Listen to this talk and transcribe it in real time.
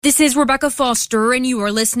This is Rebecca Foster, and you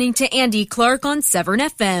are listening to Andy Clark on Severn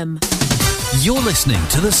FM. You're listening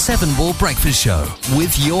to the Seven Ball Breakfast Show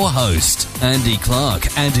with your host, Andy Clark,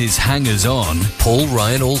 and his hangers-on, Paul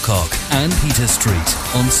Ryan Alcock and Peter Street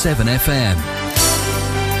on 7FM.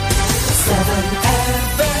 7FM.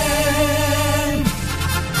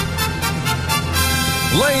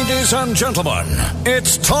 Ladies and gentlemen,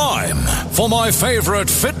 it's time for my favourite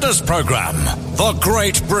fitness programme, The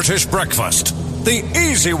Great British Breakfast. The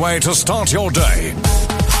easy way to start your day.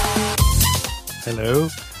 Hello.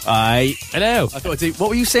 Hi. Hello. I thought what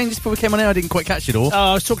were you saying just before we came on air? I didn't quite catch it all. Oh,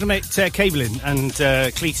 I was talking about cabling and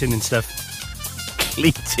cleating and stuff.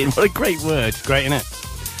 Cleating, what a great word. Great, isn't it?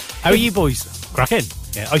 How are you boys? Cracking.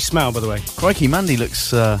 Yeah, I smell, by the way. Crikey, Mandy looks...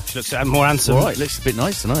 She looks more handsome. All right, looks a bit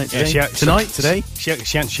nice tonight. Yeah, today? She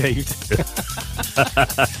ain't shaved.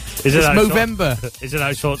 Is it Movember? Is it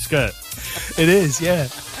a short skirt? It is, yeah.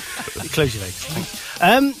 Close your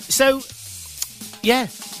legs. So, yeah.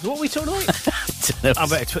 What are we talking about? I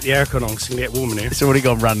better put the aircon on because it's going to get warm in here. It's already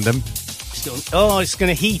gone random. It's going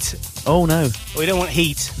to heat. Oh, no. We don't want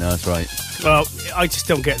heat. No, that's right. Well, I just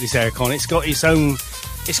don't get this aircon. It's got its own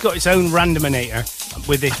randominator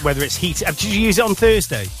with it, whether it's heat. Did you use it on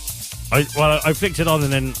Thursday? I flicked it on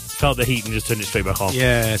and then felt the heat and just turned it straight back on.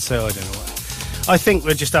 Yeah, so I don't know what. I think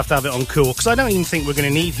we'll just have to have it on cool because I don't even think we're going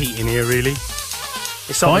to need heat in here, really.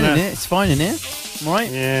 It's fine in here. It's fine in here. All right?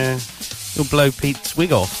 Yeah. You'll blow Pete's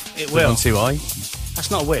wig off. It will. On too high.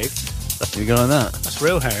 That's not a wig. You go like that. That's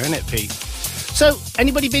real hair, isn't it, Pete? So,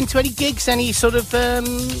 anybody been to any gigs, any sort of,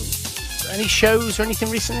 any shows or anything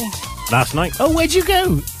recently? Last night. Oh, where'd you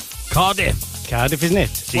go? Cardiff. Cardiff, isn't it?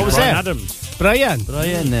 What was Brian that? Adams. Brian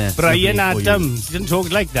Adams. He didn't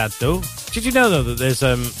talk like that, though. Did you know, though, that there's,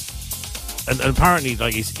 and apparently,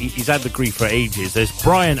 like, he's had the grief for ages. There's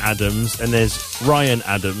Brian Adams and there's Ryan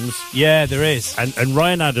Adams. Yeah, there is. And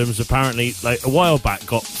Ryan Adams apparently, like, a while back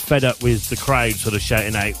got fed up with the crowd sort of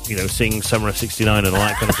shouting out, sing Summer of 69 and all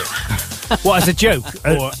that kind of thing. What, as a joke?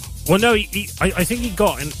 Well, no, I think he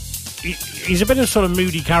got... He's a bit of a sort of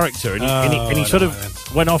moody character, and he sort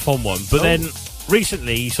of went off on one. But then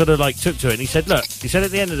recently, he sort of like took to it, and he said, "Look," he said at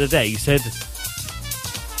the end of the day, he said,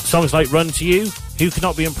 "Songs like Run to You, who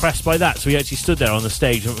cannot be impressed by that?" So he actually stood there on the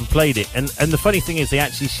stage and played it. And the funny thing is, they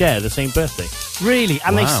actually share the same birthday. Really,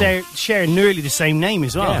 and they share nearly the same name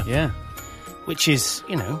as well. Yeah. Which is,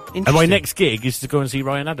 interesting. And my next gig is to go and see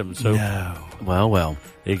Ryan Adams. So no. Well.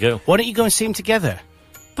 There you go. Why don't you go and see them together?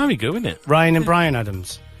 Very good, isn't it? Ryan and Brian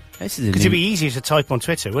Adams. Because it'd be easier to type on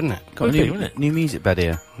Twitter, wouldn't it? Got a new music bed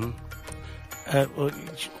here. Well,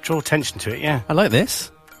 draw attention to it, yeah. I like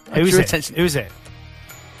this. Who is it?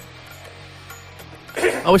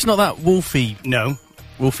 Oh, it's not that Wolfie. No.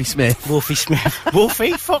 Wolfie Smith. Wolfie Smith.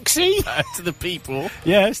 Wolfie? Foxy? To the people.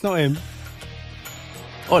 Yeah, it's not him.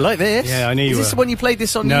 Oh, I like this. Yeah, I knew you Is were. this the one you played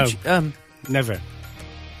this on YouTube? Never.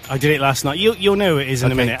 I did it last night. You'll know who it is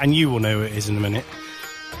in a minute, and you will know who it is in a minute.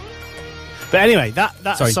 But anyway, that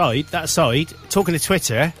aside, talking to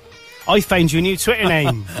Twitter, I found you a new Twitter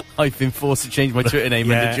name. I've been forced to change my Twitter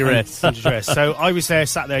name under duress. Under duress. So I was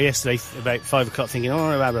sat there yesterday about 5 o'clock thinking,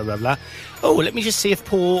 blah, blah, blah, blah. Oh, let me just see if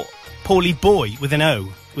Paulie Boy with an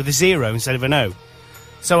O, with a 0 instead of an O.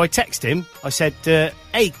 So I texted him. I said,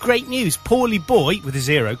 hey, great news. Paulie Boy with a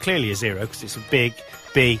 0, clearly a 0, because it's a big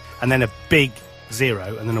B and then a big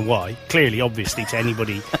 0 and then a Y. Clearly, obviously, to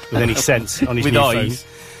anybody with any sense on his with new eyes.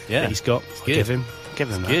 phone. Yeah, he's got. Give him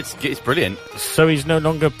that. It's brilliant. So he's no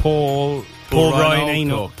longer Paul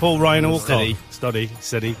Ryan Alcock.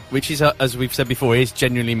 Steady. Which is, as we've said before, is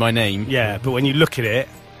genuinely my name. Yeah, but when you look at it,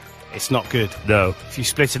 it's not good. No. If you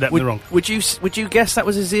split it up in the wrong. Would you guess that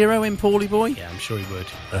was a 0 in Paulie Boy? Yeah, I'm sure he would.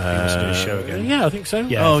 He must do a show again. Yeah, I think so.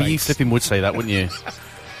 Yeah, you flipping would say that, wouldn't you?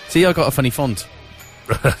 See, I got a funny font.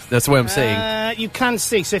 That's the way I'm saying. You can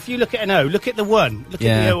see. So if you look at an O, look at the 1. Look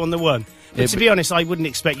at the O on the 1. But to be honest, I wouldn't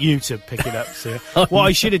expect you to pick it up, sir. What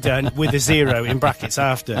I should have done with a 0 in brackets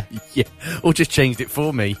after. Yeah, or just changed it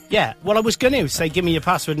for me. Yeah, well, I was going to say, give me your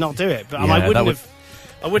password, not do it. But I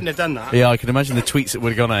wouldn't have done that. Yeah, I can imagine the tweets that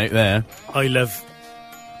would have gone out there. I love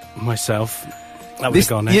myself. That would have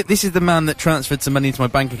gone out. Yeah, this is the man that transferred some money into my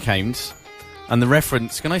bank account. And the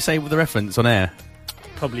reference, can I say the reference on air?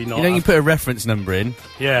 Probably not. You put a reference number in.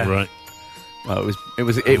 Yeah. Right. Well, it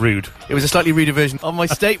was rude. It was a slightly ruder version of my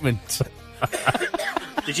statement.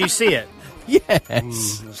 Did you see it? Yes.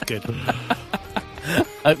 That's good. I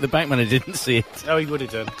hope the bank manager didn't see it. Oh, he would have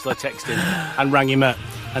done, because I texted him and rang him up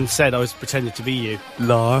and said I was pretending to be you.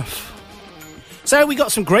 Laugh. So we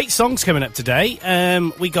got some great songs coming up today.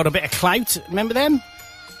 We got a bit of Clout. Remember them?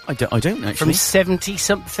 I don't actually. From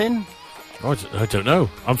 70-something. Oh, I don't know.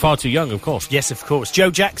 I'm far too young, of course. Yes, of course. Joe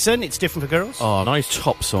Jackson, It's Different for Girls. Oh, Nice.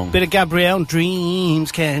 top song. Bit of Gabrielle,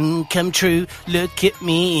 Dreams Can Come True. Look at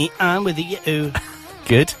me, I'm with you.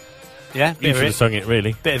 Good. Yeah, You bit of should have it. sung it,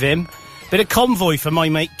 really. Bit of him. Bit of Convoy for my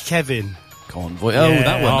mate Kevin. Convoy. Oh, Yeah.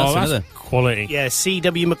 that one. That's Oh, another. that's quality. Yeah,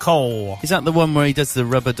 C.W. McCall. Is that the one where he does the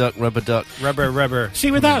rubber duck? Rubber. See,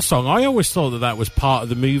 with that song, I always thought that was part of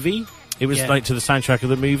the movie. It was Yeah. like to the soundtrack of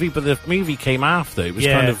the movie, but the movie came after. It was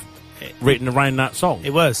Yeah. kind of written around that song.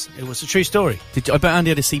 It was a true story. I bet Andy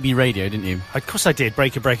had a CB radio, didn't you? Of course I did.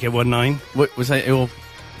 Breaker 19. What was that? Or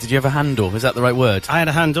did you have a handle? Is that the right word? I had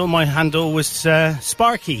a handle. My handle was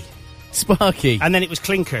Sparky. Sparky. And then it was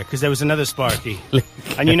Clinker, because there was another Sparky.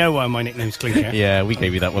 And you know why my nickname's Clinker. Yeah, we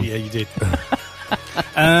gave you that one. Yeah, you did.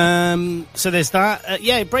 So there's that.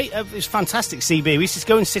 It was fantastic, CB. We used to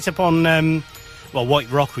go and sit up on,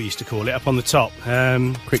 White Rock we used to call it, up on the top.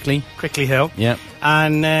 Quickly. Crickley Hill. Yeah.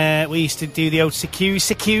 And we used to do the old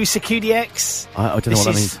CQDX. I don't know what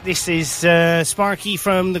that means. This is Sparky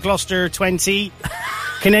from the Gloucester 20.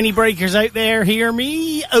 Can any breakers out there hear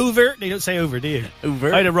me? Over. They don't say over, do you?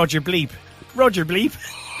 Over. I had a Roger Bleep. Roger Bleep.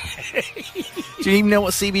 Do you even know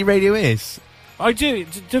what CB radio is? I do.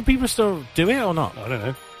 Do people still do it or not? I don't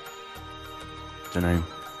know. Don't know.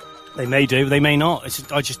 They may do, they may not.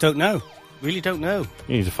 I just don't know. Really don't know.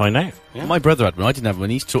 You need to find out. Yeah. My brother had one. I didn't have one.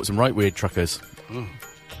 He used to talk some right weird truckers.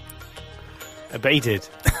 I bet he did.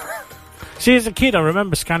 See, as a kid, I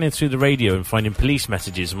remember scanning through the radio and finding police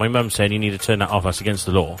messages, and my mum saying you need to turn that off, that's against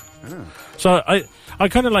the law. So I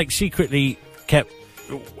kind of like secretly kept...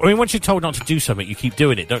 I mean, once you're told not to do something, you keep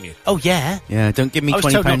doing it, don't you? Oh, yeah. Yeah, don't give me I was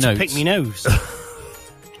 £20 told not notes. to pick me nose.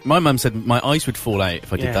 My mum said my eyes would fall out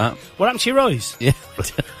if I did that. What happened to your eyes? Yeah.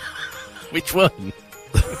 Which one?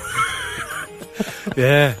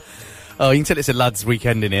 Yeah. Oh, you can tell it's a lad's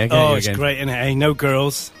weekend in here. Can't Oh, you, it's again? great, isn't it? Hey, no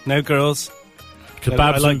girls. No girls. Kebabs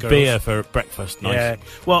I like and girls. beer for breakfast. Nice. Yeah.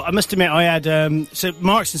 Well, I must admit, I had... so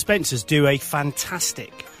Marks and Spencer's do a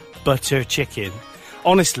fantastic butter chicken.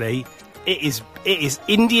 Honestly, it is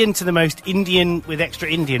Indian to the most Indian with extra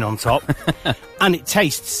Indian on top. And it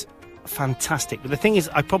tastes fantastic. But the thing is,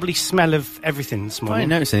 I probably smell of everything this I morning.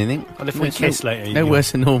 didn't notice anything. Well, if we It's kiss later... No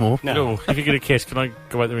worse than normal. No. If you get a kiss, can I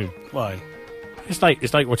go out the room? Why? It's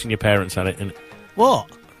like watching your parents at it, isn't it?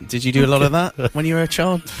 What? Did you do a lot of that when you were a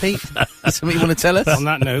child, Pete? Something you want to tell us? On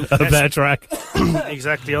that note... A bear track.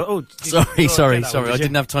 Exactly. Oh, did you- Sorry. get that one, I did you?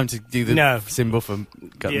 didn't have time to do the No. symbol for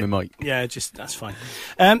cutting my mic. Yeah, that's fine.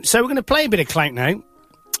 So we're going to play a bit of Clout now,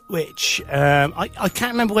 which I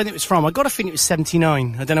can't remember when it was from. I got to think it was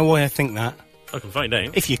 79. I don't know why I think that. I can find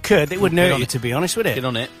out. If you could, it wouldn't Get hurt on you, it. to be honest, would it? Get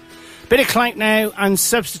on it. Bit of Clout now and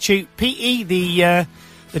substitute PE,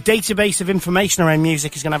 the database of information around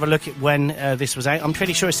music is going to have a look at when this was out. I'm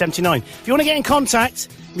pretty sure it's 79. If you want to get in contact,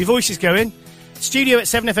 my voice is going, studio at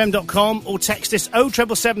 7fm.com or text us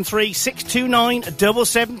 07773 629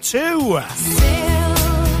 772.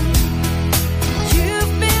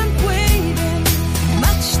 You've been waiting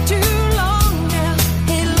much too long now.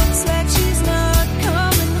 It looks like she's not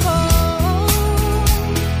coming home.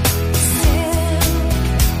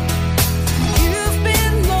 You've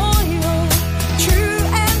been loyal, true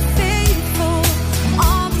and faithful.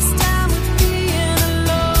 All this time with being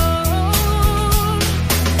alone.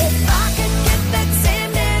 If I could get that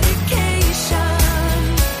same dedication,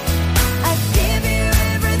 I'd give you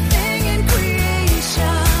everything in creation.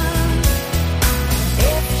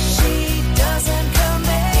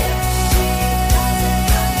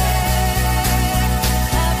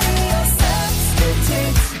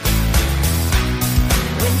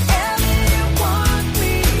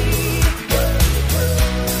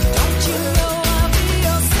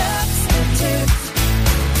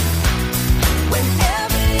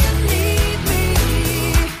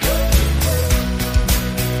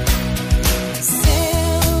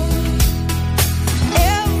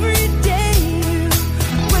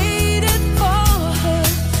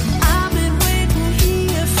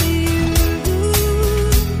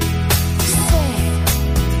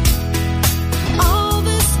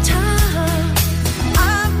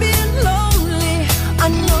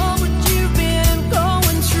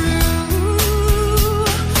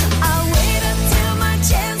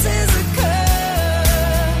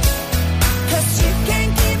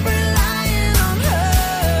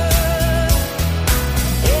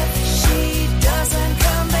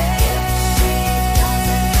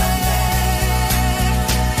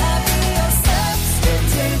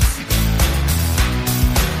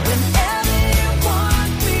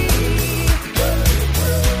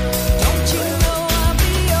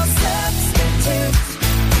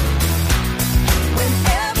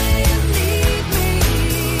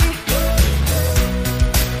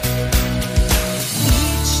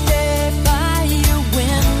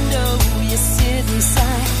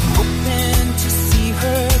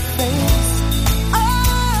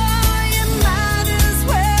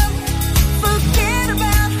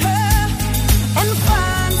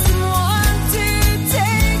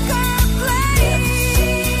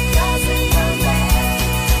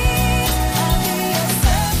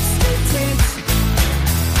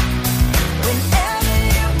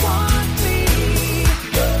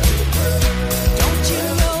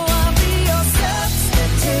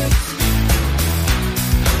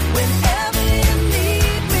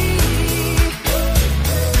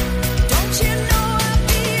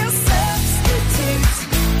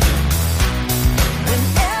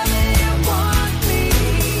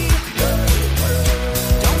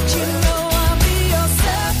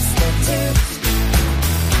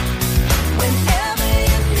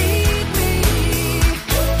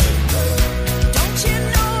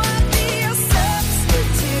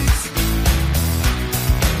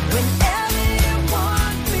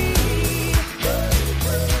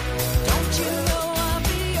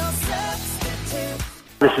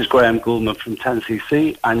 This is Graham Goulman from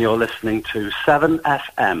 10cc, and you're listening to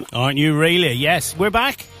 7FM. Aren't you really? Yes, we're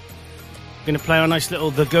back. Going to play our nice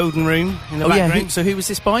little The Golden Room in the background. So who was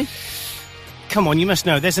this by? Come on, you must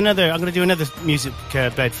know. There's another. I'm going to do another music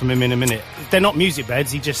bed from him in a minute. They're not music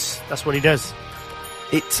beds. That's what he does.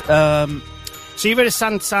 It's So you've heard of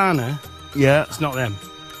Santana? yeah. It's not them.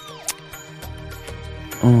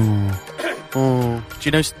 Oh. Do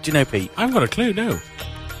you know Pete? I haven't got a clue, no.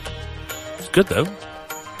 It's good, though.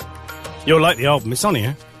 You'll like the album. It's on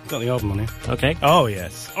here. Got the album on here. Okay. Oh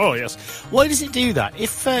yes. Oh yes. Why does it do that?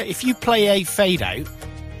 If you play a fade out,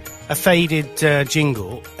 a faded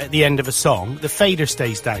jingle at the end of a song, the fader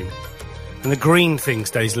stays down, and the green thing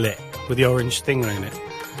stays lit with the orange thing around it.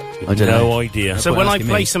 I don't No know. idea. So Well, when I asking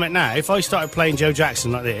play me. something now, if I started playing Joe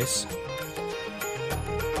Jackson like this,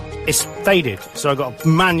 it's faded. So I've got to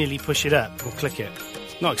manually push it up or click it.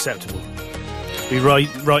 Not acceptable. Be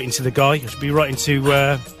writing to the guy. I should be writing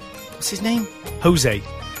to what's his name? Jose.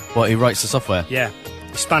 What, he writes the software? Yeah,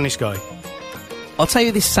 the Spanish guy. I'll tell you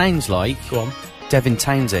who this sounds like. Go on. Devin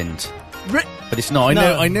Townsend. But it's not.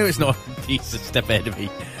 I know it's not. He's a step ahead of me.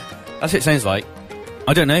 That's what it sounds like.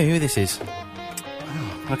 I don't know who this is.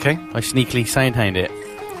 Okay. I sneakily soundhound it.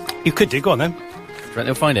 You could do. Go on then. Do you reckon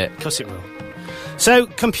they'll find it? Of course it will. So,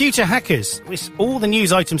 computer hackers. All the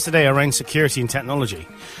news items today are around security and technology.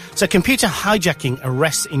 So, computer hijacking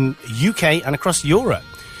arrests in UK and across Europe.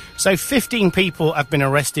 So, 15 people have been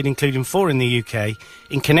arrested, including 4 in the UK,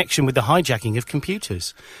 in connection with the hijacking of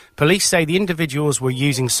computers. Police say the individuals were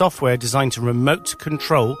using software designed to remote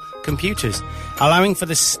control computers, allowing for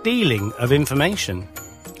the stealing of information.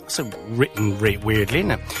 That's written weirdly,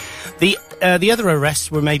 isn't it? The other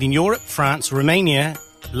arrests were made in Europe, France, Romania,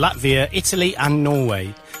 Latvia, Italy and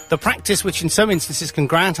Norway. The practice, which in some instances can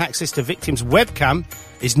grant access to victims' webcam,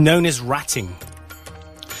 is known as ratting.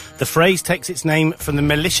 The phrase takes its name from the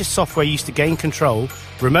malicious software used to gain control,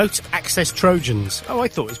 remote access Trojans. Oh, I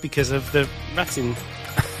thought it was because of the ratting...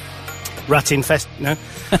 No.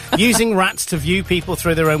 Using rats to view people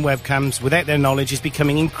through their own webcams without their knowledge is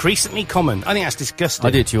becoming increasingly common. I think that's disgusting.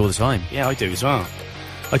 I do it to you all the time. Yeah, I do as well.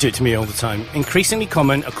 I do it to me all the time. Increasingly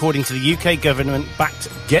common, according to the UK government-backed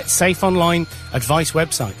Get Safe Online advice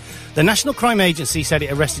website. The National Crime Agency said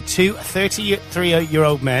it arrested 2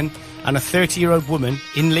 33-year-old men and a 30-year-old woman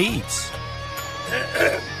in Leeds.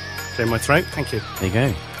 Clear my throat. Thank you. There you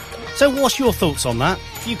go. So what's your thoughts on that?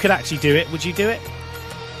 If you could actually do it, would you do it?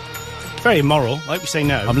 Very immoral. I hope you say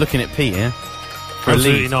no. I'm looking at Pete here. For a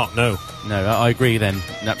Absolutely lead. not, no. No, I agree then.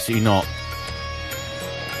 Absolutely not.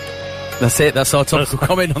 That's it. That's our topical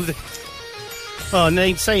comment on this. Well, and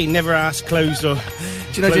they say never ask closed or Do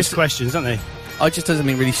you know, closed questions, don't they? I just does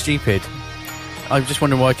something really stupid. I'm just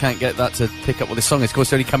wondering why I can't get that to pick up what this song is. Of course,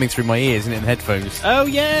 it's only coming through my ears, isn't it, in headphones? Oh,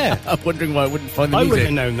 yeah. I'm wondering why I wouldn't find the I music.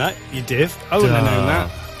 wouldn't have known that, you div. I wouldn't have known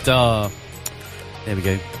that. Duh. There we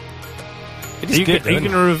go. It Are is you good, going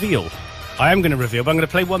to reveal? I am going to reveal, but I'm going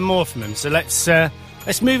to play one more from him. So let's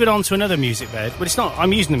move it on to another music bed. Well, it's not.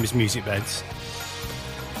 I'm using them as music beds.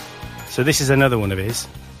 So this is another one of his.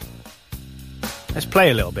 Let's play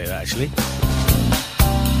a little bit, actually.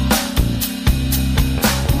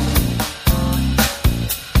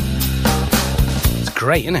 It's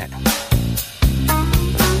great, isn't it?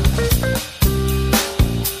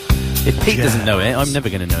 If Pete doesn't know it, I'm never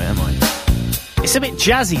going to know it, am I? It's a bit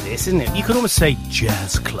jazzy, this, isn't it? You could almost say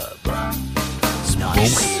jazz club.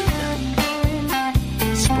 Nice.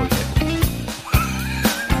 Spoil it.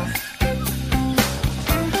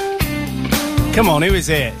 Come on, who is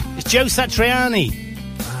it? It's Joe Satriani.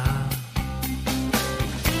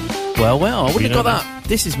 Well, I wouldn't You have got know that.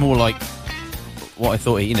 This is more like what I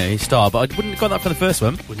thought, his star, but I wouldn't have got that for the first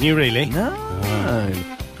one. Wouldn't you really? No.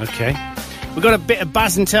 Okay. We've got a bit of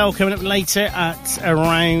Baz and Tell coming up later at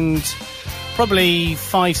around probably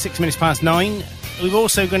 5-6 minutes past 9. We're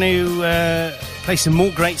also going to play some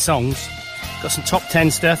more great songs. Got some top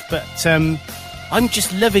 10 stuff, but I'm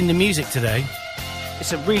just loving the music today.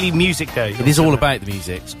 It's a really music day. It is all about the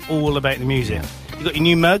music. It's all about the music. You got your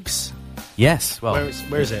new mugs? Yes, well,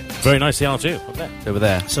 Where is it? Very nice, they are too. Okay. it's over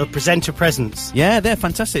there. So presenter presents. Yeah, they're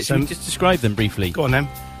fantastic. So- Should we just describe them briefly? Go on then.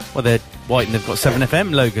 Well, they're white and they've got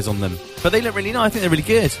 7FM logos on them. But they look really nice. I think they're really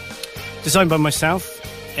good. Designed by myself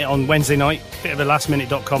on Wednesday night. Bit of a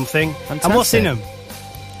lastminute.com thing. And what's in them?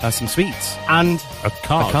 Some sweets. And A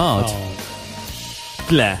card. A card. Oh,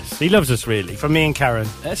 Bless. He loves us, really. from me and Karen.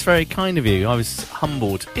 That's very kind of you. I was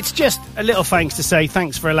humbled. It's just a little thanks to say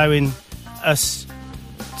thanks for allowing us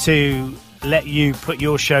to let you put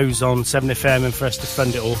your shows on 7FM and for us to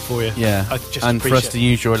fund it all for you. Yeah, I just and for us appreciate to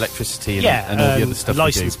use your electricity and, yeah, and all the other stuff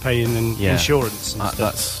license we do. paying and Yeah. insurance and stuff.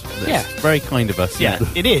 That's Yeah. very kind of us. Yeah,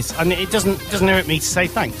 it is, and it doesn't hurt me to say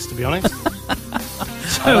thanks, to be honest.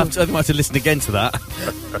 I think I have to listen again to that.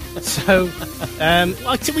 So,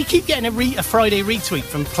 we keep getting a Friday retweet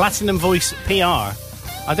from Platinum Voice PR.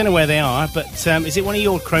 I don't know where they are, but is it one of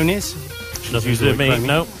your cronies? Nothing to do with me. Crony.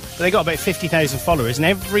 No. But they got about 50,000 followers, and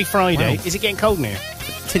every Friday, Wow. is it getting cold in here?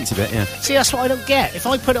 Tints a bit, yeah. See, that's what I don't get. If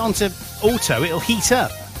I put it onto auto, it'll heat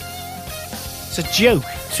up. It's a joke.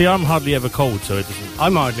 See, I'm hardly ever cold, so it doesn't.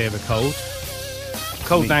 I'm hardly ever cold.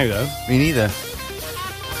 Cold now, though. Me neither.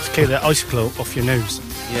 Just clear the icicle off your nose.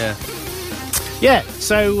 Yeah. Yeah,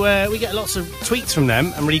 so we get lots of tweets from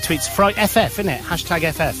them and retweets. FF, isn't it? Hashtag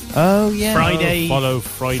FF. Oh, yeah. Friday. Follow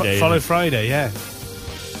Friday. Follow Friday, yeah.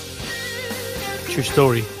 True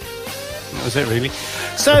story. That was it, really.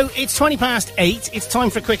 So, it's 8:20. It's time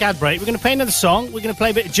for a quick ad break. We're going to play another song. We're going to play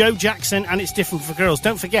a bit of Joe Jackson and It's Different for Girls.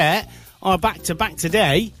 Don't forget, our back-to-back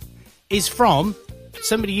today is from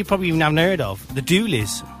somebody you probably even haven't heard of, the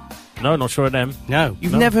Dooleys. No, not sure of them. No.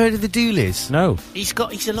 You've never heard of the Dooleys? No. He's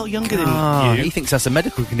a lot younger than you. He thinks that's a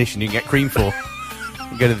medical condition you can get cream for.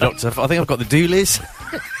 You go to the doctor. I think I've got the Dooleys.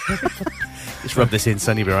 Just rub this in,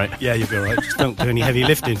 son, you'll be right. Yeah, you'll be all right. Just don't do any heavy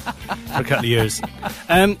lifting for a couple of years.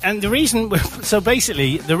 And the reason... So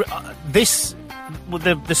basically, the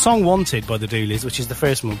song Wanted by the Dooleys, which is the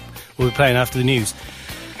first one we'll be playing after the news,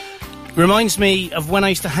 reminds me of when I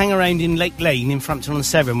used to hang around in Lake Lane in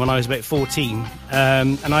Frampton-on-Severn when I was about 14,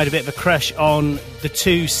 and I had a bit of a crush on the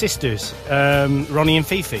two sisters, Ronnie and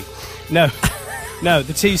Fifi. No,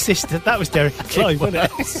 the two sisters. That was Derek and Clive, wasn't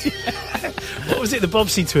it? What was it, the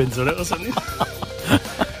Bobbsey twins on it or something?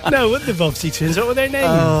 No, what the Bobbsey twins? What were their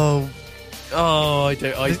names? I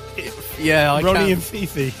don't... I Ronnie can't. and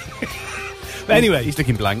Fifi. But anyway, He's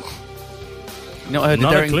looking blank. You not heard of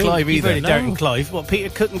Not a Derek and clue. Clive you've heard either? of Derek and Clive. What, Peter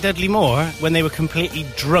Cook and Dudley Moore, when they were completely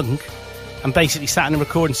drunk and basically sat in a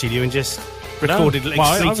recording studio and just recorded Well,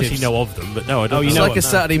 I expletives. obviously know of them, but no, I don't Oh, you It's know. know like what, a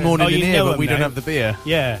Saturday morning Oh, in you here, know but him we don't now. have the beer.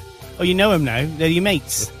 Yeah. Oh, you know them now. They're your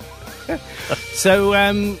mates. So,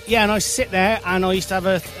 yeah, and I used to sit there and I used to have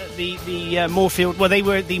the Moorfield... Well, they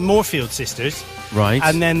were the Moorfield sisters. Right.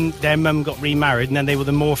 And then their mum got remarried and then they were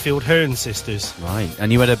the Moorfield Hearn sisters. Right.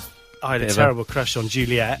 And you had a... I had a Bit of terrible crush on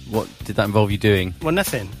Juliet. What did that involve you doing? Well,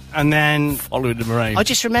 nothing. And then... Following them around. I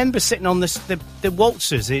just remember sitting on the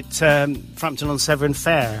waltzers at Frampton-on-Severn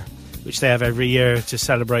Fair, which they have every year to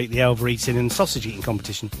celebrate the elver eating and sausage eating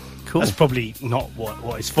competition. Cool. That's probably not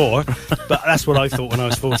what it's for, but that's what I thought when I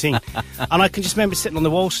was 14. And I can just remember sitting on the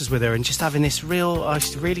waltzers with her and just having this I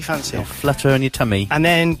used to really fancy her. Flutter on your tummy. And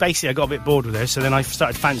then basically I got a bit bored with her, so then I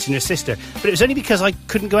started fancying her sister. But it was only because I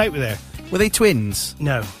couldn't go out with her. Were they twins?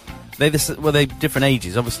 No. Were they different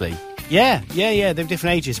ages, obviously? Yeah, they were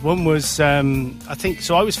different ages. One was, I think,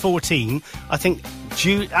 so I was 14. I think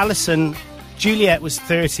Juliet was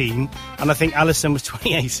 13, and I think Alison was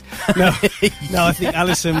 28. No, I think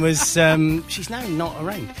Alison was, she's now not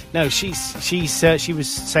around. No, she was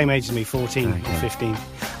same age as me, 14 or 15.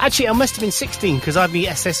 Actually, I must have been 16, because I had me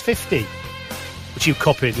SS50, which you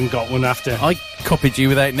copied and got one after. I copied you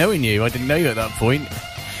without knowing you. I didn't know you at that point.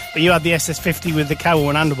 But you had the SS50 with the cowl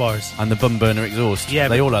and handlebars. And the bum burner exhaust. Yeah,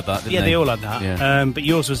 they but- all had that, didn't they? Yeah, they all had that. Yeah. But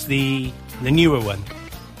yours was the newer one.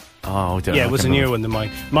 Oh, I don't Yeah, know. it was a newer one than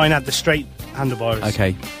mine. Mine had the straight handlebars.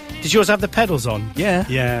 Okay. Did yours have the pedals on? Yeah.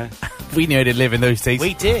 Yeah. We knew how to live in those days.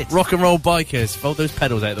 We did. Rock and roll bikers. Fold those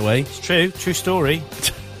pedals out of the way. It's true story.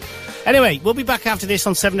 Anyway, we'll be back after this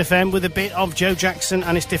on 7FM with a bit of Joe Jackson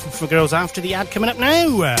and It's Different for Girls after the ad coming up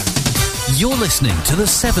now. You're listening to the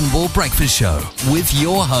 7 Ball Breakfast Show with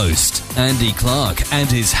your host, Andy Clark, and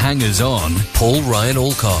his hangers-on, Paul Ryan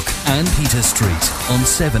Alcock and Peter Street on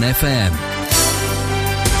 7FM.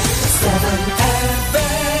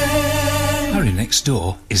 Harry next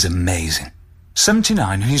door is amazing.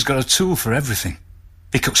 79 and he's got a tool for everything.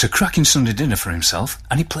 He cooks a cracking Sunday dinner for himself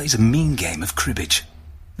and he plays a mean game of cribbage.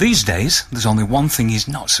 These days, there's only one thing he's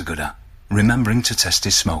not so good at, remembering to test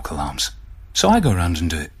his smoke alarms. So I go round and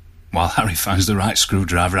do it, while Harry finds the right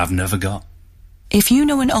screwdriver I've never got. If you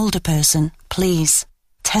know an older person, please,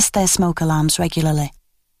 test their smoke alarms regularly.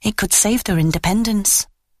 It could save their independence,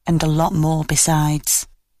 and a lot more besides.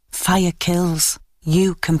 Fire kills.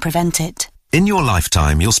 You can prevent it. In your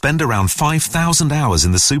lifetime, you'll spend around 5,000 hours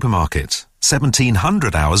in the supermarket,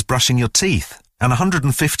 1,700 hours brushing your teeth, and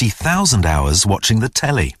 150,000 hours watching the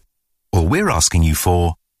telly. All we're asking you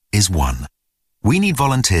for is one. We need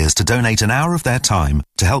volunteers to donate an hour of their time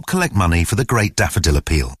to help collect money for the Great Daffodil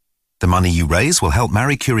Appeal. The money you raise will help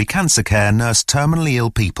Marie Curie Cancer Care nurse terminally ill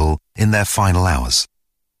people in their final hours.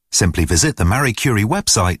 Simply visit the Marie Curie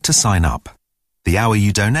website to sign up. The hour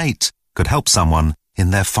you donate could help someone in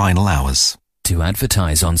their final hours. To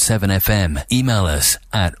advertise on 7FM, email us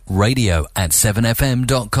at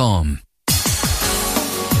radio@7fm.com.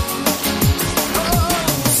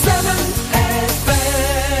 7FM.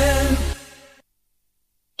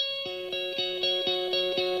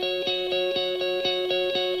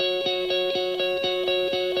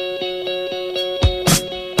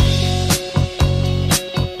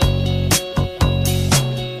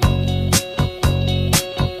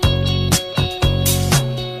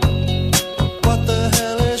 What the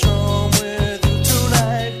hell is wrong with you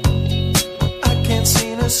tonight? I can't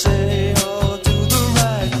seem to say or do the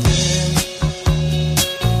right thing.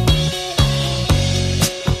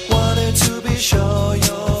 Wanted to be sure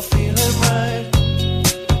you're feeling right.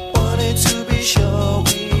 Wanted to be sure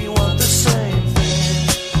we want the same thing.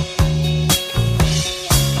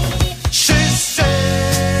 She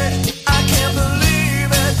said, I can't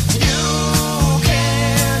believe it. You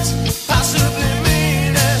can't possibly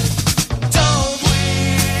mean it. Don't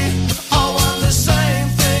we all want the same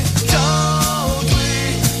thing? Don't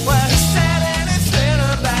we? Well, he said anything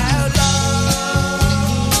about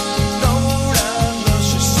love. No, no,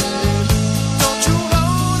 she said. Don't you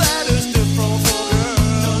know that it's different for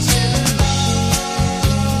girls?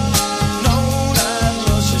 No, no,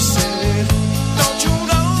 she said. Don't you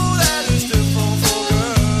know that it's different for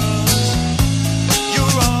girls?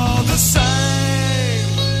 You're all the same.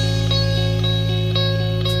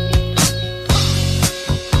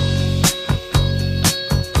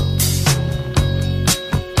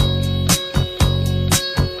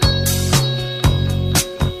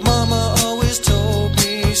 Mama always told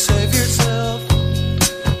me, save yourself.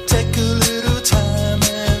 Take a little time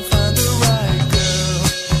and find the right girl.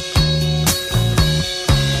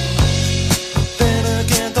 Then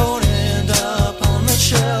again, don't end up on the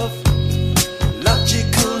shelf.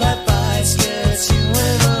 Logical advice gets you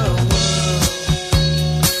in a whirl.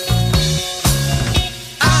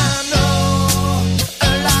 I know a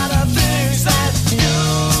lot of things that you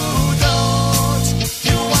don't.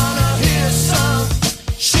 You wanna hear some?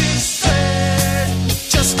 She said,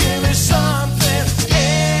 just give me something,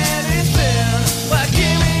 anything. Well,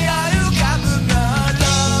 give me all you got, but not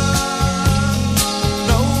love.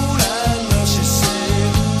 No, no, she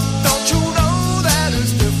said. Don't you know that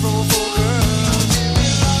it's different for girls?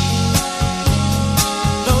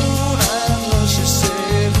 No, no, she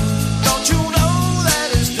said. Don't you know that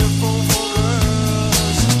it's different for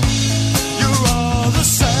girls? You're all the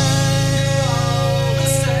same.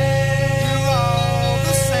 You're all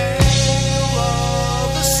the same. You're all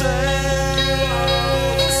the same.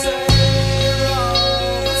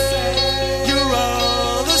 You're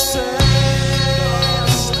all the same.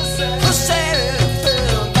 Who said anything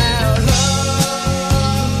about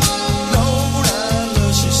love? No, no,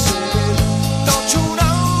 she said. Don't you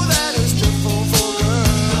know that it's different for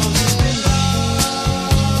girls?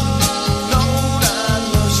 No,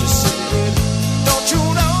 no, she said. Don't you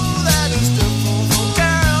know that it's different for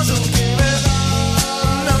girls? So give it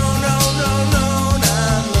no, no, no, no,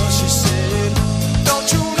 no, she said. Don't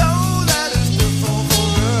you know that it's different for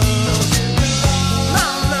girls? No,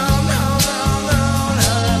 no, no, no, no,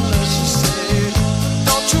 no, she said.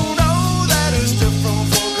 Don't you know that it's different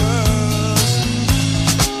for girls?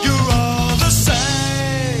 You're all the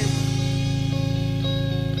same.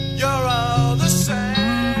 You're all the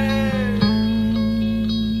same.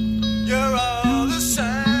 You're all the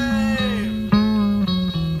same.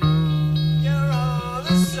 You're all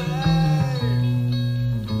the same.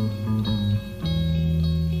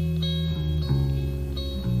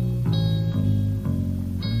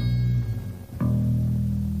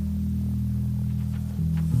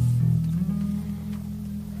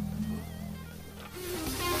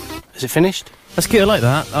 Is it finished? That's good, I like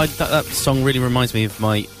that. That song really reminds me of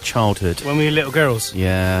my childhood. When we were little girls.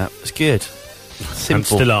 Yeah, it's good. Simple. And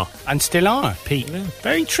still are. And still are, Pete.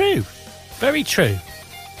 Very true. Very true.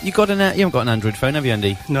 You haven't got an Android phone, have you,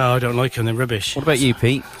 Andy? No, I don't like them. They're rubbish. What about you,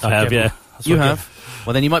 Pete? I have, yeah. You have?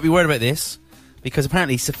 Well, then you might be worried about this, because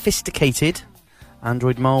apparently sophisticated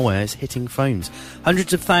Android malware is hitting phones.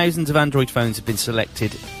 Hundreds of thousands of Android phones have been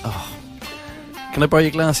selected. Oh, can I borrow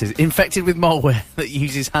your glasses? Infected with malware that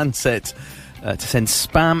uses handsets to send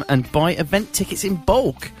spam and buy event tickets in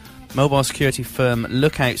bulk. Mobile security firm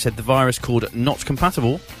Lookout said the virus, called Not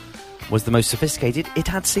Compatible, was the most sophisticated it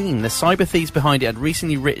had seen. The cyber thieves behind it had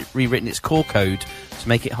recently rewritten its core code to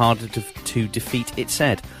make it harder to defeat, it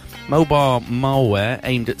said. mobile malware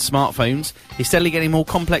aimed at smartphones is steadily getting more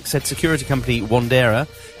complex, said security company Wandera.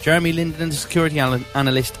 Jeremy Linden, a security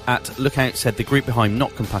analyst at Lookout, said the group behind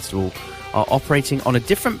Not Compatible are operating on a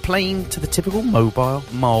different plane to the typical mobile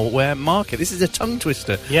malware market. This is a tongue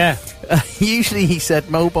twister. Yeah. Usually, he said,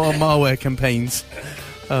 mobile malware campaigns,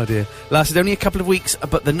 oh dear, lasted only a couple of weeks,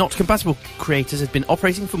 but the Not Compatible creators have been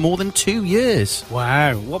operating for more than 2 years.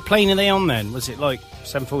 Wow. What plane are they on then? Was it like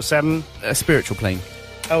 747? A spiritual plane.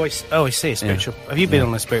 Oh, I see, a spiritual. Have you been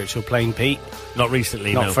on a spiritual plane, Pete? Not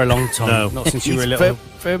recently, Not no. for a long time. No. Not since you were a He's little...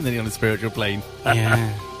 firmly on a spiritual plane.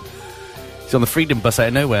 Yeah. He's on the Freedom Bus out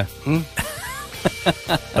of nowhere.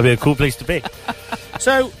 That'd be a cool place to be.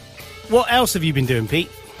 So, what else have you been doing, Pete?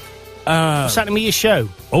 What's happening with your show?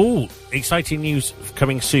 Oh, exciting news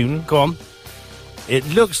coming soon. Go on. It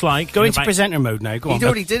looks like... Go in into about- presenter mode now. Go on. He'd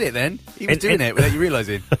already did it then. He was doing it without you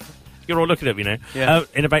realising. You're all looking at me now. Yeah.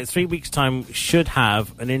 In about 3 weeks' time, we should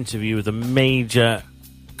have an interview with a major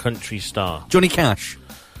country star. Johnny Cash.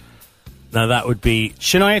 Now, that would be...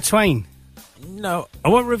 Shania Twain. No, I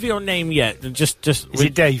won't reveal name yet. Just Is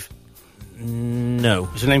it Dave? No.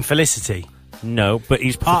 Is her name Felicity? No, but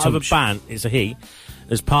he's part of a Fatouche. band. It's a he.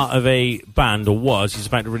 As part of a band, or was, he's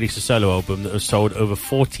about to release a solo album that has sold over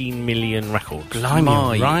 14 million records. Blimey,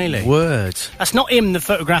 My O'Reilly. word. That's not him, the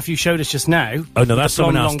photograph you showed us just now. Oh, no, that's The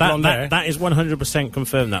blonde, someone else. long blonde hair. That is 100%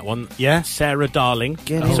 confirmed, that one. Yeah? Sarah Darling.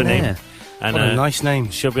 Get That's in her name. there. And, What a nice name.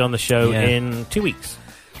 She'll be on the show Yeah. in 2 weeks.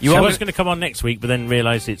 You She are- was going to come on next week, but then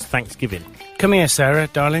realised it's Thanksgiving. Come here, Sarah,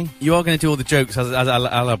 darling. You are going to do all the jokes as a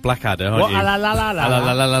la Blackadder, aren't What? you? La la la la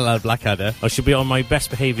la. La Blackadder. I should be on my best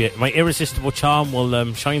behaviour. My irresistible charm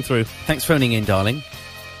will shine through. Thanks for phoning in, darling.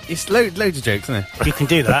 It's loads of jokes, isn't it? You can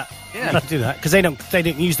do that. Yeah. You can do that. Because they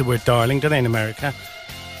don't use the word darling, do they, in America?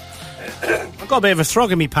 I've got a bit of a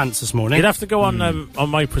throg in me pants this morning. You'd have to go on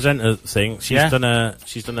my presenter thing. She's Yeah? done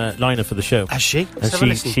a liner for the show. Has she? And Let's have a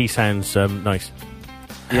listen. she sounds nice.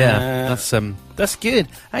 Yeah, that's good.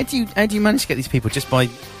 How do you manage to get these people just by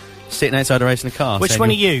sitting outside a race in a car? Which saying one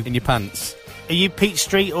are you're you? in your pants? Are you Pete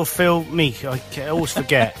Street or Phil Meek? I always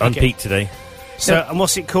forget. I'm Okay. Pete today. So, and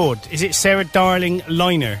what's it called? Is it Sarah Darling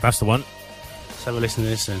Liner? That's the one. Let's have a listen to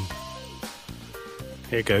this then.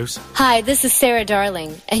 Here it goes. Hi, this is Sarah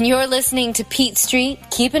Darling, and you're listening to Pete Street,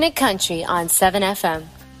 Keeping It Country on 7FM.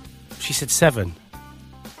 She said 7.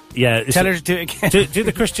 Yeah. it's Tell her to do it again. do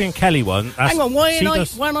the Christian Kelly one. That's- Hang on, why she ain't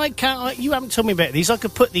does- when I can't... you haven't told me about these. I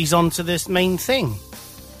could put these onto this main thing.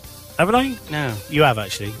 Haven't I? No, you have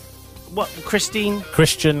actually. What, Christine?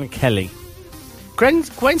 Christian Kelly. Gwen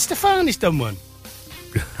Stefani's done one.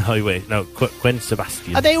 Oh, wait. No, Gwen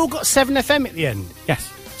Sebastian. Are they all got 7FM at the end?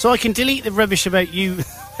 Yes. So I can delete the rubbish about you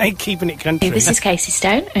and keeping it country. Hey, this is Casey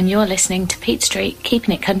Stone, and you're listening to Pete Street,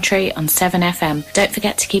 Keeping It Country on 7FM. Don't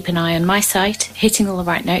forget to keep an eye on my site,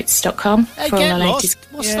 hittingalltherightnotes.com, Hey, for all get the lost. latest.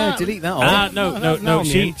 What's Yeah, that? delete that off. No.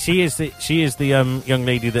 She is the young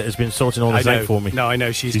lady that has been sorting all this I know. out for me. No, I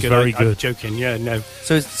know she's good. very I'm good. joking. Yeah, no.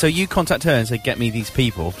 So you contact her and say, get me these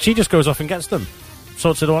people. She just goes off and gets them,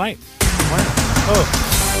 sorts it all out.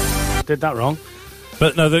 Oh, did that wrong.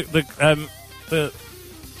 But no, the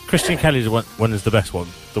Christian Kelly's one is the best one.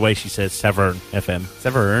 The way she says Severn FM.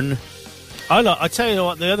 Severn. I tell you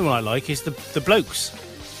what, the other one I like is the blokes.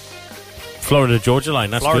 Florida Georgia line.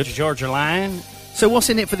 That's Florida good. Georgia line. So what's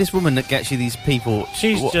in it for this woman that gets you these people?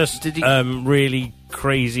 She's What- just did you- really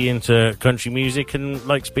crazy into country music and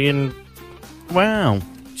likes being. Wow,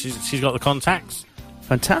 She's got the contacts,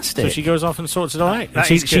 fantastic. so she goes off and sorts it all out. And That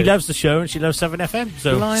she is she good. loves the show and she loves 7FM.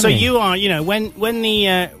 So Blimey. So you are, when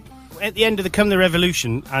the at the end of the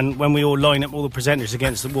revolution, and when we all line up all the presenters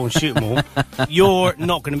against the wall and shoot them all, you're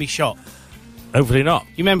not going to be shot. hopefully not.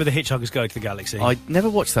 You remember the Hitchhiker's Guide to the Galaxy? I never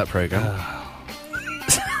watched that programme.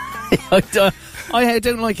 I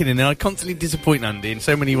don't like it in there. I constantly disappoint Andy in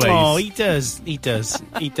so many ways. Oh, he does,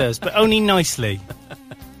 but only nicely.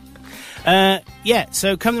 Yeah.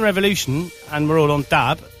 So come the revolution, and we're all on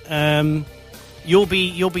Dab. You'll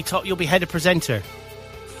be head of presenter.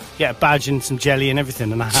 Get a badge and some jelly and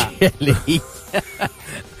everything and a hat. Jelly.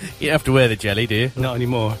 You don't have to wear the jelly, do you? Not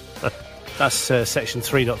anymore. That's section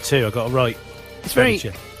 3.2. I got it right. It's very,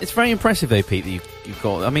 Haven't you? it's very impressive though, Pete. That you've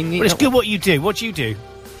got. I mean, But it's good what you do. What do you do?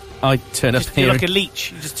 I turn up Just, here. you're like a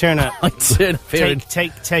leech. You just turn up. I turn up here.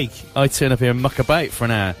 Take. I turn up here and muck about for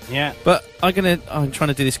an hour. Yeah. But I'm trying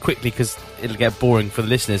to do this quickly because it'll get boring for the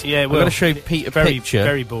listeners. Yeah, I'm well, going to show Pete a very, picture,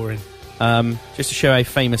 very boring. just to show how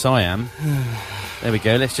famous I am. There we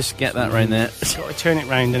go. Let's just get that round there. Got to turn it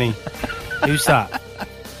round, didn't he? Who's that?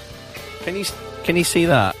 Can you see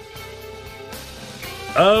that?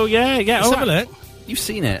 Oh yeah. Let's all have a right. look. You've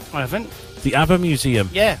seen it. I haven't. The ABBA Museum.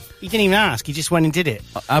 Yeah, he didn't even ask. He just went and did it.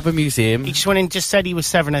 ABBA Museum. He just went and just said he was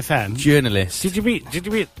 7FM. Journalist. Did you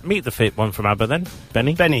meet the fit one from ABBA then,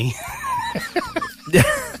 Benny? Benny.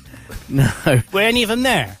 No. Were any of them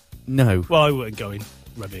there? No. Well, I wouldn't go in.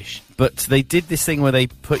 Rubbish. But they did this thing where they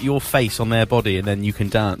put your face on their body and then you can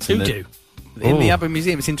dance. Who in the, do? In the Oh. ABBA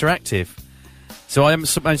Museum, it's interactive. So I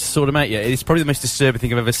haven't managed to sort them out yet. It's probably the most disturbing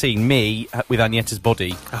thing I've ever seen. Me with Agnetta's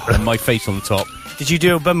body and my face on the top. Did you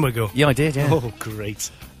do a bum wiggle? Yeah, I did, yeah. Oh,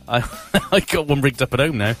 great. I got one rigged up at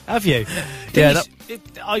home now. Have you? Yeah,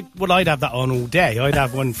 I'd have that on all day. I'd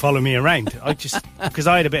have one follow me around. Because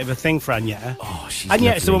I had a bit of a thing for Agnetta. Oh, she's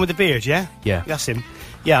Agnetta's the lovely. one with the beard, yeah? Yeah. That's him.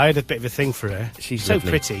 Yeah, I had a bit of a thing for her. She's so lovely.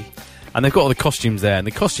 pretty. And they've got all the costumes there, and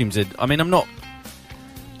the costumes are... I mean, I'm not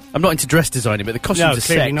into dress designing, but the costumes No, are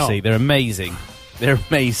clearly sexy. not. They're amazing. They're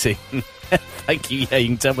amazing. Thank you. Yeah, you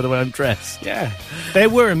can tell by the way I'm dressed. Yeah. They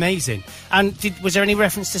were amazing. And was there any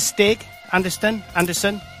reference to Stig Anderson?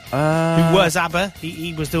 Who was ABBA?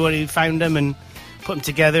 He was the one who found them and put them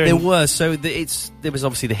together. There And was. So there was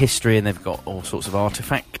obviously the history, and they've got all sorts of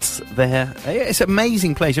artefacts there. It's an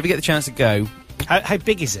amazing place. If you get the chance to go... How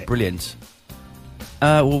big is it? Brilliant.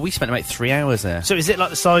 Well, we spent about 3 hours there. So is it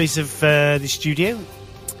like the size of the studio?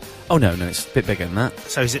 Oh, no, it's a bit bigger than that.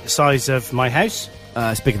 So is it the size of my house?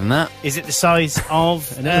 It's bigger than that. Is it the size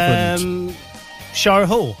of An elephant. Shire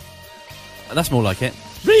Hall? That's more like it.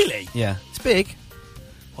 Really? Yeah. It's big.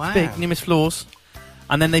 Wow. It's big, numerous floors.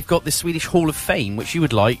 And then they've got the Swedish Hall of Fame, which you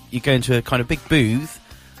would like. You go into a kind of big booth,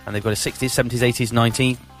 and they've got a 60s, 70s, 80s,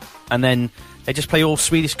 90s, and then they just play all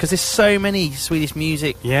Swedish, because there's so many Swedish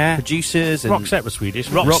music producers. And Roxette was Swedish.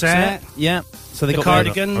 Roxette. Yeah. So they The got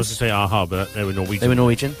Cardigans. I was going to say Aha, but they were Norwegian. They were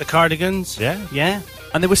Norwegian. The Cardigans. Yeah. Yeah.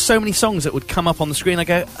 And there were so many songs that would come up on the screen. I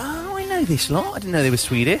go, oh, I know this lot. I didn't know they were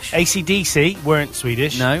Swedish. AC/DC weren't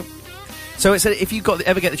Swedish. No. So it's if you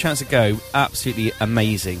ever get the chance to go, absolutely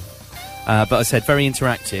amazing. But I said very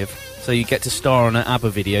interactive. So you get to star on an ABBA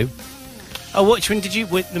video. Oh, which one did you...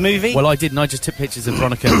 with the movie? Well, I did, and I just took pictures of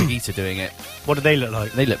Veronica and Brigitte doing it. What do they look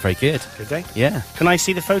like? They look very good. Did they? Yeah. Can I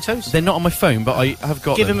see the photos? They're not on my phone, but I have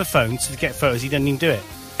got Give them. him a phone to get photos. He doesn't even do it.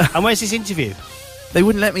 And where's his interview? They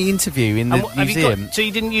wouldn't let me interview in the And have you museum. so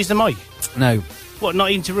you didn't use the mic? No. What,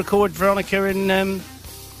 not even to record Veronica and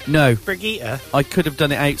No. Brigitte? I could have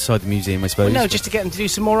done it outside the museum, I suppose. Well, no, but- just to get him to do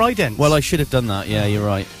some more idents. Well, I should have done that. Yeah, you're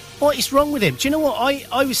right. What is wrong with him? Do you know what?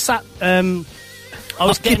 I was sat... I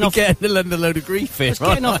was getting off... getting a load of grief here.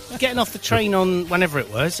 I was getting off the train on whenever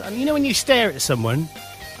it was, and you know when you stare at someone,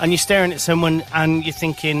 and you're staring at someone, and you're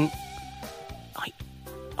thinking,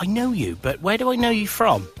 I know you, but where do I know you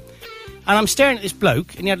from? And I'm staring at this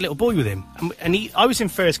bloke, and he had a little boy with him, and I was in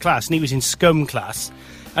first class, and he was in scum class,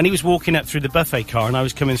 and he was walking up through the buffet car, and I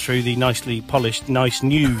was coming through the nicely polished, nice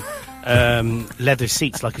new leather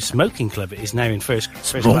seats, like a smoking club. It is now in first class.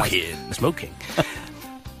 Smoking.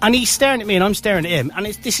 And he's staring at me, and I'm staring at him. And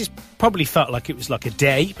this is probably felt like it was like a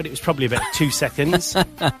day, but it was probably about 2 seconds.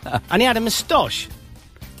 And he had a moustache.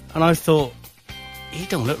 And I thought, he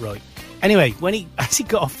don't look right. Anyway, as he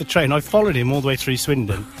got off the train, I followed him all the way through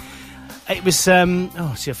Swindon. It was,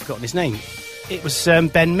 I've forgotten his name. It was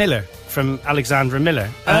Ben Miller from Alexandra Miller.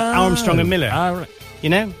 Armstrong and Miller. Right. You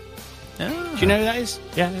know? Do you know who that is?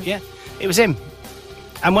 Yeah. It was him.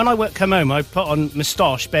 And when I come home, I put on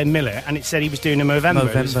moustache Ben Miller, and it said he was doing a Movember.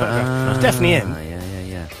 It was definitely him.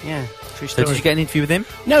 Yeah. True So story. did you get an interview with him?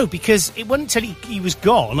 No, because it wasn't until he was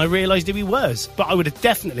gone I realised who he was. But I would have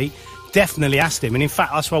definitely asked him. And in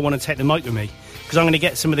fact, that's why I want to take the mic with me, because I'm going to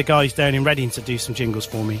get some of the guys down in Reading to do some jingles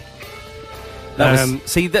for me.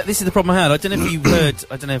 This is the problem I had. I don't know if you heard.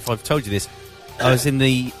 I don't know if I've told you this. I was in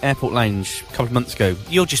the airport lounge a couple of months ago.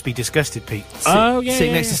 You'll just be disgusted, Pete.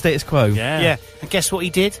 Sitting next to Status Quo. Yeah. And guess what he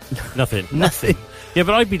did? Nothing. Nothing. Yeah,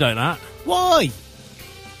 but I'd be like that. Why?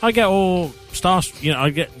 I get all I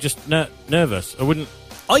get just nervous. I wouldn't...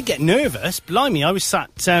 I get nervous. Blimey, I was sat...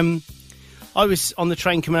 I was on the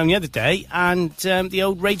train coming home the other day, and the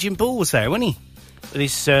old Raging Bull was there, wasn't he? With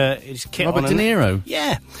his kit Robert on. De Niro?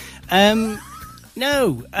 Yeah.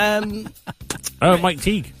 No. Mike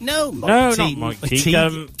Teague. No, Not Mike Teague.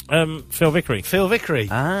 Phil Vickery. Phil Vickery.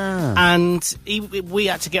 Ah. And we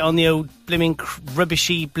had to get on the old blimmin'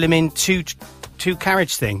 rubbishy blimmin' two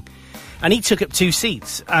carriage thing. And he took up 2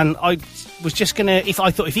 seats. And I was just going to...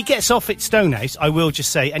 If he gets off at Stonehouse, I will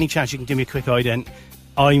just say, any chance you can do me a quick ident?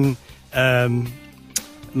 I'm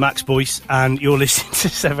Max Boyce, and you're listening to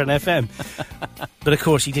 7FM. But of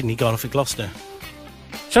course he didn't. He got off at Gloucester.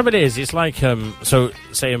 Trouble is, it's like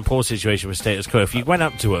say in Paul's situation with Status Quo. If you went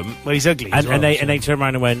up to him, well, he's ugly, and they turned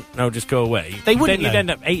around and went, "No, just go away." They wouldn't. You'd end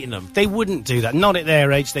up hating them. They wouldn't do that. Not at their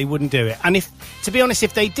age. They wouldn't do it. And to be honest,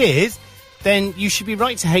 if they did, then you should be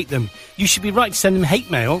right to hate them. You should be right to send them hate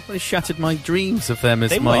mail. Well, it shattered my dreams of them as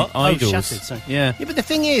They my what? Oh, idols. shattered, sorry. Yeah. Yeah, but the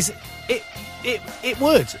thing is, it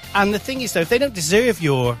would. And the thing is, though, if they don't deserve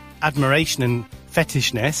your admiration and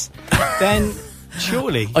fetishness, then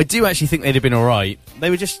surely. I do actually think they'd have been all right. They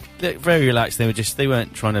were just very relaxed. They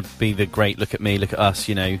weren't trying to be the great look at me, look at us,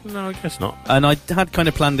 you know. No, I guess not. And I had kind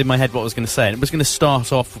of planned in my head what I was going to say. And it was going to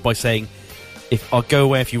start off by saying, "If I'll go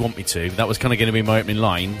away if you want me to." That was kind of going to be my opening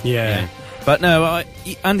line. Yeah. You know. But no,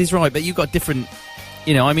 Andy's right. But you've got different.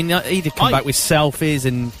 You know, I mean, he'd have come back with selfies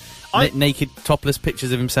and naked, topless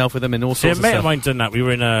pictures of himself with them and all See, a sorts of mate stuff. of mine done that. We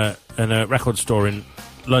were in a record store in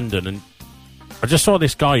London, and I just saw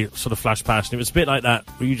this guy sort of flash past, and it was a bit like that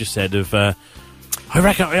what you just said of, I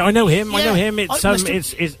reckon, I know him, I know him,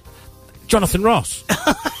 it's Jonathan Ross.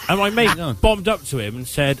 And my mate bombed up to him and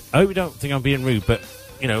said, I hope you don't think I'm being rude, but,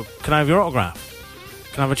 you know, can I have your autograph?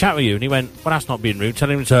 Can I have a chat with you? And he went, well, that's not being rude. Tell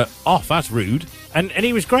him to off, that's rude. And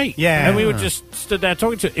he was great. Yeah. And we were just stood there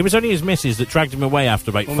talking to him. It was only his missus that dragged him away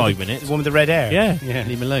after about 5 minutes. The one with the red hair. Yeah.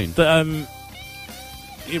 Leave him alone.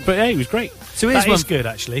 But yeah, he was great. So here's That one is good,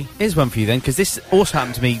 actually. Here's one for you then, because this also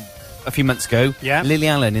happened to me a few months ago. Yeah. Lily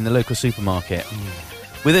Allen in the local supermarket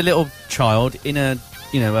with a little child in a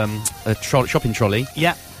shopping trolley.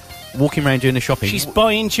 Yeah. Walking around doing the shopping. She's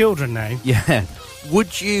buying children now. Yeah.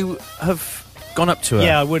 Would you have gone up to her?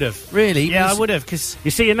 Yeah, I would have. Really? Yeah, I would have, because...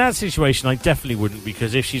 You see, in that situation, I definitely wouldn't,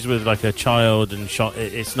 because if she's with, like, a child and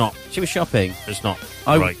it's not... She was shopping. It's not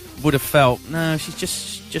I right. would have felt, no, she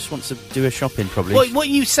just wants to do her shopping, probably. What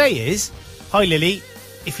you say is, hi, Lily,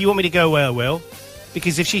 if you want me to go away, I will.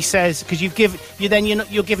 Because if she says... Because you're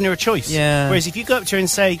giving her a choice. Yeah. Whereas if you go up to her and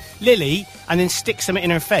say, Lily, and then stick something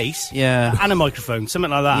in her face... Yeah. And a microphone, something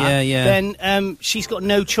like that... Yeah, yeah. Then she's got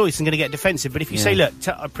no choice and going to get defensive. But if you say, look,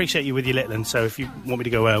 I appreciate you with your little one, so if you want me to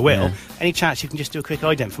go away, I will. Yeah. Any chance you can just do a quick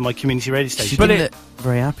ident for my community radio station. She didn't look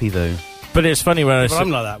very happy, though. But it's funny when But I'm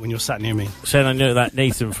like that when you're sat near me. saying I know that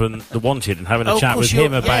Nathan from The Wanted and having Oh, a of chat course with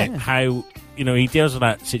him you're- about yeah. how, you know, he deals with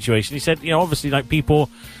that situation. He said, you know, obviously, like, people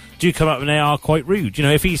do come up and they are quite rude. You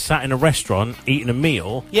know, if he's sat in a restaurant eating a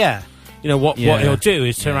meal, Yeah. you know, what Yeah. he'll do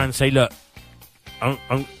is turn around and say, look,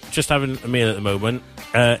 I'm just having a meal at the moment.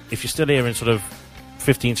 If you're still here in sort of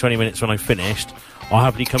 15, 20 minutes when I've finished, I'll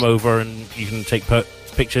happily come over and you can take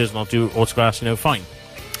pictures and I'll do autographs, you know, fine.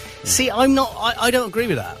 See, I'm not. I don't agree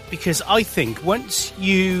with that because I think once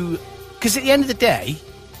you, because at the end of the day,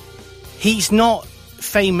 he's not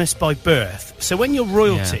famous by birth. So when you're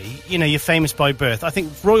royalty, you know, you're famous by birth. I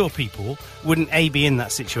think royal people wouldn't A, be in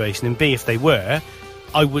that situation, and B, if they were,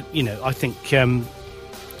 I would. You know, I think.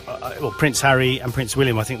 Well, Prince Harry and Prince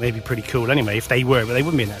William, I think they'd be pretty cool anyway if they were, but they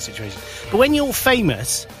wouldn't be in that situation. But when you're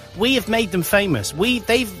famous, we have made them famous. We've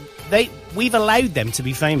allowed them to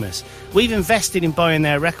be famous. We've invested in buying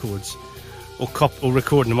their records or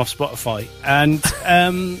recording them off Spotify, and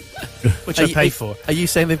which I pay for. Are you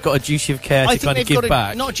saying they've got a duty of care I to think kind they've of give got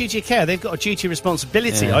back? not a duty of care. They've got a duty of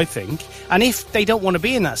responsibility. Yeah. I think, and if they don't want to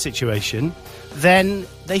be in that situation, then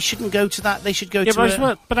they shouldn't go to that. They should go Yeah,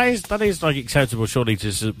 to. but that is like acceptable, surely,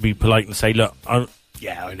 to be polite and say, look,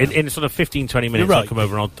 Yeah, I know. in sort of 15, 20 minutes, You're I'll right. come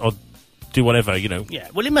over and I'll do whatever, you know. Yeah,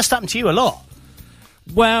 well, it must happen to you a lot.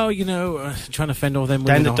 Well, you know, trying to fend all them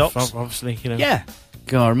Down women the off, docks. obviously, you know. Yeah.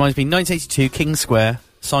 God, reminds me, 1982, King Square,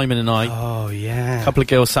 Simon and I. Oh, yeah. A couple of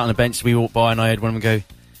girls sat on a bench, we walked by and I heard one of them go,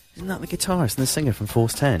 isn't that the guitarist and the singer from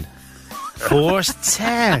Force 10? Force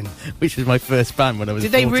 10. Which was my first band when I was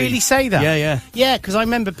Did they 14. really say that? Yeah, yeah. Yeah, because I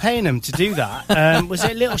remember paying them to do that. Was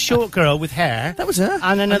it a little short girl with hair? That was her.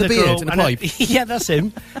 And another a beard girl. and a and pipe. yeah, that's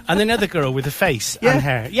him. And another girl with a face Yeah, and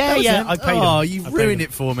hair. Yeah, that was yeah, him. I paid him. Oh, you I paid ruined him.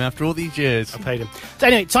 it for me after all these years. I paid him. So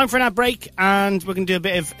anyway, time for an ad break, and we're going to do a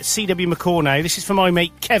bit of CW McCall now. This is for my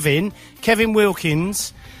mate Kevin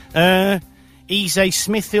Wilkins. He's a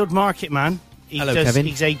Smithfield market man. Hello, Kevin.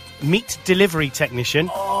 He's a meat delivery technician.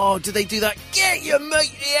 Oh, do they do that? Get your meat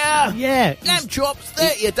here! Yeah. Lamb chops,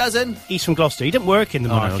 30 a dozen. He's from Gloucester. He doesn't work in the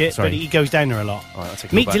Oh, no, market, sorry. but he goes down there a lot. All right, I'll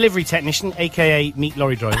take it Meat back. delivery technician, a.k.a. meat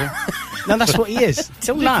lorry driver. No, that's what he is.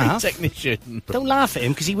 Don't laugh. Technician. Don't laugh at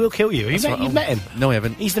him, because he will kill you. That's right. You've met him. No, I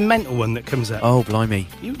haven't. He's the mental one that comes out. Oh, blimey.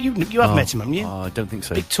 You have Oh. met him, haven't you? Oh, I don't think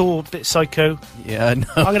so. Big, tall, bit psycho. Yeah, no.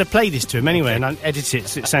 I'm going to play this to him anyway, and I'll edit it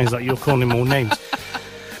so it sounds like you're calling him all names.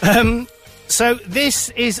 So this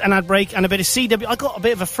is an ad break and a bit of CW. I got a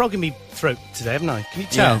bit of a frog in my throat today, haven't I? Can you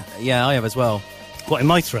tell? Yeah, I have as well. What, in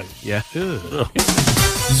my throat? Yeah.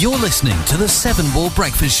 You're listening to the Seven Ball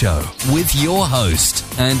Breakfast Show with your host,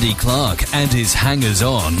 Andy Clark, and his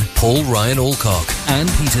hangers-on, Paul Ryan Alcock and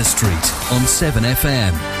Peter Street on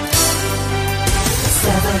 7FM.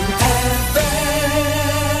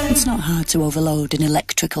 It's not hard to overload an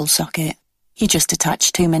electrical socket. You just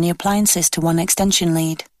attach too many appliances to one extension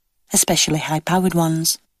lead, especially high-powered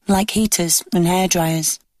ones, like heaters and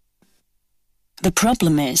hairdryers. The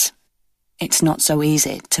problem is, it's not so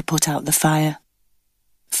easy to put out the fire.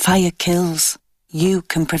 Fire kills. You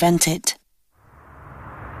can prevent it.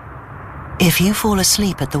 If you fall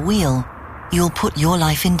asleep at the wheel, you'll put your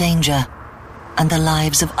life in danger, and the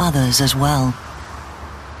lives of others as well.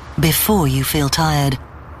 Before you feel tired,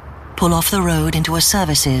 pull off the road into a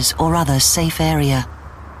services or other safe area.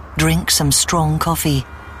 Drink some strong coffee,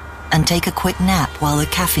 and take a quick nap while the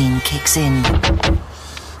caffeine kicks in.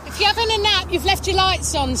 If you're having a nap, you've left your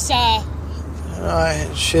lights on, sir. Right,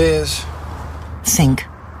 cheers. Think.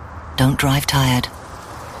 Don't drive tired.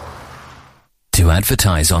 To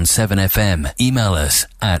advertise on 7FM, email us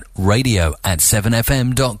at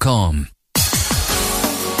radio@7fm.com.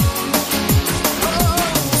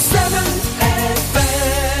 7FM.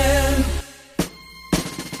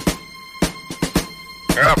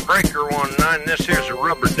 Breaker 19, this here's a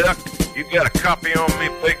rubber duck. You got a copy on me,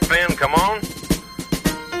 Big Ben? Come on.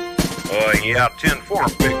 Yeah, 10-4,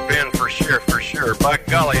 Big Ben, for sure. By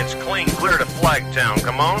golly, it's clean clear to Flagtown.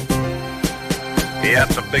 Come on. Yeah,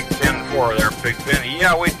 it's a big 10-4 there, Big Ben.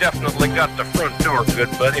 Yeah, we definitely got the front door,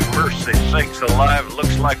 good buddy. Mercy sakes alive,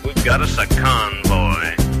 looks like we've got us a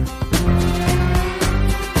convoy.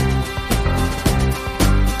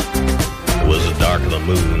 It was the dark of the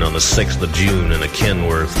moon on the 6th of June in a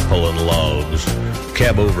Kenworth pulling logs.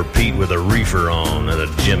 Cab over Pete with a reefer on and a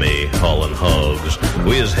Jimmy hauling hogs.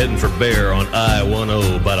 We is heading for Bear on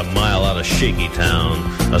I-10 about a mile out of Shaky Town.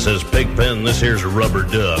 I says, Pig Pen, this here's a rubber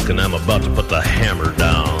duck, and I'm about to put the hammer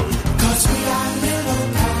down. 'Cause we got a little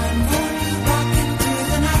convoy rocking through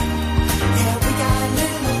the night. Yeah, we got a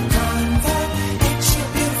little convoy. Ain't she a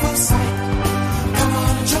beautiful sight? Come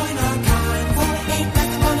on and join our convoy. Ain't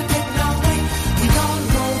nothing gonna get in our way. We gon'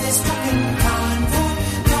 roll this trucking convoy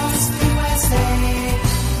across the USA.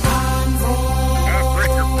 Convoy.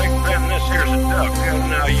 Breaker, Big Ben, this here's a duck.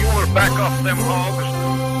 Now, you want to back off them hogs?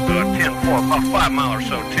 10-4, about 5 mile or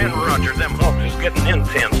so. 10 Roger, them hogs is getting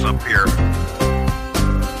intense up here.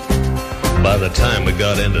 By the time we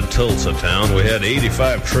got into Tulsa town, we had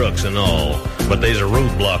 85 trucks in all. But there's a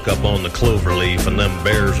roadblock up on the Cloverleaf, and them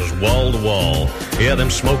bears was wall to wall. Yeah,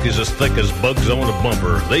 them smokies as thick as bugs on a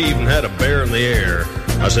bumper. They even had a bear in the air.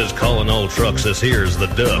 I says, calling all trucks, this here's the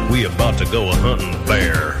duck. We about to go a-hunting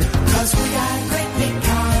bear. 'Cause we got a great big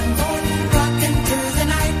convoy rocking through the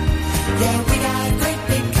night. Yeah, we got a great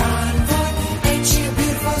big convoy. Ain't she a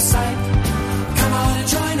beautiful sight? Come on and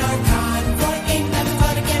join our convoy. Ain't nothing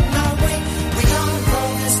gonna get in our way. We gonna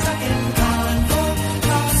roll this trucking convoy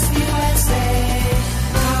across the USA.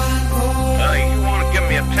 Convoy. You want to give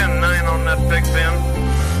me a 10-9 on that, Big Ben?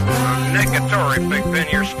 Negatory, Big Ben.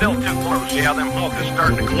 You're still too close. Yeah, them hogs is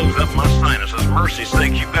starting to close up my sinuses. Mercy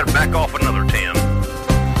sakes, you better back off another 10.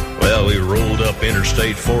 Well, we rolled up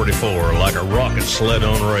Interstate 44 like a rocket sled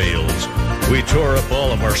on rails. We tore up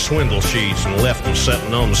all of our swindle sheets and left them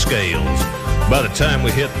setting on the scales. By the time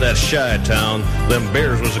we hit that shy town, them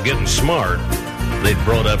bears was getting smart. They'd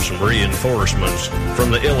brought up some reinforcements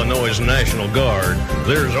from the Illinois National Guard.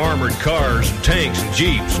 There's armored cars and tanks and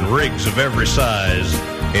jeeps and rigs of every size.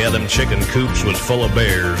 Yeah, them chicken coops was full of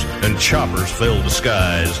bears, and choppers filled the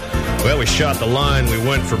skies. Well, we shot the line, we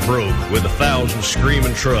went for broke, with 1,000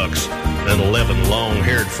 screaming trucks, and 11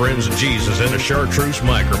 long-haired friends of Jesus in a chartreuse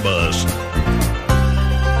microbus.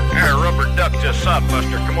 Hey, rubber duck to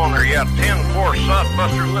Sodbuster, come on there, yeah, 10-4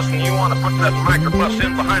 Sodbuster, listen, you want to put that microbus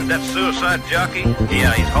in behind that suicide jockey?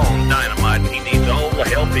 Yeah, he's hauling dynamite, and he needs all the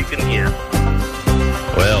help he can get.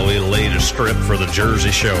 Well, we laid a strip for the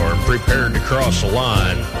Jersey Shore and prepared to cross the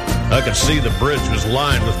line. I could see the bridge was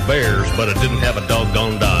lined with bears, but it didn't have a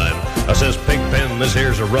doggone dime. I says, Pig Pen, this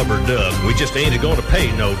here's a rubber duck. We just ain't going to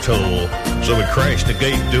pay no toll. So we crashed the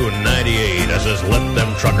gate doing 98. I says, let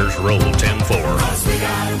them truckers roll 10-4. 'Cause we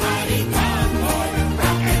got a mighty convoy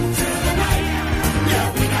rocking through the night.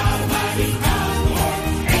 Yeah, we got a mighty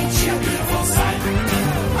convoy. Ain't she a beautiful sight?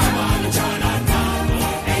 Come on and join our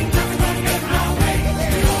convoy. Ain't nothing gonna get in our way. We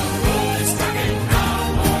gonna roll this trucking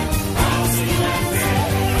convoy across the USA.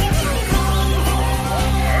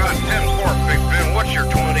 All right, 10-4, Big Ben, what's your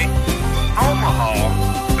 20? Omaha.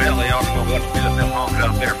 Well, they ought to know what to do with them hogs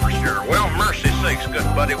out there for sure. Well, mercy sakes,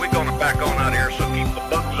 good buddy, we're going to back on out here, so keep the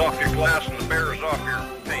bugs off your glass and the bears off your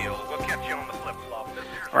tail. We'll catch you on the flip-flop.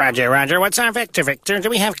 Roger. What's our Victor? Do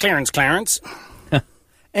we have Clarence?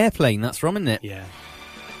 Airplane, that's from, isn't it? Yeah.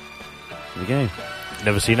 There we go.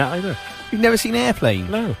 Never seen that either. You've never seen Airplane?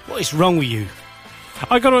 No. What is wrong with you?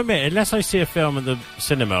 I got to admit, unless I see a film at the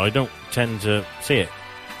cinema, I don't tend to see it.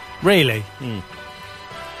 Really?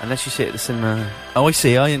 Unless you see it at the cinema. Oh, I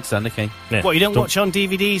see. I understand. Okay. Yeah. What, you don't watch on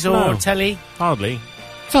DVDs or No. telly? Hardly.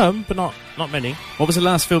 Some, but not many. What was the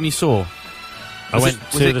last film you saw? Was went it,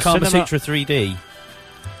 to was it the Kama cinema- Sutra 3D?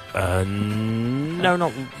 No,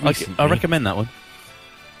 not recently. I recommend that one.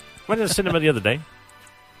 Went to the cinema the other day.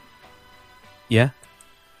 Yeah.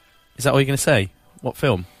 Is that what you're going to say? What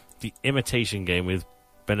film? The Imitation Game with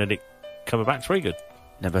Benedict Cumberbatch. Very good.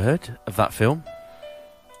 Never heard of that film.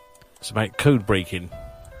 It's about code breaking.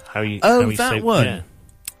 How you that save, one. Yeah.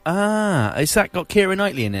 Ah, has that got Keira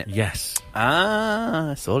Knightley in it? Yes.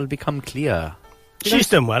 Ah, it's all become clear. She's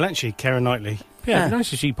done well, hasn't she, Keira Knightley? Yeah,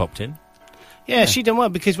 nice as she popped in. Yeah, she done well,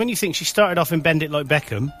 because when you think she started off in Bend It Like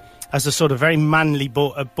Beckham as a sort of very manly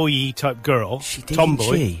boy type girl, She did, tomboy.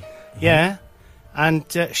 didn't she? Yeah. And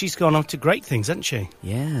she's gone on to great things, hasn't she?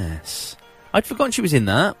 Yes. I'd forgotten she was in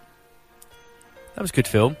that. That was a good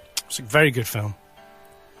film. It's a very good film.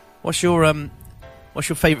 What's your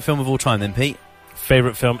favourite film of all time then, Pete?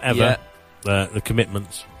 Favourite film ever? Yeah. The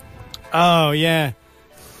Commitments. Oh, yeah.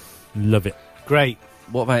 Love it. Great.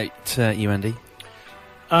 What about you, Andy?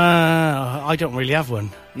 I don't really have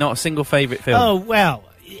one. Not a single favourite film? Oh, well,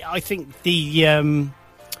 I think the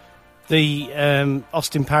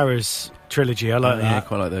Austin Powers trilogy, I like that. Yeah,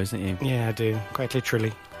 quite like those, don't you? Yeah, I do. Quite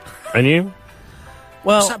literally. And you?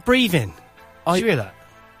 Well, What's that breathing? Did you hear that?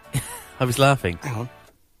 I was laughing. Hang on.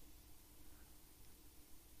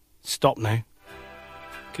 Stop now.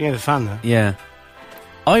 Can you hear the fan there? Yeah.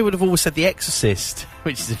 I would have always said The Exorcist,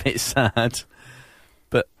 which is a bit sad.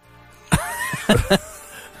 But...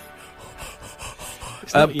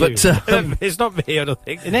 It's not you. It's not me, I don't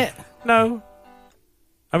think. Isn't it? No.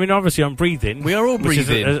 I mean, obviously I'm breathing. We are all which is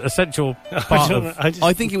breathing. an essential part of...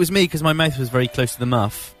 I think it was me because my mouth was very close to the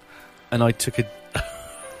muff, and I took a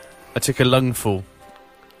lungful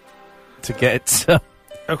to get.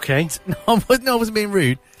 Okay. No, I wasn't being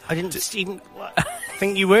rude. I didn't think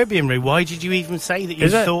you were being rude. Why did you even say that you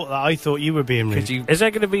thought that I thought you were being rude? Is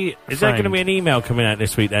there going to be an email coming out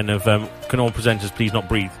this week then of can all presenters please not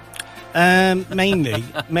breathe? Mainly.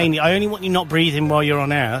 I only want you not breathing while you're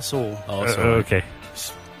on air. That's all. Oh, sorry. Okay.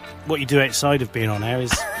 What you do outside of being on air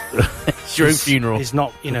is It's your own funeral. Is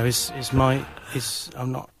not, I'm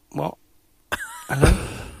not. What? Hello.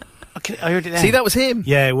 I heard it there. See, that was him.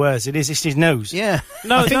 Yeah, it was. It is. It's his nose. Yeah.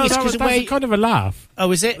 No, I think it's that was 'cause the way. kind of a laugh.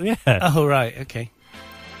 Oh, is it? Yeah. Oh, right. Okay.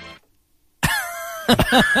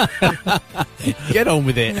 Get on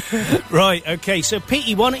with it. Right. Okay. So,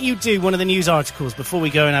 Petey, why don't you do one of the news articles before we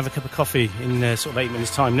go and have a cup of coffee in sort of 8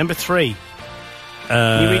 minutes' time? Number 3.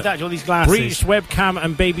 Can you read that? All these glasses. Breached webcam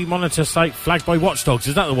and baby monitor site flagged by watchdogs.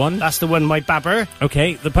 Is that the one? That's the one, my babber.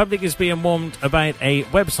 Okay, the public is being warned about a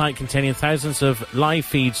website containing thousands of live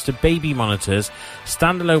feeds to baby monitors,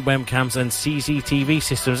 standalone webcams and CCTV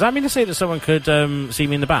systems. Does that mean to say that someone could see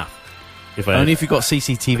me in the bath? Only if you've got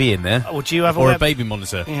CCTV in there. Oh, do you have or a baby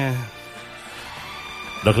monitor. Yeah.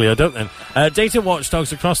 Luckily I don't then. Data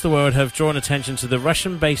watchdogs across the world have drawn attention to the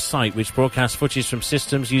Russian-based site which broadcasts footage from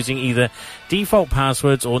systems using either default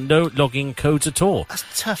passwords or no logging codes at all. That's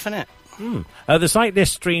tough, isn't it? The site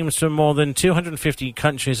lists streams from more than 250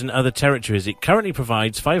 countries and other territories. It currently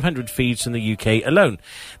provides 500 feeds from the UK alone.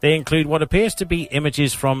 They include what appears to be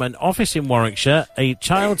images from an office in Warwickshire, a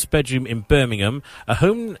child's bedroom in Birmingham, a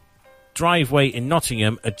home driveway in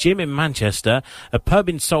Nottingham, a gym in Manchester, a pub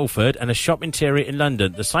in Salford and a shop interior in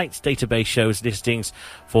London. The site's database shows listings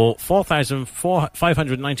for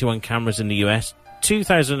 4,591 cameras in the US,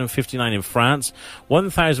 2,059 in France,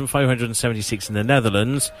 1,576 in the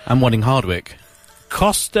Netherlands. And one in Hardwick.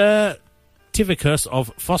 Costa Tivicus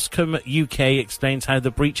of Foscom UK explains how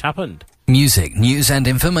the breach happened. Music, news and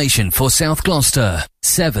information for South Gloucester.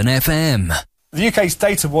 7FM. The UK's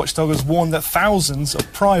data watchdog has warned that thousands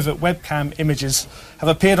of private webcam images have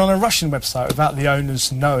appeared on a Russian website without the owners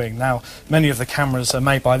knowing. Now, many of the cameras are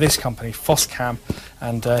made by this company, Foscam,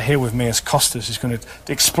 and here with me is Costas, who's going to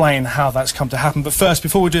explain how that's come to happen. But first,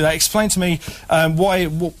 before we do that, explain to me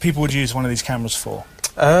what people would use one of these cameras for.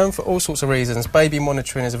 For all sorts of reasons. Baby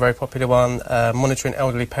monitoring is a very popular one, monitoring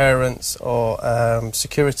elderly parents or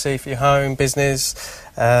security for your home, business,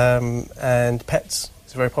 and pets.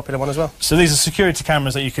 It's a very popular one as well. So these are security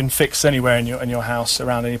cameras that you can fix anywhere in your house,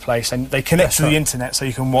 around any place, and they connect to the internet so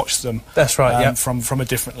you can watch them. That's right, yeah. From a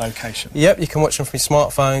different location. Yep, you can watch them from your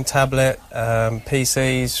smartphone, tablet,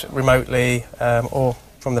 PCs, remotely, or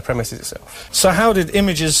from the premises itself. So how did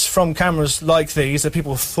images from cameras like these that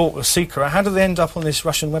people thought were secret, how did they end up on this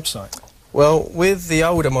Russian website? Well, with the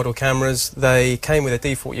older model cameras, they came with a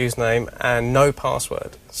default username and no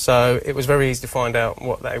password. So it was very easy to find out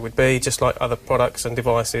what they would be, just like other products and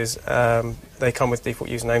devices. They come with default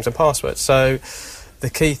usernames and passwords. So The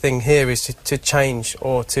key thing here is to change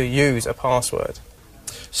or to use a password.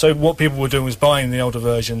 So what people were doing was buying the older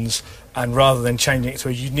versions, and rather than changing it to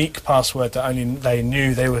a unique password that only they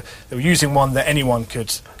knew, they were using one that anyone could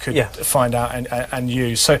find out and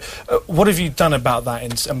use. So what have you done about that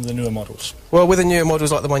in some of the newer models? Well, with the newer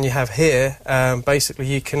models like the one you have here, basically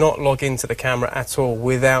you cannot log into the camera at all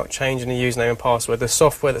without changing the username and password. The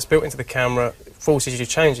software that's built into the camera forces you to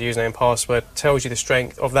change the username and password, tells you the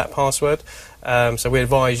strength of that password. So we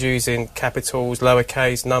advise using capitals,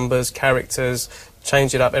 lowercase, numbers, characters,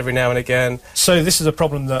 change it up every now and again. So this is a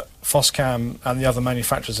problem that Foscam and the other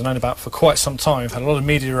manufacturers have known about for quite some time. We've had a lot of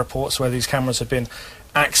media reports where these cameras have been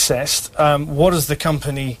accessed. What has the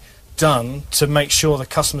company done to make sure the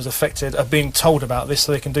customers affected are being told about this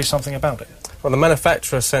so they can do something about it? Well, the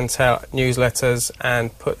manufacturer sent out newsletters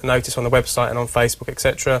and put a notice on the website and on Facebook,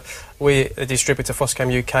 etc. We, the distributor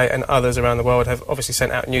Foscam UK and others around the world, have obviously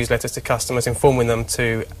sent out newsletters to customers informing them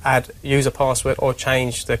to use a password or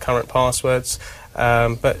change the current passwords.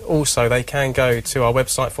 But also they can go to our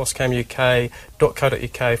website,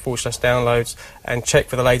 foscamuk.co.uk/downloads, and check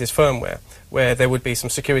for the latest firmware, where there would be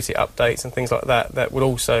some security updates and things like that that would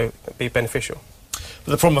also be beneficial.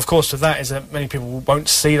 But the problem, of course, with that is that many people won't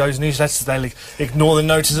see those newsletters. They'll ignore the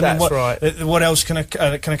notices. That's right. What else can a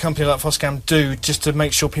company like Foscam do just to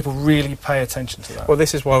make sure people really pay attention to that? Well,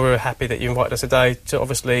 this is why we're happy that you invited us today to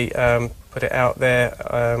obviously put it out there,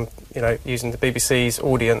 using the BBC's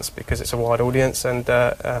audience, because it's a wide audience, and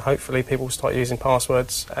hopefully people will start using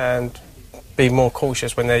passwords and be more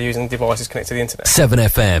cautious when they're using devices connected to the internet.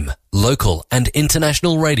 7FM, local and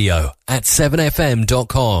international radio at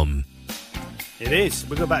 7fm.com. It is.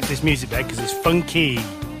 We'll go back to this music bed because it's funky.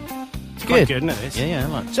 It's good. quite good, isn't it? This? Yeah, I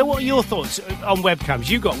like it. So what are your thoughts on webcams?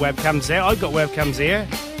 You've got webcams there. I've got webcams here.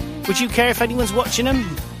 Would you care if anyone's watching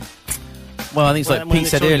them? Well, I think it's like When Pete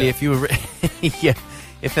said it's on earlier, there. if you were...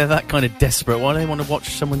 if they're that kind of desperate, why do they want to watch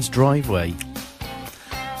someone's driveway? I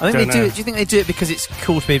think Don't they do know. it. Do you think they do it because it's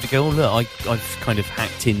cool to be able to go, oh, look, I've kind of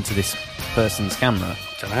hacked into this person's camera?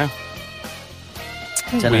 Don't know.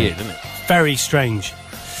 Dunno. Weird, isn't it? Very strange.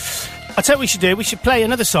 I'll tell you what we should do. We should play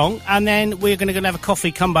another song, and then we're going to have a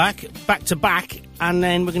coffee, come back to back, and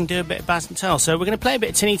then we're going to do a bit of Baz and Tell. So we're going to play a bit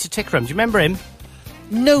of Tanita Tikaram. Do you remember him?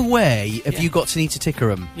 No way have you got Tanita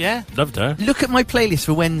Tikaram. Yeah? Loved her. Look at my playlist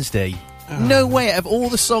for Wednesday. No way, out of all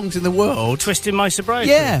the songs in the world... Twisting My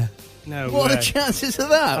Sobriety? Yeah. No What way. are the chances of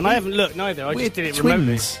that? And I haven't looked neither. I Weird just did it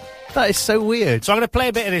twins. remotely. That is so weird. So I'm going to play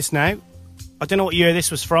a bit of this now. I don't know what year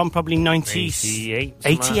this was from. Probably 88.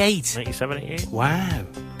 88. 87, 88. Wow.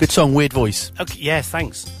 Good song, weird voice. Okay, yeah,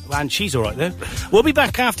 thanks. And she's all right, though. We'll be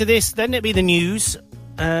back after this. Then it'll be the news.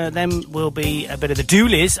 Then we'll be a bit of the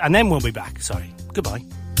doolies. And then we'll be back. Sorry. Goodbye.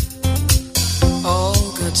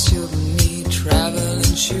 All good children need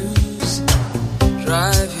traveling shoes.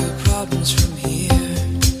 Drive your problems from here.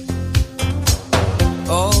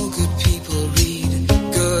 All good people read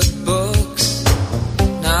good books.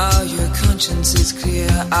 Now your conscience is clear.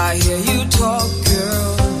 I hear you talk,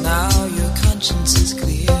 girl. Now your conscience is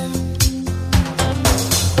clear.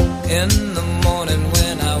 In the morning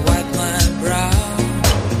when I wipe my brow,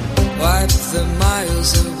 wipe the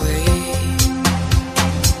miles away.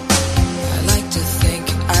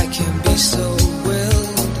 I can be so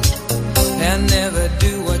willed and never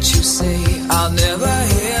do what you say. I'll never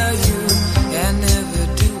hear you and never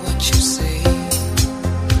do what you say.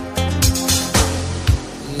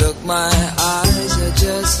 Look, my eyes are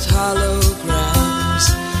just holograms.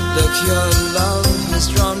 Look, your love has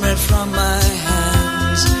drawn red from my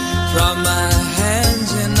hands. From my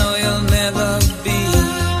hands, you know you'll never be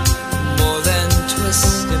more than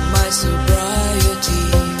twisting my sobriety.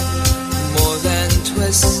 More than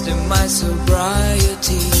twisting my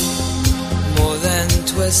sobriety. More than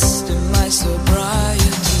twisting my sobriety.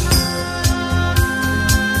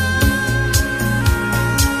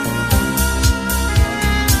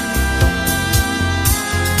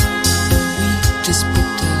 We just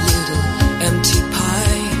booked a little empty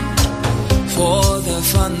pie for the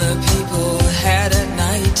fun the people had at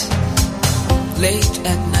night. Late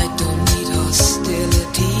at night, don't need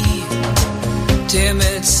hostility.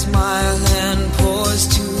 Timid smile and pause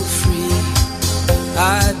too free.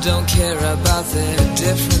 I don't care about their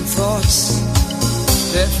different thoughts.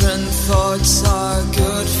 Different thoughts are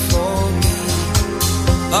good for me.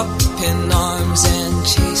 Up in arms and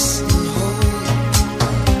chasing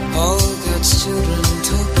home. All God's children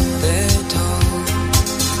took their toll.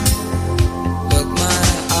 Look, my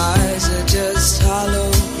eyes are just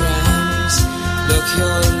holograms. Look,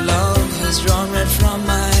 your love has drawn red from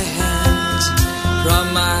my hands. From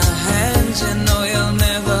my hands, you know you'll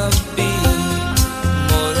never be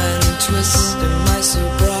more than twisting my sobriety.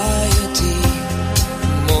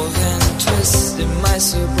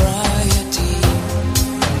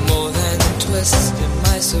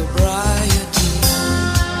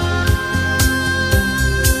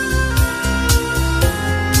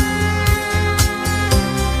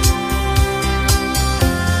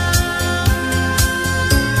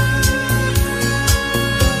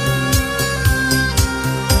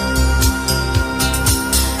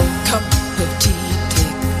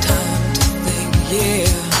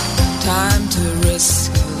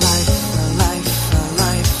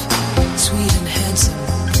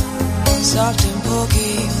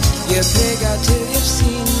 walkie-talkie. You pig out till you've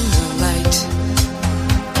seen the light.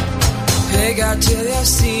 Pig out till you've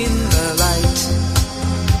seen the light.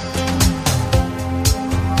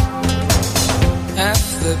 Half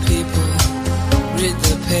the people read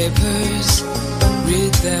the papers,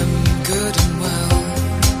 read them good and well.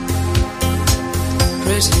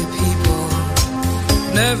 Pretty people,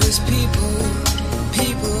 nervous people,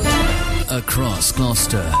 people. Across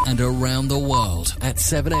Gloucester and around the world at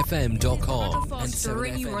 7fm.com. Foster,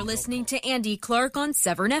 and you are listening to Andy Clark on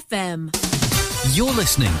 7FM. You're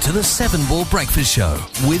listening to the Seven Ball Breakfast Show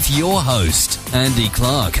with your host, Andy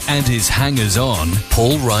Clark, and his hangers-on,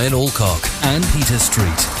 Paul Ryan Alcock and Peter Street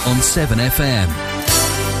on 7FM.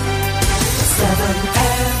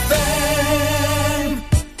 7FM.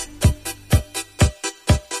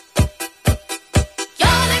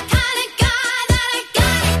 You're the kind of guy that I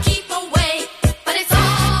gotta keep away, but it's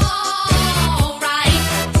alright.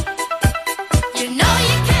 You know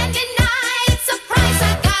you can't deny it's a price I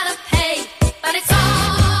gotta pay, but it's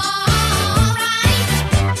alright.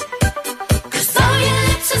 'Cause though your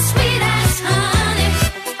lips are sweet as honey,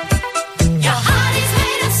 your heart is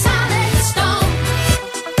made of solid stone.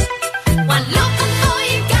 One look before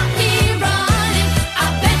you got me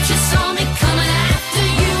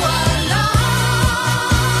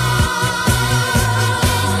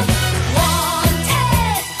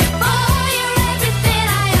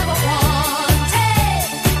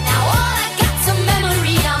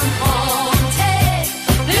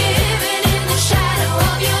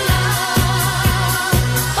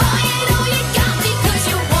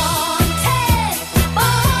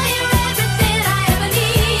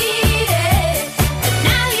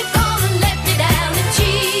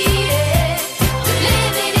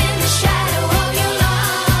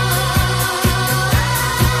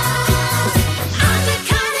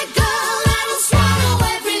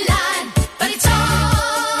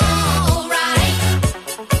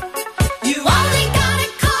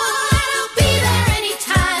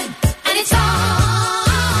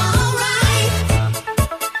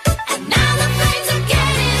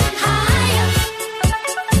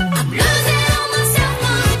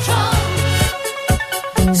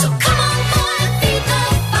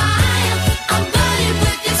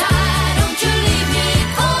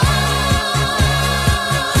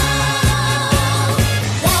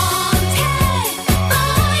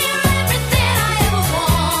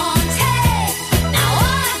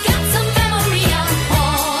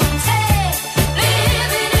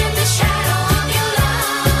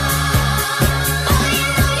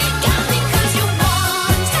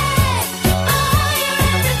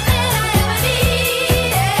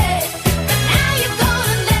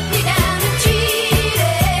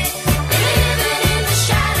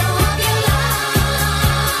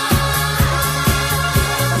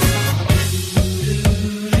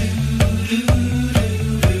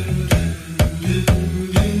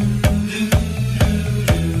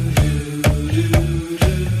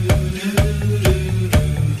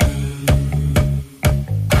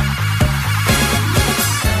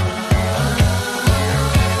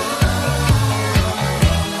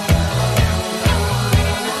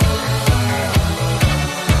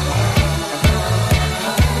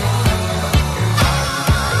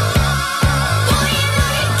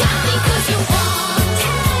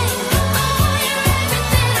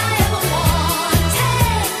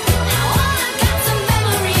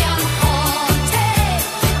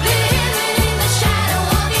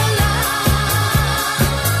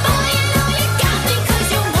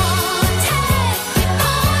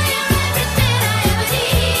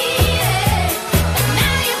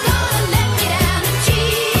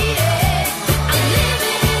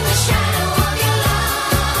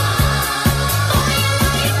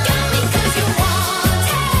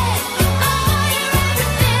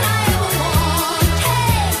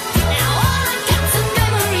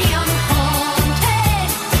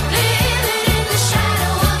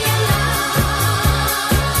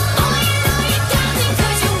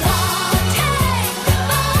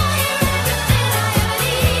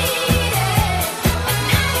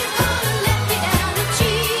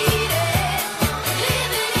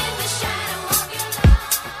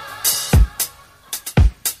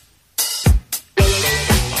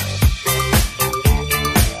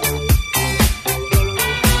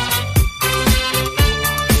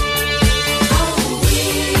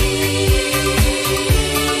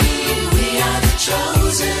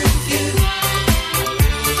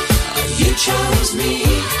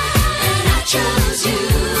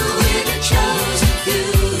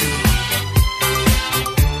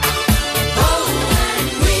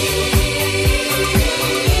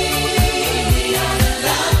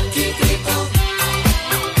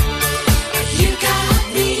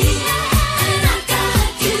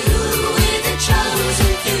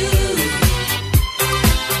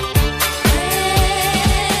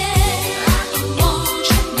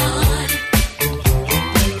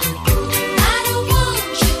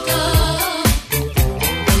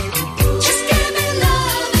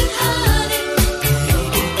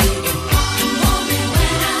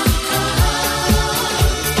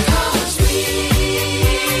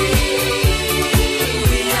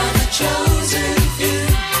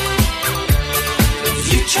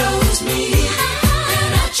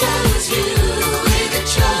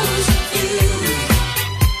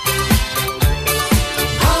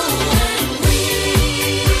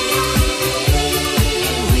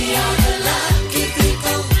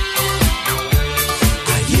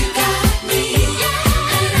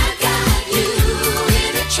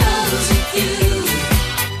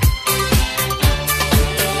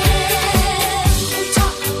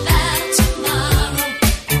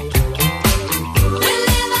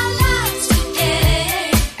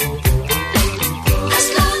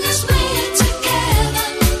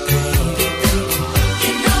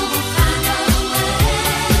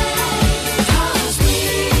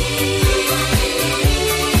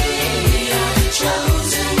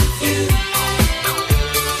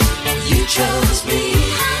chose me,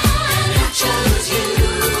 and I chose you,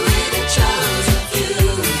 and I chose you.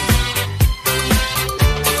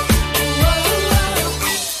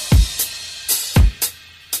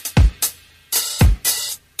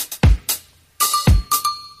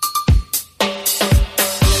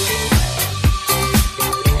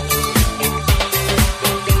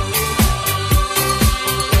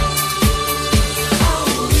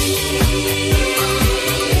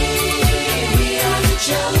 We are the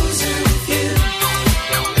chosen few.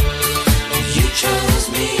 You chose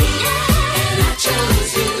me, and I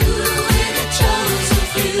chose you, and I chose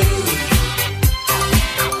you.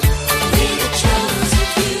 We're the chosen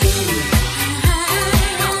few.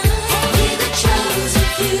 We're the chosen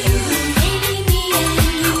few. Maybe me and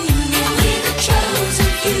you. We're the chosen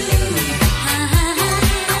few.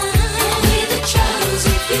 We're the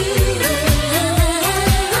chosen few.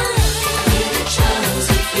 We're the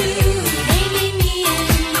chosen few. Maybe me and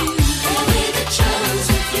you. We're the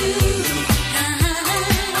chosen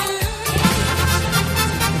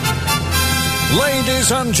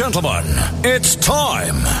Ladies and gentlemen, it's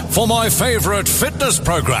time for my favourite fitness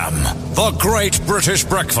programme, The Great British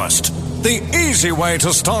Breakfast. The easy way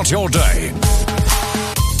to start your day.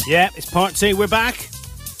 Yeah, it's part 2. We're back.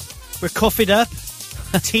 We're coffeed up,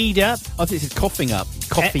 teed up. I think it's coughing up.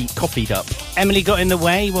 Coffeed up. Emily got in the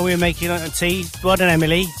way while we were making a tea. Well done,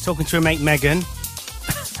 Emily. Talking to her mate Megan.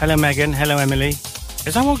 Hello, Megan. Hello, Emily.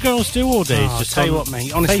 Is that what girls do all day? Oh, Just tell you on what,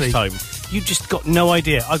 mate. Honestly, FaceTime? you just got no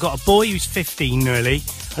idea. I got a boy who's 15 nearly,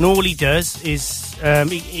 and all he does is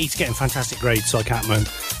he's getting fantastic grades, so I can't moan.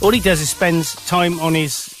 All he does is spends time in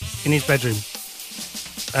his bedroom,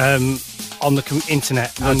 on the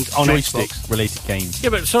internet and on joystick Xbox. related games. Yeah,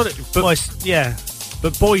 but yeah,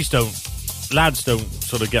 but lads don't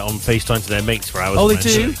sort of get on FaceTime to their mates for hours. Oh, on they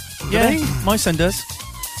do? end. Yeah, my son does.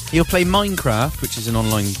 He'll play Minecraft, which is an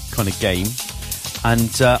online kind of game,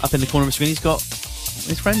 and up in the corner of the screen he's got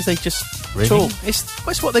his friends. They just talk.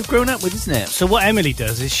 It's what they've grown up with, isn't it? So what Emily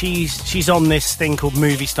does is she's on this thing called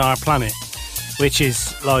Movie Star Planet, which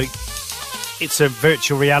is like, it's a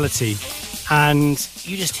virtual reality, and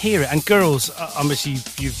you just hear it. And girls, obviously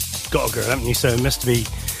you've got a girl, haven't you? So it must be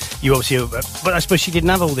you obviously. But I suppose she didn't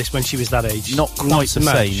have all this when she was that age. Not quite so the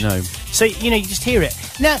much. same, no. So you just hear it.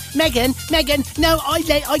 No, Megan, no,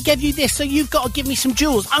 I gave you this, so you've got to give me some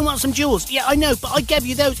jewels. I want some jewels. Yeah, I know, but I gave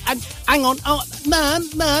you those. And hang on,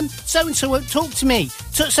 Mum, so and so won't talk to me.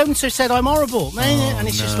 So and so said I'm horrible. And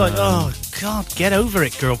it's just like, oh God, get over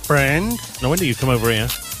it, girlfriend. No wonder you come over here.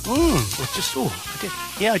 I did.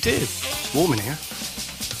 Yeah, I did. It's warm in here.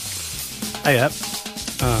 Hey up.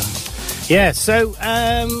 Yeah, so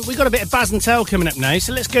we've got a bit of Baz and Tell coming up now,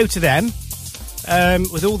 so let's go to them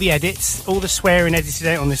with all the edits, all the swearing edited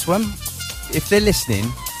out on this one. If they're listening,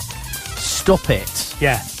 stop it.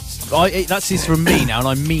 Yeah. That's this from me now, and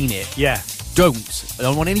I mean it. Yeah. Don't. I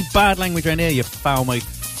don't want any bad language around here, you foul-mouthed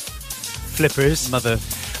flippers. Mother.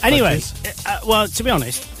 Anyway, fudgers. well, to be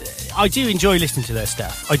honest, I do enjoy listening to their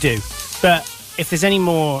stuff. I do. But if there's any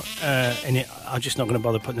more in it, I'm just not going to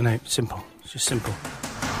bother putting it out. Simple. It's just simple.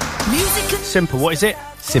 Simple. What is it?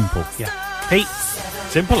 Simple. Yeah. Pete?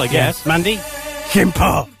 Simple, I guess. Yeah. Mandy?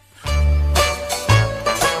 Simple.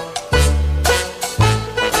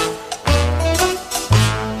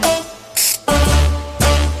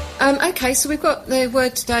 Okay, so we've got the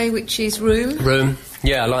word today, which is room. Room.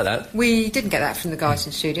 Yeah, I like that. We didn't get that from the guys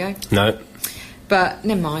in the studio, No. but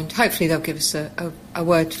never mind. Hopefully they'll give us a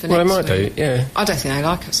word for Well, next they might week. do, yeah. I don't think they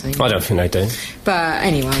like us anymore. I don't think they do. But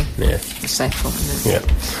anyway, Yeah. it's their fault, isn't it?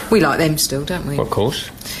 Yeah. We like them still, don't we? Of course.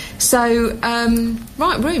 So,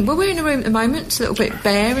 right, room. Well, we're in a room at the moment. It's a little bit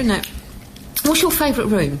bare, isn't it? What's your favourite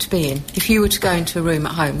room to be in? If you were to go into a room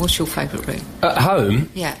at home, what's your favourite room? At home?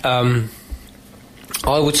 Yeah.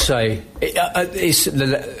 I would say it's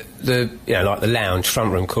the like the lounge,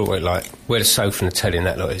 front room, call it like where the sofa and the telly and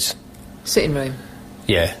that lot is. Sitting room.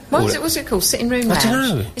 Yeah. What's it called? Sitting room I lounge?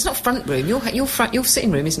 don't know. It's not front room. Your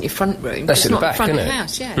sitting room isn't your front room. That's it's at the not back, front of isn't the it?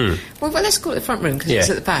 house, yeah. Hmm. Well, let's call it the front room because Yeah. it's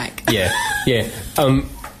at the back. Yeah, yeah.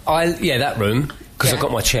 That room because Yeah. I've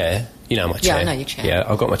got my chair. You know my Yeah, chair. I know your chair. Yeah,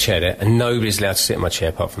 I've got my chair there, and nobody's allowed to sit in my chair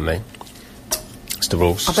apart from me. It's the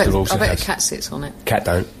rules. I It's the rules bet of the the house. cat sits on it. Cat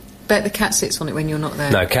don't. Bet the cat sits on it when you're not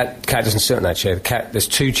there. No, cat doesn't sit on that chair. There's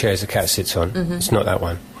two chairs the cat sits on. Mhm. It's not that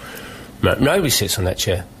one. No, nobody sits on that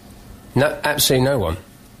chair. No, absolutely no one.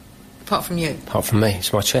 Apart from you. Apart from me,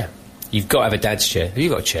 it's my chair. You've got to have a dad's chair. Have you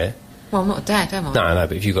got a chair? Well, I'm not a dad, am I? No,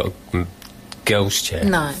 but if you've got a girl's chair.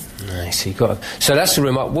 No. No, so you've got. So that's the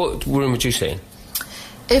room. What room would you sit in?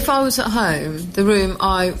 If I was at home, the room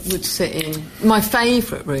I would sit in, my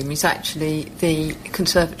favourite room is actually the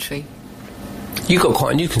conservatory. You've got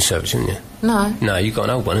quite a new conservatory, haven't you? No. No, you got an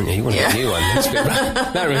old one, haven't you? You want to get a new one. That's a bit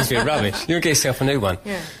that room's a bit rubbish. You want to get yourself a new one.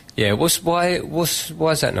 Yeah. Yeah. Why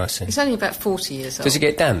is that nice then? It's only about 40 years old. Does it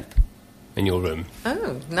get damp in your room?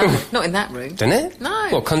 Oh, no, not in that room. Doesn't it? No.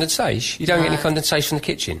 What, condensation? You don't get No. any condensation from the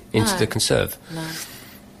kitchen into No. the conserve? No.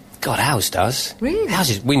 God, ours does. Really? I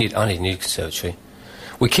need a new conservatory.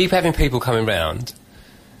 We keep having people coming round,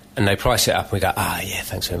 and they price it up, and we go, yeah,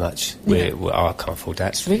 thanks very much. Yeah. I can't afford that.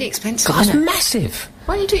 It's really expensive, God, it's isn't it? massive.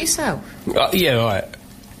 Why don't you do it yourself? Yeah, right.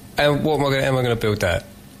 And what am I going to build that?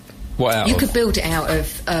 What out You of? could build it out of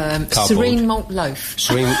serene malt loaf.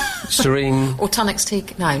 Serene. Or Tunnock's tea...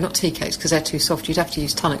 No, not tea cakes, because they're too soft. You'd have to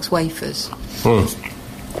use Tunnock's wafers. All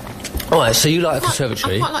right, so you like a I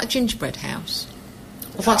conservatory? quite like a gingerbread house.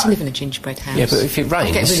 I'd like to live in a gingerbread house. Yeah, but if it rains...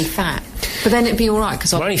 I'd get really fat. But then it'd be all right,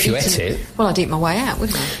 because I'd... Only if you ate it. Well, I'd eat my way out,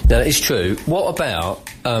 wouldn't I? No, it's true. What about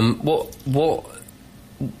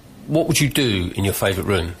what would you do in your favourite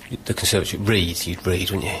room, the conservatory? You'd read,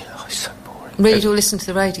 wouldn't you? Oh, it's so boring. Read or listen to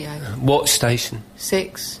the radio. What station?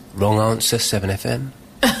 6. Wrong answer. 7FM.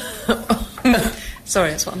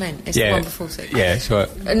 Sorry, that's what I meant. It's the one before 6. Yeah, that's right.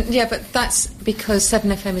 And, yeah, but that's because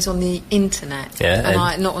 7FM is on the internet.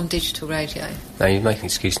 Yeah, and not on digital radio. No, you're making an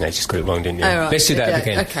excuse now. You just got it wrong, didn't you? Oh, right. Let's do that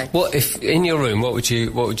Okay, again. okay. What if in your room? What would you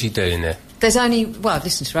do in there? There's only... Well, I've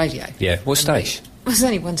listened to radio. Yeah. What station? Well, there's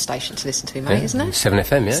only one station to listen to, mate, isn't there?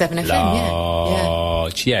 7FM, yeah? 7FM, yeah.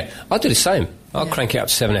 Large, yeah. I'll do the same. I'll crank it up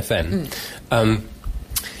to 7FM.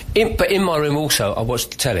 But in my room also, I watch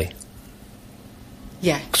the telly.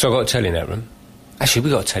 Yeah. So I've got a telly in that room. Actually,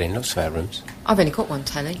 we've got a telly in lots of our rooms. I've only got one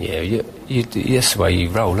telly. Yeah, that's the way you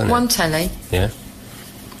roll, isn't One it? telly. Yeah.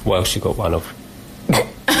 What else you got one of?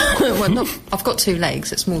 Well, I've got 2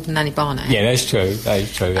 legs. That's more than Nanny Barnett. Yeah, that's true. That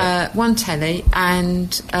is true. Yeah. One telly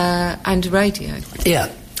and a radio.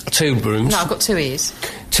 Yeah. 2 rooms. No, I've got 2 ears.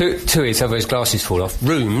 Two ears, otherwise glasses fall off.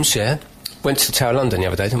 Rooms, yeah. Went to the Tower of London the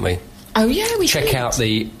other day, didn't we? Oh yeah, we Check did. out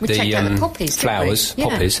the checked out the poppies, didn't we? flowers, Yeah.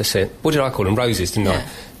 poppies. That's it. What did I call them? Roses, didn't I? Yeah.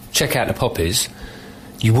 Check out the poppies.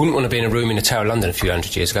 You wouldn't want to be in a room in the Tower of London a few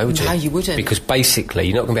hundred years ago, would you? No, you wouldn't. Because basically,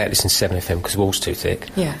 you're not going to be able to listen to 7FM because the wall's too thick.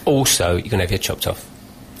 Yeah. Also, you're going to have your head chopped off.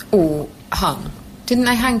 Or hung. Didn't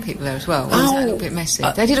they hang people there as well? Or was that a little bit messy?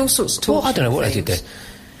 They did all sorts of talk. I don't know what they did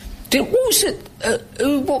there. What was it?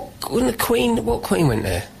 What Queen went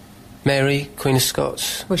there? Mary, Queen of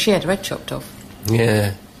Scots. Well, she had her head chopped off.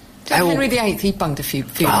 Yeah. Henry VIII, he bunged a few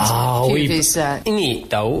of his...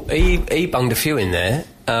 He bunged a few in there,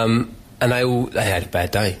 and they had a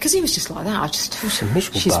bad day. Because he was just like that. He was a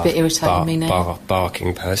miserable She's a bit irritating me now.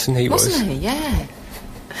 barking person, he was. Wasn't he? Yeah.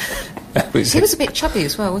 He was a bit chubby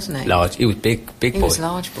as well, wasn't he? Large. He was big boy. He was a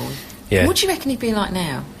large boy. Yeah. What do you reckon he'd be like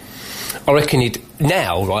now? I reckon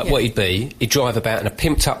what he'd be, he'd drive about in a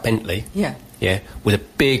pimped up Bentley. Yeah. Yeah, with a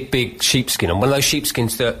big sheepskin on. One of those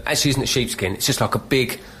sheepskins that actually isn't a sheepskin, it's just like a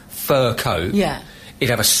big fur coat. Yeah. He'd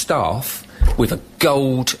have a staff with a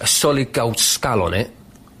solid gold skull on it.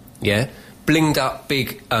 Yeah. Blinged up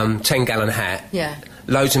big 10-gallon hat. Yeah.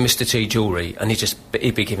 Loads of Mr. T jewellery, and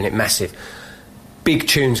he'd be giving it massive. Big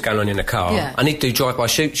tunes going on in the car. Yeah. And he'd do drive-by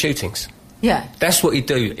shootings. Yeah. That's what he'd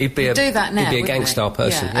do. He'd do that now, He'd be a wouldn't gangstar he?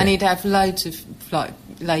 person. Yeah. And he'd have loads of, like,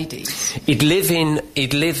 ladies. He'd live in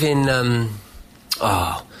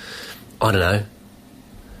I don't know,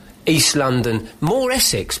 East London, more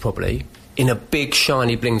Essex probably, in a big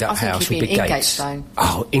shiny blinged up house with big gates. Ingatestone.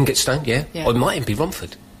 Oh, Ingatestone, yeah. Yeah. Or it might even be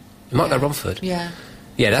Romford. It might go Romford. Yeah.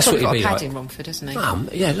 Yeah, that's Probably what it'd be got a like. pad in Romford, hasn't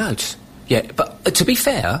he? Yeah, loads. Yeah, but to be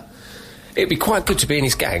fair, it'd be quite good to be in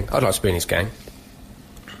his gang. I'd like to be in his gang.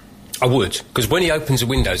 I would, because when he opens the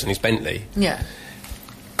windows in his Bentley, Yeah.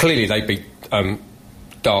 clearly they'd be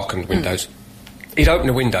darkened windows. He'd open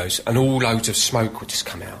the windows and all loads of smoke would just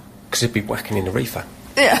come out because he'd be whacking in the reefer,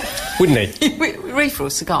 Yeah. wouldn't he? Reefer or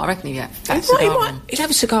cigar, I reckon he'd have a He cigar. might- he'd have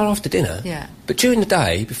a cigar after dinner. Yeah. But during the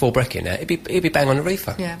day, before brekkie, he'd be bang on the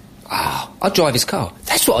reefer. Yeah. I'd drive his car.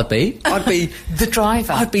 That's what I'd be. I'd be the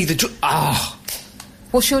driver. I'd be the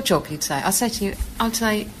What's your job, you'd say? I'd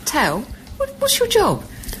say, Tell, what's your job?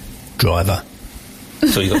 driver.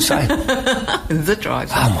 That's all you got to say. The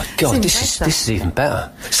driver. Oh my god, It's even this is even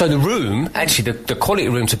better. So the room, actually, the quality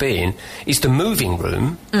room to be in is the moving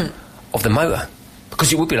room of the motor,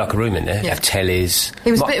 because it would be like a room in there. Yeah. Have tellies. He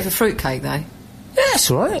was a bit of a fruitcake, though. Yeah, that's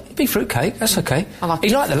all right. It'd be fruitcake. That's okay. He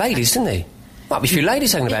liked the ladies, didn't he? Might be a few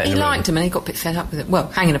ladies hanging about in He the room. liked them and he got a bit fed up with it. Well,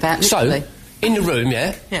 hanging about, literally. So, in the room,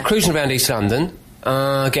 yeah, Yeah. cruising around East London,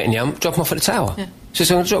 getting yum, drop him off at the tower. Yeah. So I'm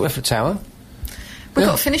going to drop him off at the tower. We've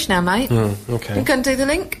got to finish now, mate. Okay. You going to do the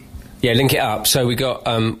link? Yeah, link it up. So we got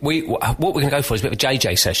what we're going to go for is a bit of a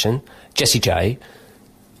JJ session. Jessie J,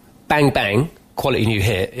 Bang Bang, quality new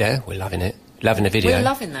hit. Yeah, we're loving it. Loving the video. We're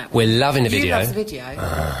loving that. We're loving the You video. love the video.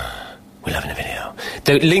 We're loving the video.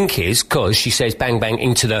 The link is, because she says bang bang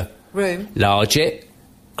into the Room. large it.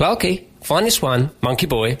 Clarky, find this one, Monkey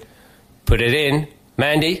Boy. Put it in.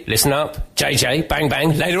 Mandy, listen up. JJ, bang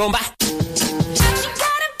bang, later on back.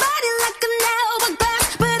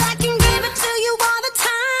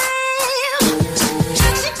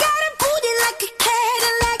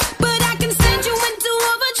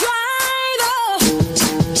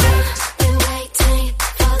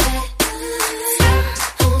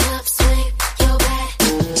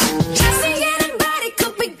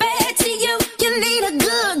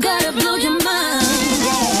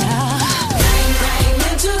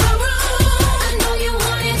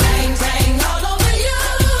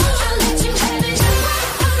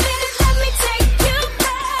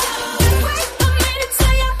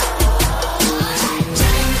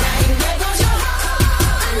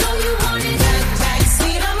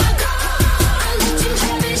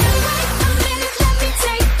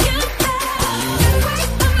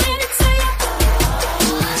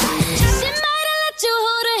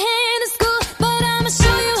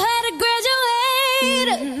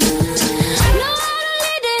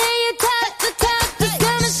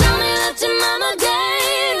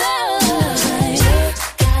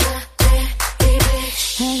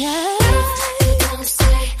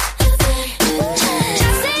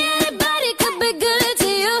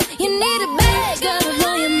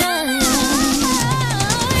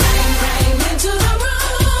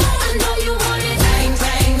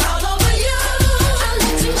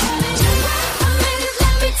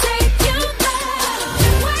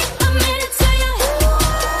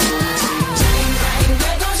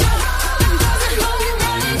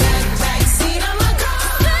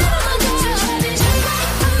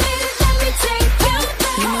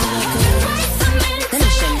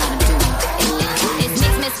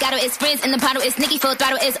 It's Frizz in the bottle, it's Nicki full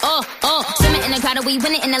throttle, it's swimming in the grotto, we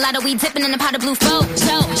winning in the lotto, we dipping in the pot of blue flow.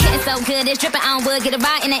 Getting so good, it's dripping on wood, get a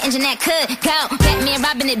ride in the engine that could go. Batman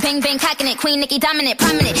robbing it, bang bang cocking it, Queen Nicki dominant,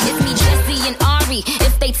 prominent. It's me, Jesse and Ari.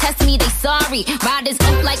 If they test me, they sorry. Riders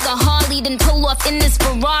up like a Harley, then pull off in this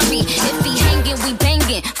Ferrari. If he hanging, we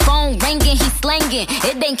banging. Phone ringing, he slanging.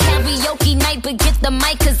 It ain't karaoke night, but get the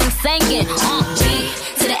mic 'cause I'm singing. B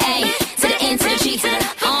to the A, to the N to the G, B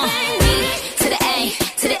to the A,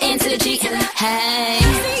 to the N to the G. Hey.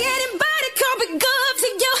 See anybody come be good to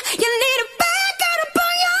you? You need a back out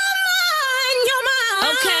upon your mind, your mind.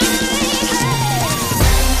 Okay.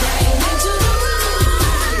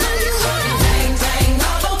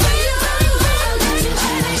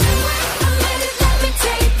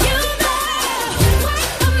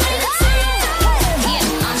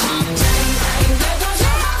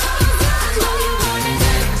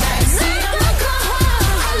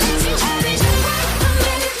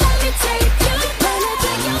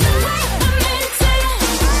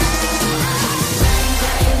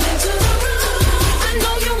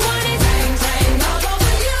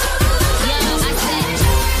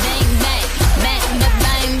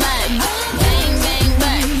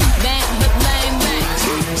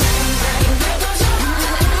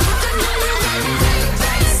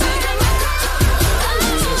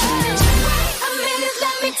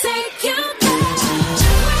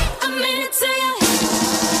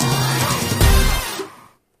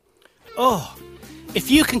 Oh,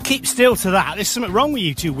 if you can keep still to that, there's something wrong with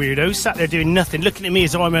you two weirdos sat there doing nothing, looking at me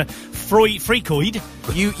as though I'm a freakoid.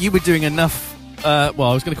 You were doing enough. Well,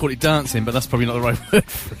 I was going to call it dancing, but that's probably not the right word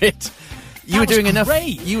for it. You were doing enough.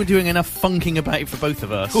 You were doing enough funking about it for both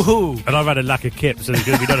of us. Ooh. And I've had a lack of kip, so there's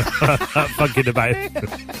going to be none of funking about it.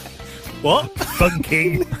 What?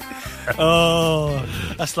 Funking. Oh,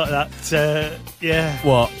 that's like that. Yeah.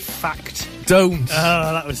 What? Fact. Don't.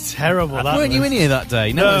 Oh, that was terrible. That Weren't you in here that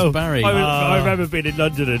day? No, it was Barry. I remember being in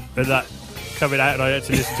London and that coming out, and I had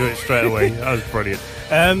to listen to it straight away. That was brilliant.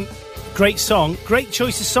 Great song, great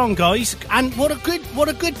choice of song, guys, and what a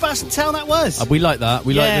good Bass and Tell that was. We like that.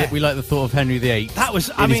 We like the thought of Henry VIII. That was,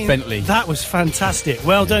 his Bentley. That was fantastic.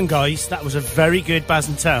 Well done, guys. That was a very good Bass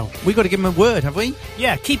and Tell. We got to give them a word, have we?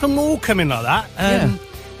 Yeah, keep them all coming like that. Yeah.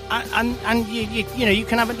 And you know you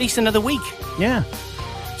can have at least another week. Yeah.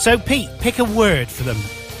 So Pete, pick a word for them.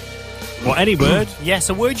 What, any word? Yes,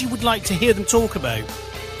 a word you would like to hear them talk about.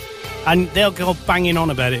 And they'll go banging on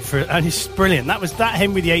about it and it's brilliant. That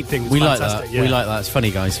Henry VIII thing was fantastic. Like that. Yeah. We like that. It's funny,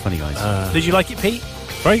 guys. Funny, guys. Did you like it, Pete?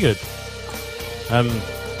 Very good. Can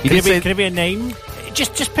it be a name?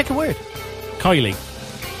 Just pick a word. Kylie.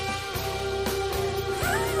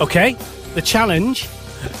 Okay. The challenge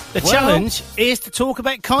is to talk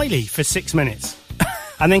about Kylie for 6 minutes,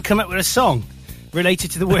 and then come up with a song related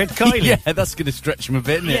to the word Kylie. Yeah, that's going to stretch him a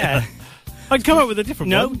bit, isn't it? Yeah. I'd come up with a different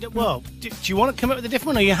No, one. well, do you want to come up with a different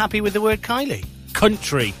one, or are you happy with the word Kylie?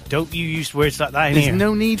 Country. Don't you use words like that in There's here?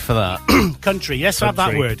 no need for that. Country. Let's have that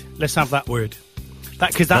Country. word. Let's have that word.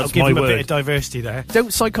 Because that'll That's give my him a word. bit of diversity there.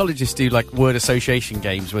 Don't psychologists do like word association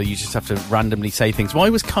games where you just have to randomly say things? Why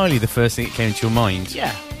was Kylie the first thing that came into your mind?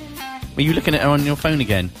 Yeah. Were you looking at her on your phone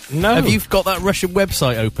again? No. Have you got that Russian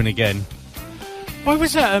website open again? Why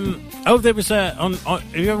was that? There was on.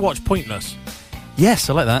 Have you ever watched Pointless? Yes,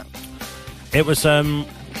 I like that. It was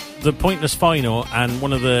the Pointless final, and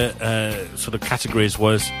one of the sort of categories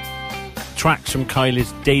was tracks from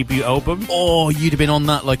Kylie's debut album. Oh, you'd have been on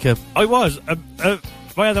that like a... I was.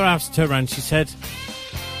 My other half turned around. She said,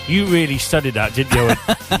 "You really studied that, didn't you?"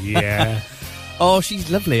 I went, yeah. Oh,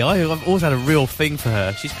 she's lovely. I've always had a real thing for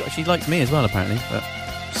her. She likes me as well, apparently. But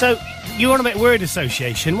So, you're on about word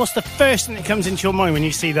association. What's the first thing that comes into your mind when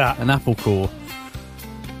you see that? an apple core.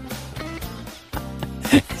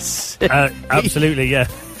 Absolutely, yeah.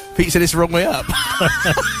 Pete said it's the wrong way up.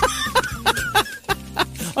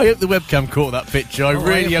 I hope the webcam caught that picture. I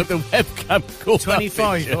really hope the webcam caught 25.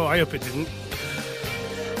 that picture. Oh, I hope it didn't.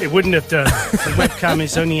 It wouldn't have done. The webcam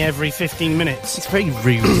is only every 15 minutes. It's very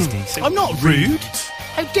rude, isn't he? So I'm not rude.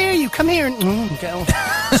 How dare you? Come here and get off.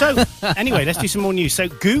 So, anyway, let's do some more news. So,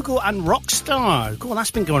 Google and Rockstar, go on, that's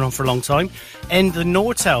been going on for a long time, end the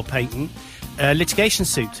Nortel patent litigation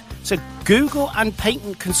suit. So, Google and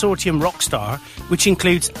patent consortium Rockstar, which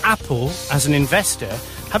includes Apple as an investor,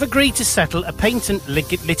 have agreed to settle a patent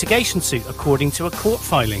litigation suit according to a court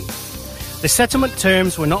filing. The settlement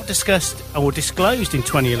terms were not discussed or disclosed in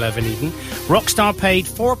 2011 even. Rockstar paid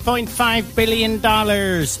 $4.5 billion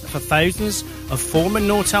for thousands of former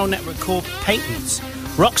Nortel Network Corp patents.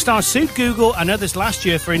 Rockstar sued Google and others last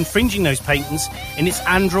year for infringing those patents in its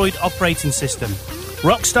Android operating system.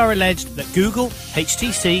 Rockstar alleged that Google,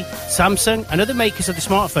 HTC, Samsung and other makers of the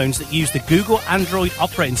smartphones that use the Google Android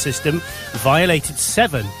operating system violated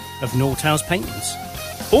 7 of Nortel's patents.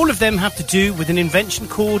 All of them have to do with an invention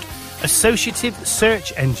called Associative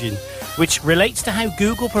Search Engine, which relates to how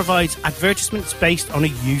Google provides advertisements based on a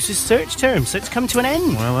user's search term. So it's come to an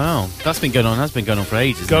end. Wow. That's been going on. That's been going on for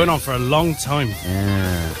ages. Going on for a long time.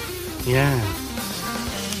 Yeah. Yeah.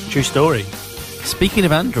 True story. Speaking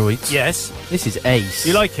of Androids, Yes. this is Ace.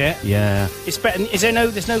 You like it? Yeah. It's better.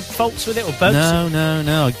 There's no faults with it or bugs?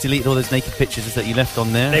 No. I deleted all those naked pictures that you left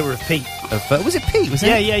on there. They were of Pete. Was it Pete? Was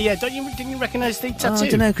Yeah. it? Didn't you recognise the Oh, tattoo? I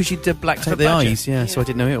don't know, because you blacked The out the badger. eyes, so I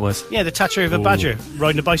didn't know who it was. Yeah, the tattoo of a Ooh. badger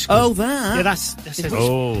riding a bicycle. Oh, that? Yeah, that's it.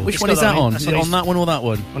 Which It's one got is that on? That's Is it on that one or that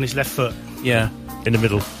one? On his left foot. Yeah. In the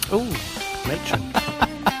middle. Oh, matron.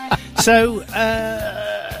 So,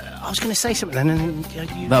 I was going to say something then, and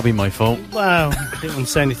you... That'll be my fault. Well, I didn't want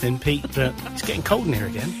to say anything, Pete, but it's getting cold in here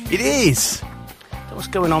again. It is. What's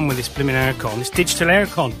going on with this blooming aircon, this digital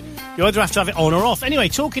aircon? You either have to have it on or off. Anyway,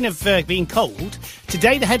 talking of being cold,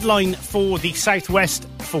 today the headline for the Southwest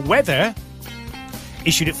for weather,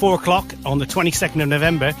 issued at 4 o'clock on the 22nd of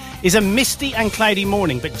November, is a misty and cloudy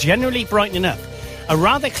morning, but generally brightening up. A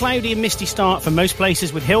rather cloudy and misty start for most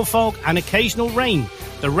places with hill fog and occasional rain.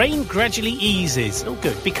 The rain gradually eases. Oh,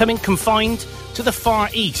 good. Becoming confined to the far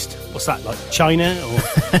east. What's that, like China or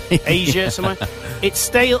Asia somewhere? It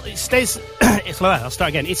stays... I'll start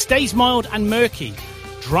again. It stays mild and murky.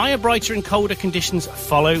 Drier, brighter and colder conditions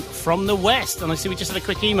follow from the west. And I see we just had a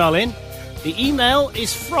quick email in. The email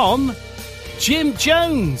is from Jim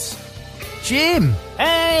Jones. Jim!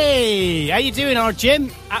 Hey! How you doing, our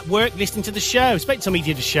Jim? At work, listening to the show. It's about time he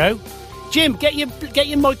did a show. Jim, get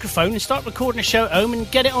your microphone and start recording a show at home and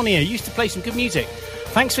get it on here. You used to play some good music.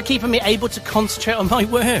 Thanks for keeping me able to concentrate on my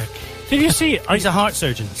work. Did you see it? He's a heart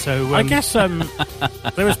surgeon, so... I guess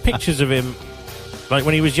there was pictures of him, like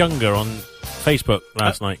when he was younger, on Facebook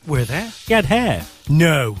last night. Were there? He had hair.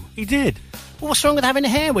 No. He did. Well, what's wrong with having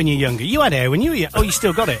hair when you're younger? You had hair when you were young. Oh, you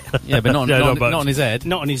still got it? Yeah, but not on his head.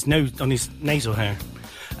 Not on his nose, on his nasal hair.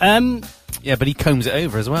 Yeah, but he combs it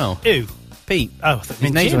over as well. Who? Pete. Oh, I thought His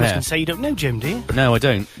Jim nasal was hair. going to say you don't know Jim, do you? No, I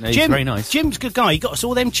don't. No, he's very nice. Jim's a good guy. He got us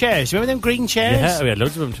all them chairs. Remember them green chairs? Yeah, we had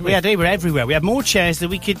loads of them, didn't we? They were everywhere. We had more chairs that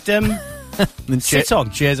we could sit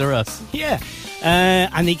on. Chairs are us. Yeah.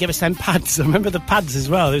 And he gave us them pads. I remember the pads as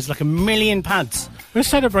well. There was like 1 million pads. We're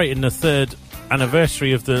celebrating the 3rd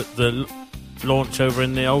anniversary of the launch over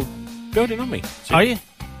in the old building, aren't we? Are you?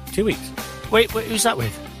 2 weeks. Wait, who's that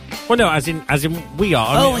with? Well, no, as in we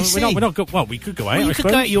are. Oh, I mean, see. We're not well, we could go out. Well, you I could go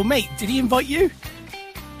suppose. out with your mate. Did he invite you?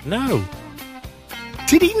 No.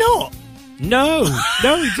 Did he not? No,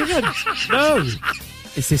 he didn't. No.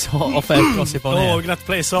 Is this hot off-air gossip on Oh, air? we're going to have to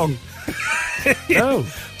play a song. No.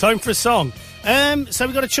 Time for a song. So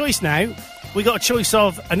we've got a choice now. We got a choice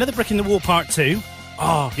of Another Brick in the Wall Part 2.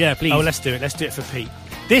 Oh, yeah, please. Oh, let's do it. Let's do it for Pete.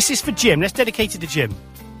 This is for Jim. Let's dedicate it to Jim.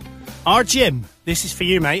 Our Jim, this is for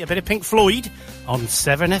you, mate. A bit of Pink Floyd on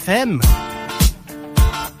 7FM.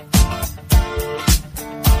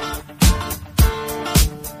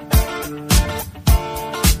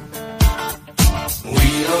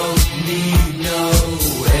 We don't need no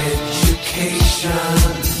education.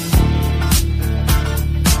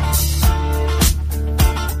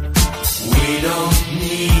 We don't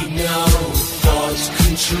need no thought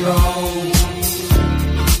control.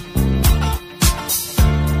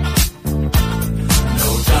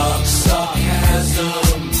 No dark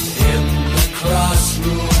sarcasm in the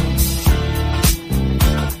classroom.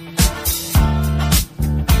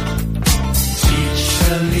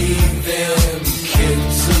 Teacher, leave them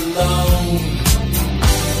kids alone.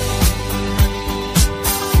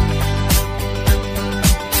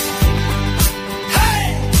 Hey,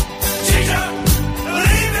 teacher,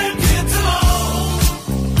 leave them kids alone.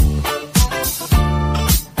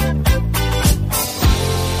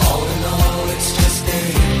 All in all, it's just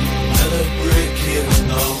another brick in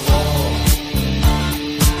the wall.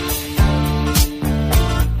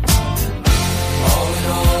 All in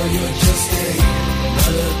all, you're just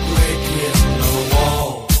another brick in the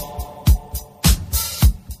wall.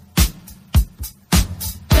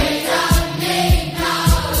 We don't need no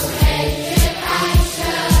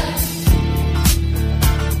education.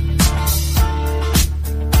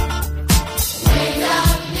 We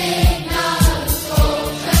don't need no full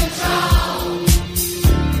control.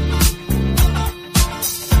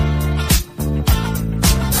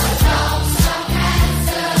 No dark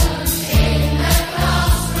sarcasm in the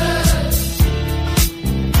classroom.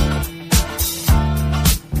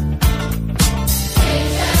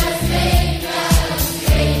 Teachers leave them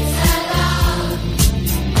kids alone.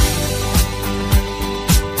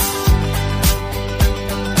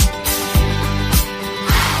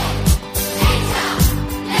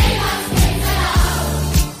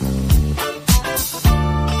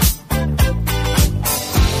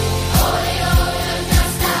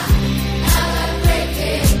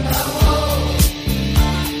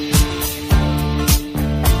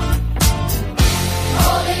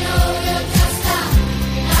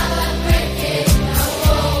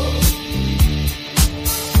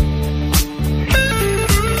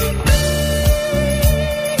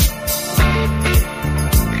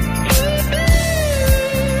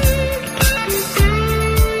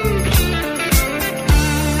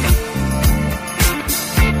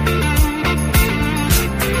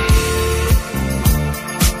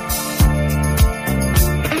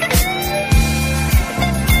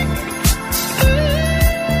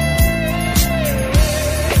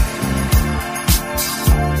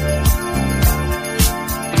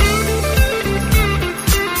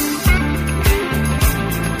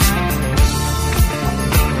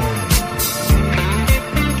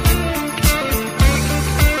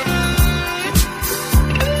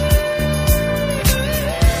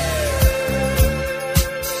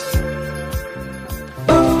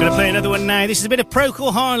 Gonna play another one now. This is a bit of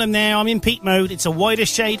Procol Harlem now. I'm in Pete mode. It's a wider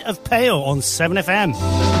shade of pale on 7FM.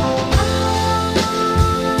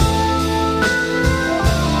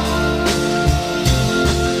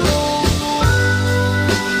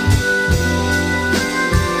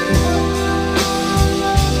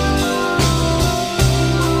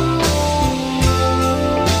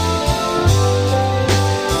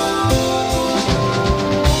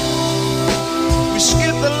 We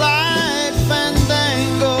skip the light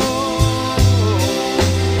fandango,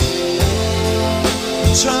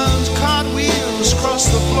 turns cartwheels across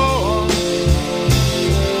the floor.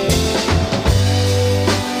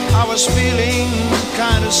 I was feeling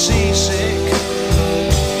kind of seasick.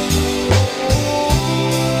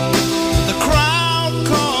 The crowd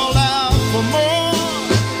called out for more.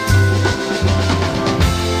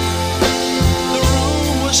 The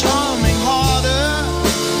room was humming harder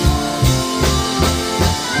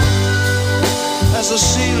as the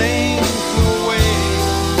ceiling flew away.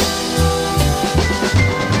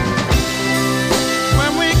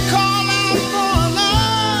 When we call out for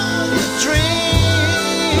another drink,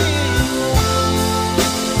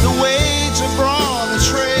 the waits have brought the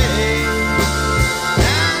tray.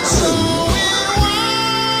 And so it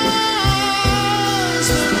was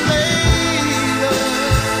that later,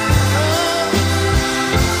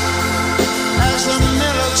 as the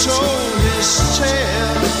miller told his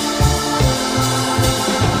tale,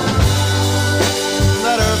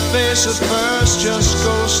 that her face at first just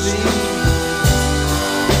ghostly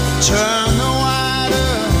turned the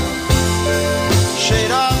wider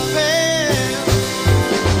shade of pale.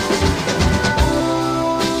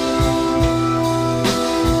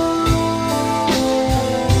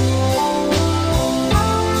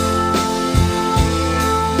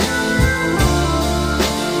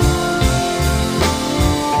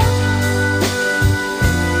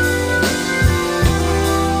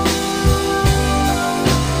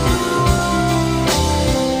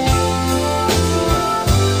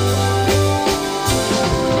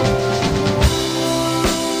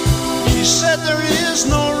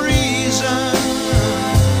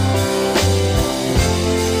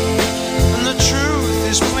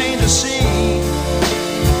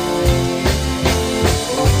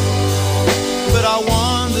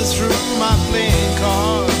 my playing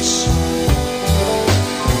cards.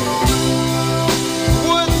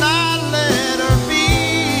 Would not let her be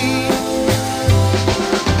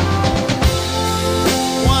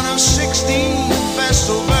one of 16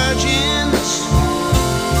 Vestal virgins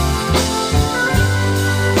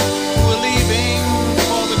who were leaving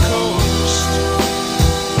for the coast.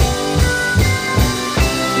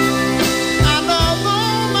 And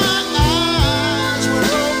although my eyes were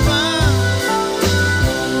open,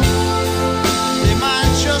 they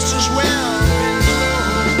might just as well been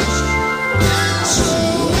closed. And so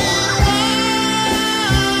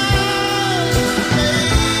it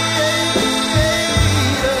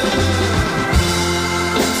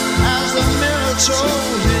as the mirror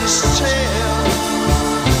told his tale,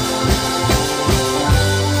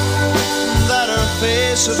 that her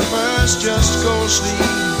face at first just ghostly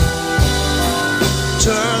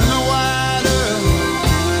turned the wider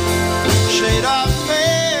shade of fair.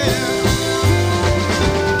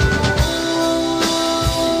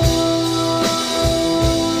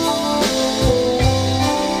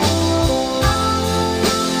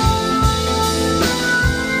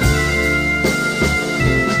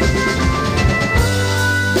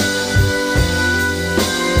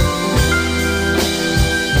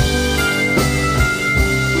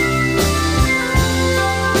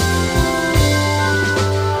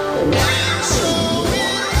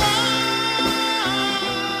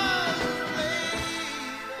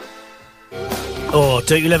 Oh,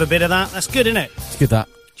 don't you love a bit of that? That's good, isn't it? It's good, that.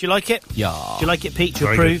 Do you like it? Yeah. Do you like it, Pete? Do you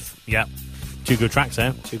Very approve? good. Yeah. 2 good tracks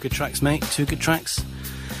there. 2 good tracks, mate. 2 good tracks.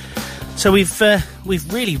 So we've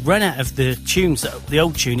really run out of the tunes, the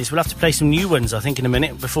old tunes. We'll have to play some new ones, I think, in a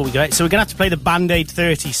minute before we go out. So we're going to have to play the Band-Aid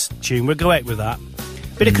 30s tune. We'll go out with that.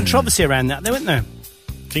 Bit of controversy around that, though, isn't there?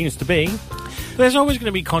 Seems to be. There's always going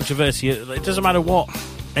to be controversy. It doesn't matter what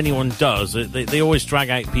anyone does. They always drag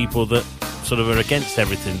out people that sort of are against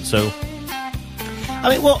everything. So, I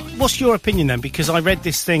mean, what's your opinion then? Because I read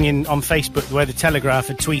this thing on Facebook where the Telegraph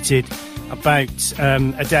had tweeted about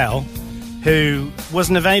Adele, who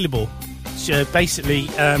wasn't available. So basically,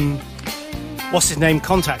 what's his name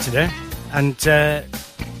contacted her, and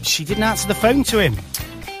she didn't answer the phone to him.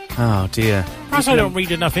 Oh dear. Perhaps I don't read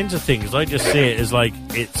enough into things. I just see it as like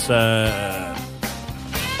it's an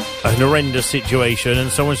horrendous situation, and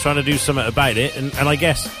someone's trying to do something about it. And I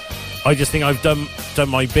guess I just think I've done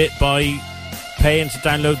my bit by paying to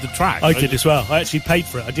download the track. I did as well. I actually paid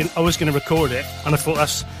for it. I was going to record it, and I thought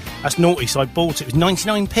that's naughty, so I bought it. It was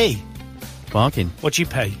 99p. Bargain. What'd you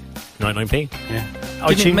pay? 99p. Yeah.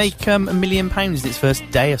 Didn't it make $1 million in its first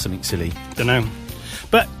day or something silly? Don't know.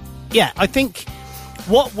 But yeah, I think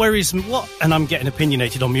what worries me, and I'm getting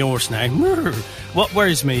opinionated on my horse now. What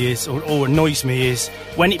worries me is, or annoys me, is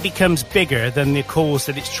when it becomes bigger than the cause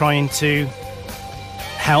that it's trying to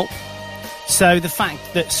help. So the fact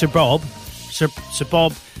that Sir Bob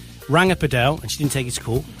rang up Adele and she didn't take his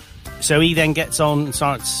call, so he then gets on and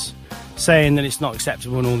starts saying that it's not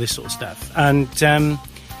acceptable and all this sort of stuff, and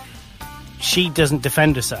she doesn't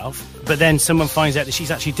defend herself, but then someone finds out that she's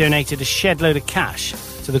actually donated a shed load of cash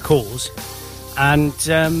to the cause, and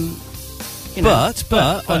you know,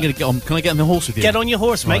 but I'm going to get on. Can I get on the horse with you? Get on your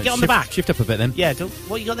horse, mate. Right, Get on the back. Shift up a bit then. Yeah.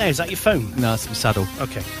 What you got there? Is that your phone? No, it's my saddle.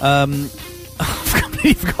 Okay. I've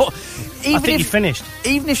completely forgot. I think you finished.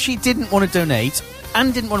 Even if she didn't want to donate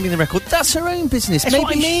and didn't want to be in the record, that's her own business. That's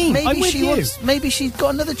what I mean. I'm with you. Maybe she's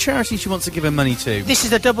got another charity she wants to give her money to. This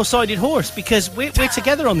is a double-sided horse because we're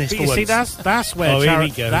together on this. But For you see, once. that's where. Oh, here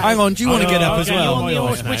we go. Hang on, do you want to get up as well? You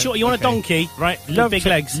want the horse? Which you want a donkey? Right, With big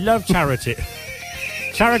legs. Love charity.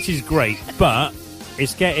 Charity's great, but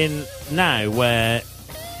it's getting now where,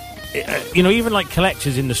 you know, even like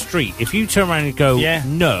collectors in the street, if you turn around and go,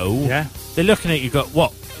 no, they're looking at you, go,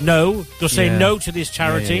 what? No? You'll say no to this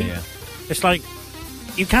charity? Yeah. It's like,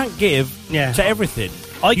 you can't give to everything.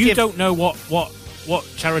 You don't know what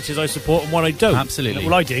charities I support and what I don't. Absolutely.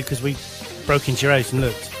 Well, I do, because we broke into your house and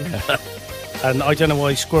looked. And I don't know why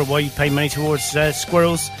you pay money towards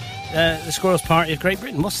squirrels. The Squirrels Party of Great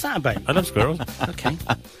Britain. What's that about? I love squirrels. Okay.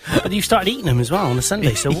 But you started eating them as well on a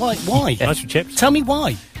Sunday, so why? Nice with chips. Tell me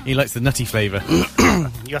why. He likes the nutty flavour.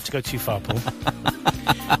 You have to go too far, Paul.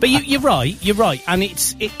 But you're right, and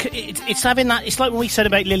it's having that. It's like when we said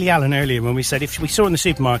about Lily Allen earlier, when we said if we saw her in the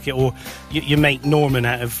supermarket, or your mate Norman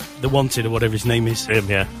out of The Wanted or whatever his name is. Him,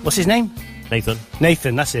 yeah. What's his name?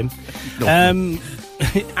 Nathan, that's him.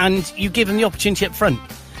 And you give him the opportunity up front.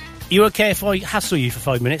 You okay if I hassle you for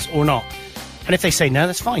 5 minutes or not? And if they say no,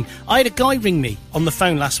 that's fine. I had a guy ring me on the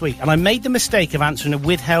phone last week, and I made the mistake of answering a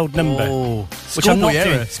withheld number, which I'm not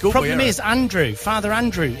doing. Problem is, Father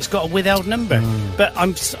Andrew, has got a withheld number. But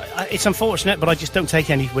it's unfortunate, but I just don't take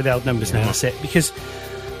any withheld numbers now. That's it. Because,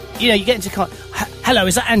 you know, you get into hello,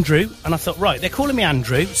 is that Andrew? And I thought, right, they're calling me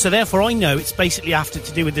Andrew, so therefore I know it's basically after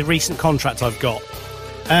to do with the recent contract I've got.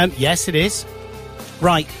 Yes, it is.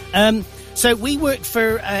 Right. So we worked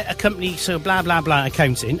for a company, so blah, blah, blah,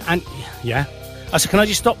 accounting, and, yeah. I said, can I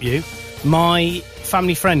just stop you? My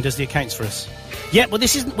family friend does the accounts for us. Yeah, well,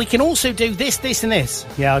 we can also do this, this, and this.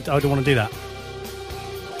 Yeah, I don't want to do that.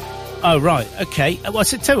 Oh, right, okay. Well, I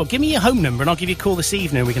said, tell you what, give me your home number and I'll give you a call this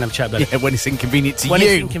evening and we can have a chat about it. Yeah, when it's inconvenient to you. When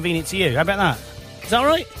it's inconvenient to you. How about that? Is that all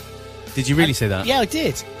right? Did you really say that? Yeah, I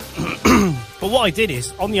did. But what I did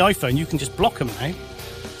is, on the iPhone, you can just block them now.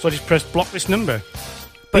 So I just pressed block this number.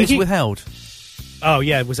 But it's withheld. Oh,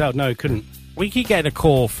 yeah, it was out. No, it couldn't. We keep getting a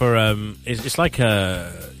call for it's like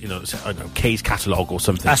a I don't know, K's catalogue or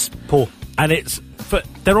something. That's Paul, and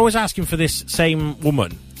they're always asking for this same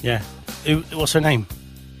woman. Yeah, what's her name?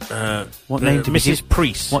 What name? Mrs.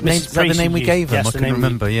 Priest. What name? Is that the name we gave them? I couldn't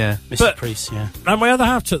remember. Yeah, Mrs. Priest. Yeah. And my other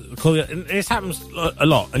half took the call. And this happens a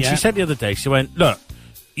lot. And she said the other day, she went, "Look,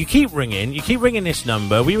 you keep ringing this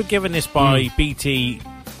number. We were given this by BT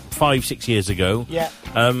 5-6 years ago. Yeah.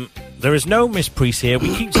 There is no Miss Priest here.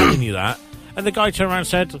 We keep telling you that." And the guy turned around and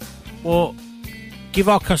said, well, give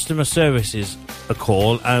our customer services a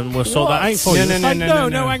call and we'll sort that out for you.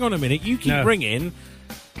 No, hang on a minute. You keep ringing.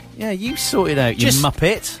 Yeah, you sort it out, you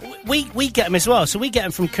muppet. We get them as well. So we get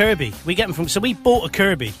them from Kirby. So we bought a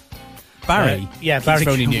Kirby. Barry? Yeah, Barry.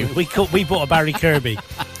 Phoning you. We bought a Barry Kirby.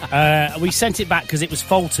 We sent it back because it was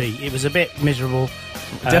faulty. It was a bit miserable.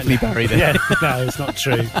 Definitely Barry then. Yeah, no, it's not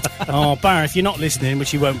true. Oh, Barry, if you're not listening,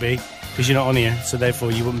 which you won't be, because you're not on here, so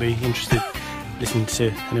therefore you wouldn't be interested listening to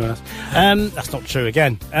anyone else. That's not true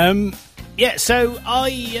again. Yeah, so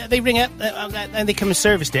they ring up and they come and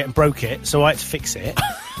serviced it and broke it, so I had to fix it.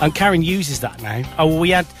 And Karen uses that now. Oh,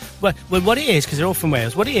 well, what it is, because they're all from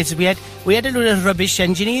Wales, what it is we had a lot of rubbish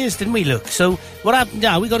engineers, didn't we, look? So what happened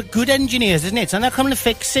now, we got good engineers, isn't it? And they're coming to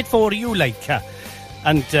fix it for you, like.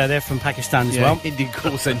 And they're from Pakistan as well. Indian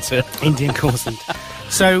call centre. Indian call centre.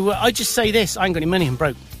 So I just say this, I ain't got any money, I'm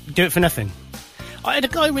broke. Do it for nothing. I had a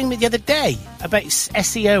guy ring me the other day about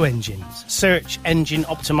SEO engines, search engine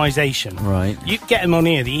optimization. Right. You get them on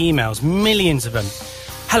here, the emails, millions of them.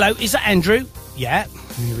 Hello, is that Andrew? Yeah.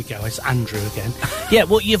 Here we go, it's Andrew again. Yeah,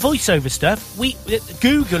 well, your voiceover stuff,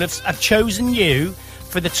 Google have chosen you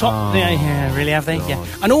for the top... Yeah, really, have they? God. Yeah.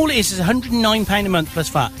 And all it is £109 a month plus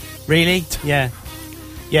VAT. Really? Yeah.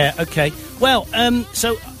 Yeah, okay. Well,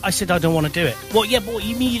 so I said I don't want to do it. Well, yeah, but what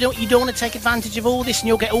you mean you don't want to take advantage of all this and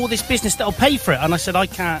you'll get all this business that'll pay for it? And I said I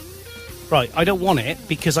can't. Right, I don't want it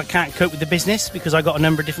because I can't cope with the business because I got a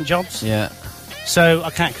number of different jobs. Yeah. So I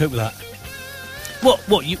can't cope with that.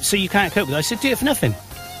 So you can't cope with it? I said do it for nothing.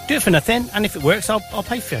 Do it for nothing, and if it works, I'll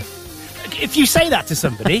pay for it. If you say that to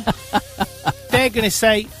somebody, they're going to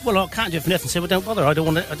say, well, I can't do it for nothing. So well, don't bother. I don't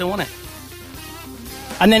want it.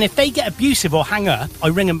 And then if they get abusive or hang up, I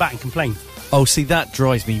ring them back and complain. Oh, see, that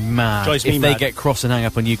drives me mad. If they get cross and hang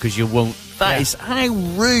up on you because you won't... That is... How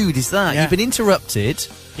rude is that? Yeah. You've been interrupted.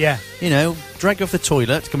 Yeah. You know, dragged off the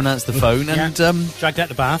toilet to come and answer the phone and... dragged out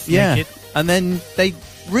the bath. Yeah. Naked. And then they...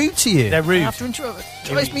 Rude to you. They're rude. After interrupt...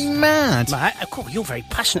 Drives me mad. Of course, you're very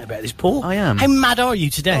passionate about this, Paul. I am. How mad are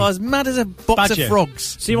you today? Oh, as mad as a box of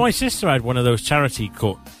frogs. See, my sister had one of those charity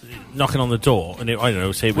knocking on the door, and I don't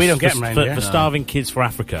know, say it was we don't get them round here. For starving kids for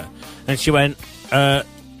Africa, and she went, "No,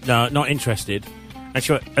 not interested." And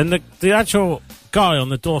she went, and the actual guy on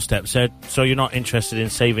the doorstep said, "So you're not interested in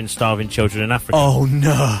saving starving children in Africa?" Oh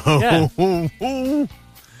no! Yeah.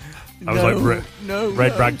 I was like,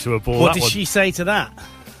 red rag to a ball. What did she say to that?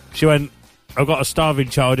 She went, "I've got a starving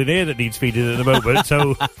child in here that needs feeding at the moment."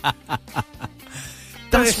 So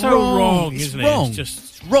that's so wrong, isn't it? It's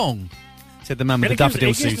just wrong. Said the man with the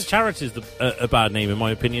daffodil suit. It gives the charities a bad name, in my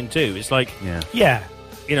opinion, too. It's like, yeah,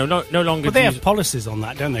 you know, no longer. But they have policies on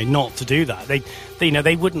that, don't they? Not to do that.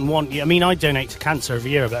 They wouldn't want you. I mean, I donate to cancer every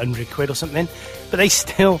year about £100 or something, but they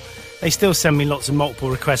still send me lots of multiple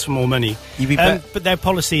requests for more money. But their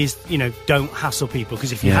policy is, don't hassle people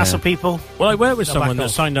because if you hassle people, well, I worked with someone that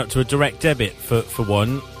signed up to a direct debit for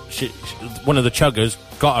one. One of the chuggers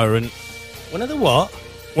got her, and one of the what?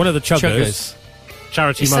 One of the chuggers.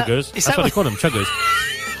 Charity muggers. That's what they call them, chuggers.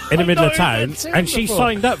 In the middle of town. And she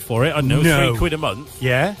signed up for it, I know, £3 a month.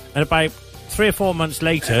 Yeah. And about 3 or 4 months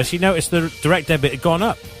later, she noticed the direct debit had gone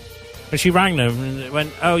up. And she rang them and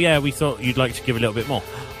went, "Oh, yeah, we thought you'd like to give a little bit more."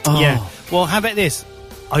 Oh. Yeah. Well, how about this?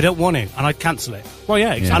 I don't want to, and I'd cancel it. Well,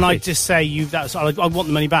 yeah, exactly. And I'd just say, I want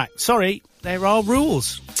the money back. Sorry, there are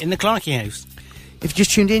rules in the Clarkey house. If you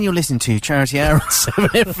just tuned in, you're listening to Charity Hour on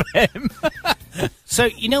 7FM. So,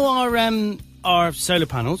 you know our solar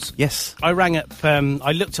panels? Yes. I rang up,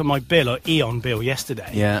 I looked on my bill, our Eon bill yesterday.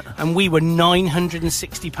 Yeah. And we were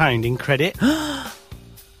 £960 in credit.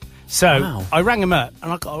 So, Wow. I rang them up,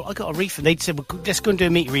 and I got a refund. They said, well, let's go and do a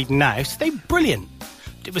meter reading now. So, they were brilliant.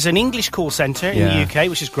 It was an English call centre in the UK,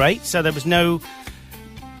 which is great. So, there was no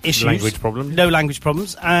issues. Language problems. No language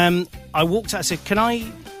problems. I walked out and said, can I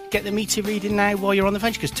get the meter reading now while you're on the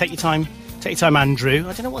phone? She goes, take your time, Andrew.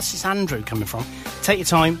 I don't know what's this Andrew coming from. Take your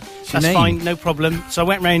time. your That's name? fine, no problem. So I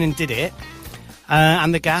went round and did it.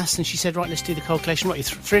 And the gas, and she said, right, let's do the calculation. Right, you're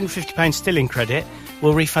 £350 still in credit.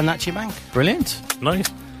 We'll refund that to your bank. Brilliant. Nice.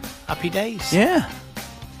 Happy days. Yeah.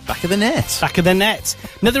 Back of the net. Back of the net.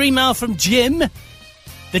 Another email from Jim.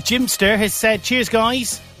 The Jimster has said, cheers,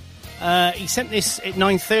 guys. He sent this at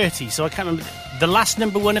 9:30, so I can't remember. The last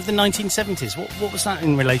number one of the 1970s. What was that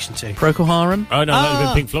in relation to? Procol Harum? Oh, no, that would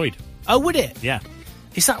have been Pink Floyd. Oh, would it? Yeah.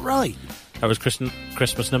 Is that right? That was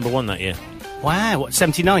Christmas number 1 that year. Wow, what,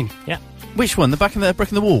 79? Yeah. Which one? The back of the brick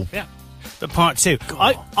in the wall? Yeah. But part 2.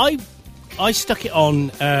 I stuck it on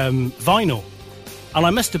vinyl, and I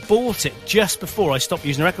must have bought it just before I stopped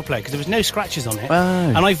using the record player because there was no scratches on it. Oh.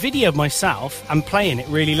 And I videoed myself and playing it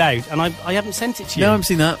really loud, and I haven't sent it to you. No, I haven't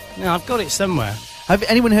seen that. No, I've got it somewhere. Have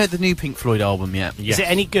anyone heard the new Pink Floyd album yet? Yes. Is it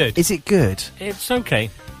any good? Is it good? It's okay.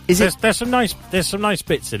 There's some nice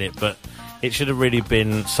bits in it, but it should have really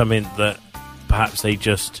been something that perhaps they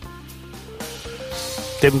just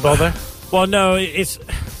didn't bother. Well, no, it's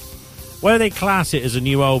where they class it as a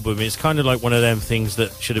new album. It's kind of like one of them things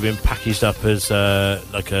that should have been packaged up as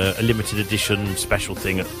like a limited edition special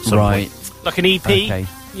thing at some point. Like an EP. Okay.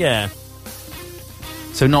 Yeah.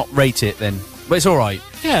 So not rate it then. But it's all right.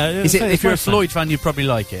 Yeah. Is it, it's if you're a nice Floyd fan, you'd probably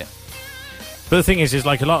like it. But the thing is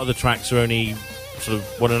like a lot of the tracks are only sort of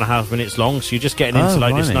 1.5 minutes long, so you're just getting into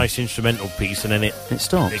like this nice instrumental piece, and then it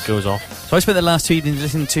stops. It goes off. So I spent the last 2 evenings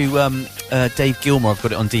listening to Dave Gilmour. I've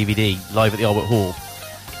got it on DVD, live at the Albert Hall.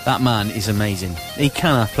 That man is amazing. He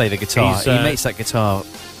cannot play the guitar. He's, he makes that guitar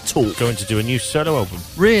talk. Going to do a new solo album.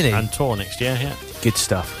 Really? And tour next year, yeah. Good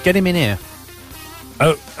stuff. Get him in here.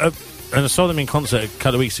 And I saw them in concert a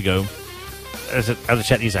couple of weeks ago. As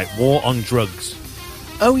check these out, War on Drugs.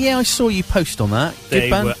 Oh yeah, I saw you post on that. Good They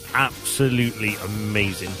band. were absolutely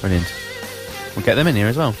amazing. Brilliant. We'll get them in here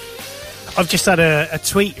as well. I've just had a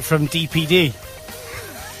tweet from DPD.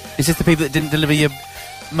 Is this the people that didn't deliver your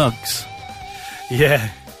mugs? Yeah.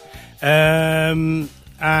 And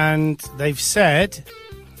they've said...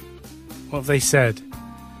 What have they said?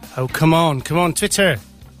 Oh, come on, Twitter.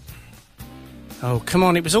 Oh, come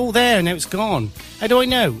on, it was all there and now it's gone. How do I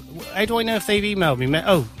know? How do I know if they've emailed me?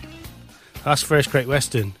 Oh, that's First Great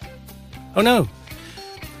Western. Oh, no.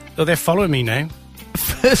 Oh, they're following me now.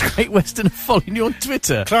 First Great Western are following you on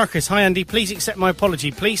Twitter. Clarkus, hi Andy, please accept my apology.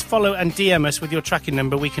 Please follow and DM us with your tracking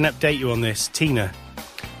number. We can update you on this. Tina.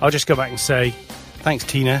 I'll just go back and say, thanks,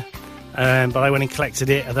 Tina. But I went and collected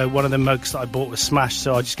it, although one of the mugs that I bought was smashed,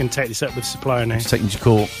 so I'm just going to take this up with the supplier now. Just taking you to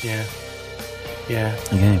court. Yeah. Yeah.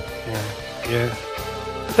 Okay. Yeah.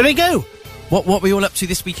 There we go. What were you all up to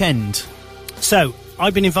this weekend? So,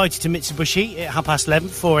 I've been invited to Mitsubishi at 11:30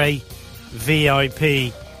 for a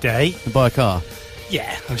VIP day. To buy a car?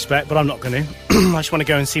 Yeah, I respect, but I'm not going to. I just want to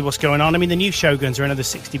go and see what's going on. I mean, the new Shoguns are another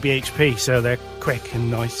 60 bhp, so they're quick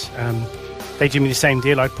and nice. They do me the same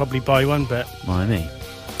deal, I'd probably buy one, but... Why me?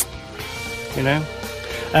 You know?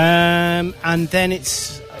 And then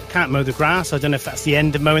it's... I can't mow the grass. I don't know if that's the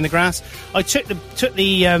end of mowing the grass. I took the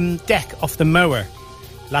deck off the mower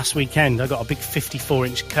last weekend. I got a big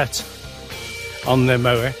 54-inch cut on the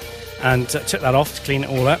mower and took that off to clean it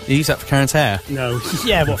all up. You use that for Karen's hair? No.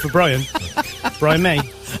 Yeah, what, for Brian? Brian May?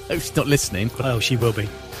 Oh, she's not listening. Oh, she will be.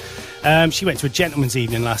 She went to a gentleman's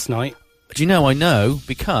evening last night. Do you know I know?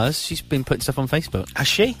 Because she's been putting stuff on Facebook. Has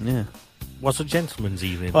she? Yeah. What's a gentleman's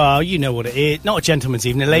evening? Well, you know what it is. Not a gentleman's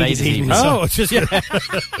evening, a ladies' evening. Oh, just yeah.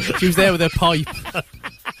 She was there with her pipe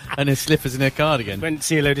and her slippers and her cardigan. Went to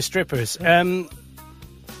see a load of strippers.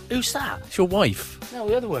 Who's that? It's your wife. No,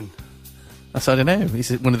 the other one. That's, I don't know. He's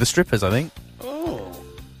one of the strippers, I think. Oh.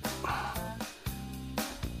 I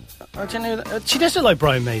don't know. She does look like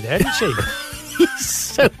Brian May there, doesn't she? He's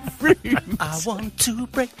so rude. I want to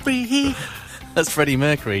break free. That's Freddie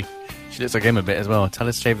Mercury. She looks like him a bit as well. Tell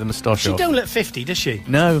her to shave the moustache She off. don't look 50, does she?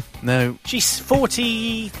 No. She's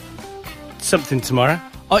 40-something tomorrow.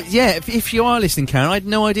 Yeah, if you are listening, Karen, I had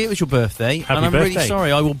no idea it was your birthday. Happy and I'm birthday. really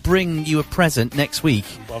sorry. I will bring you a present next week.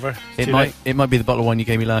 Bother. It might be the bottle of wine you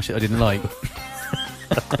gave me last year I didn't like.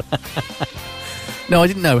 No, I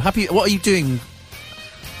didn't know. What are you doing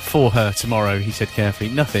for her tomorrow? He said carefully.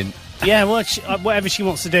 Nothing. Yeah, well, whatever she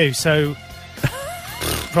wants to do, so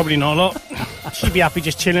probably not a lot. She'd be happy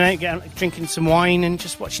just chilling out, drinking some wine and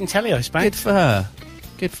just watching telly, I suppose. Good for her.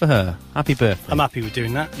 Good for her. Happy birthday. I'm happy with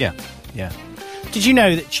doing that. Yeah, yeah. Did you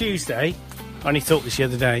know that Tuesday, I only thought this the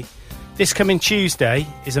other day, this coming Tuesday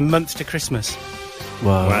is a month to Christmas?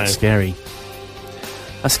 Wow, that's scary.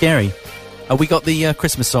 That's scary. We got the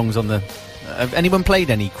Christmas songs on the... have anyone played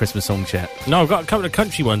any Christmas songs yet? No, I've got a couple of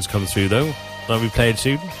country ones come through, though. That'll be played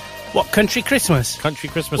soon. What, country Christmas? Country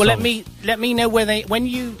Christmas Well, songs. let me know when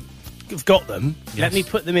you have got them, let me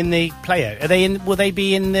put them in the player. Will they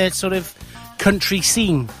be in the sort of country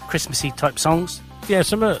scene, Christmassy type songs? Yeah,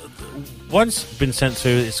 one's been sent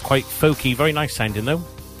through. It's quite folky, very nice sounding, though.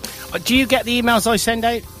 Do you get the emails I send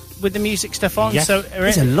out with the music stuff on? Yes. So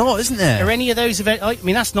There's a lot, isn't there? Are any of those I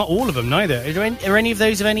mean, that's not all of them, neither. Are any of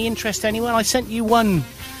those of any interest to anyone? I sent you one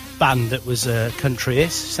band that was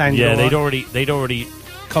country-ish. Sounded all right. they'd already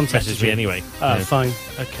contacted messaged me you. anyway. Oh, Yeah. fine.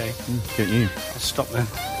 Okay. Good you. I'll stop then.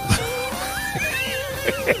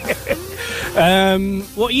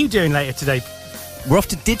 What are you doing later today? We're off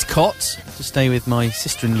to Didcot to stay with my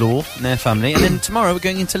sister-in-law and their family, and then tomorrow we're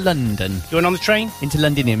going into London. You going on the train? Into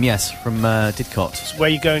Londinium, yes, from Didcot. So where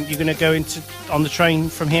are you going? You're going to go on the train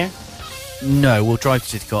from here? No, we'll drive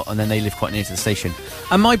to Didcot, and then they live quite near to the station.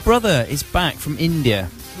 And my brother is back from India.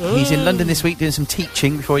 He's in London this week doing some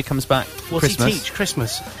teaching before he comes back for What's Christmas. he teach?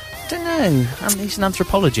 Christmas? Don't know. He's an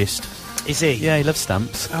anthropologist. Is he? Yeah, he loves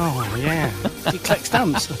stamps. Oh, yeah. He collects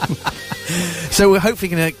stamps. So we're hopefully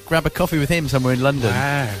going to grab a coffee with him somewhere in London.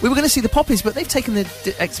 Wow. We were going to see the Poppies, but they've taken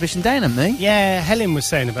the exhibition down, haven't they? Yeah, Helen was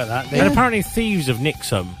saying about that. And apparently thieves have nicked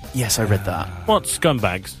some. Yes, I read that. What,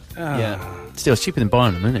 scumbags? Yeah. Still, it's cheaper than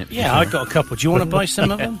buying them, isn't it? Yeah, I got a couple. Do you want to buy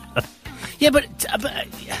some of them? Yeah, but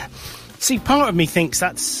see, part of me thinks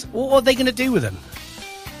that's... What are they going to do with them?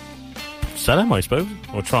 Sell them, I suppose,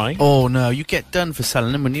 or try. Oh, no, you get done for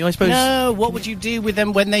selling them, wouldn't you, I suppose? No, what would you do with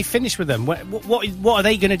them when they finish with them? What are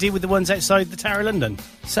they going to do with the ones outside the Tower of London?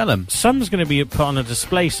 Sell them. Some's going to be put on a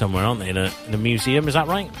display somewhere, aren't they, in a museum, is that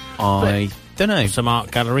right? I don't know. Some art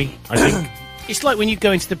gallery, I think. It's like when you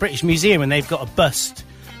go into the British Museum and they've got a bust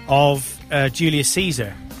of Julius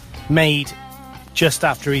Caesar made just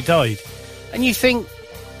after he died. And you think,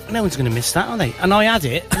 no one's going to miss that, are they? And I had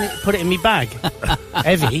it and put it in my bag.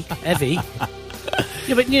 heavy.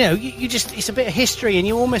 Yeah, but, you know, you just... It's a bit of history and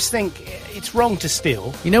you almost think it's wrong to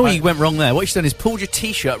steal. You know where you went wrong there? What you've done is pulled your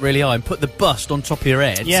T-shirt really high and put the bust on top of your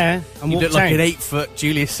head. Yeah, and you walked look like out. an 8-foot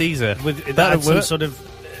Julius Caesar. That That'd had some work. sort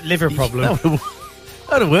of liver problem.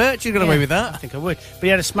 That'd have worked. You got away with I that. think I would. But he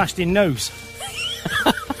had a smashed-in nose.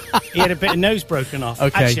 He had a bit of nose broken off.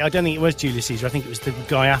 Okay. Actually, I don't think it was Julius Caesar. I think it was the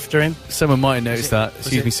guy after him. Someone might have noticed that. was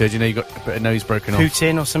Excuse it- me, sir. Do you know you got a bit of nose broken off?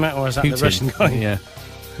 Putin or something, or is that the Putin. Russian guy? Yeah.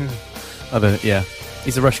 Yeah.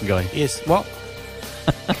 He's a Russian guy. He is. What?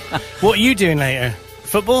 What are you doing later?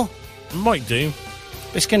 Football? Might do.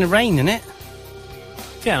 It's going to rain, isn't it?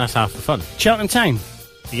 Yeah, that's half the fun. Cheltenham Town?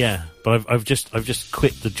 Yeah, but I've just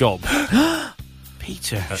quit the job.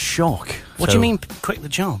 Peter. Shock. What do you mean, quit the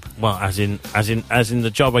job? Well, as in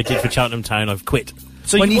the job I did for Cheltenham Town, I've quit.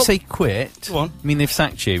 So when you say quit, Go on. I mean they've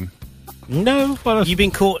sacked you. No, well, You've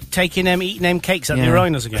been caught eating them cakes up Yeah. your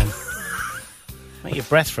rhinos again. Make your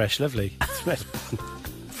breath fresh, lovely.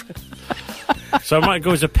 so I might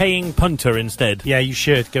go as a paying punter instead. Yeah, you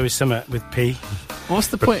should go with Summit with P. What's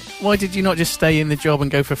the point? Why did you not just stay in the job and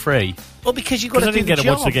go for free? Well, because you've got to 'Cause I do didn't the get to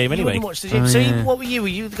job. watch the game You anyway. wouldn't watch the game. Oh, So yeah. what were you? Were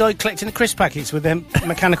you the guy collecting the crisp packets with them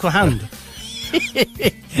mechanical hand?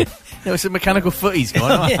 No, it's a mechanical footies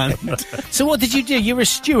guy. Yeah. So what did you do? You were a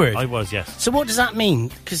steward. I was, yes. So what does that mean?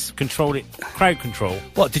 Because Control it, crowd control.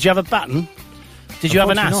 what? Did you have a baton? Did you have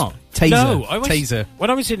an asp? Unfortunately not. Taser. No, I was, Taser. When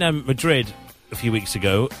I was in Madrid a few weeks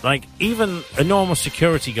ago, like even a normal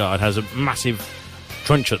security guard has a massive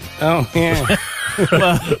truncheon. Oh yeah.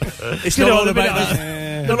 Well, it's You not know, all the about minute that.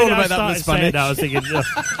 I- Not the all minute I about that with started saying Spanish. that, I was thinking,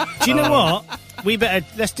 Do you know what? We better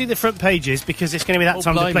let's do the front pages because it's going to be that Oh,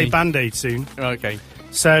 time to play blimey. Band-Aid soon. Okay.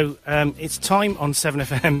 So it's time on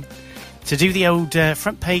 7FM to do the old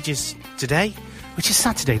front pages today, which is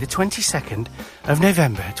Saturday, the 22nd of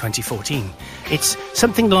November 2014. It's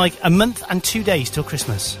something like a month and 2 days till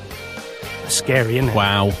Christmas. That's scary, isn't it?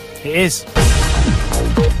 Wow. It is.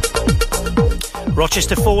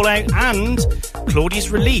 Rochester fallout and Claudia's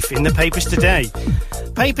relief in the papers today.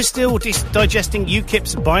 Papers still digesting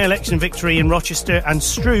UKIP's by-election victory in Rochester, and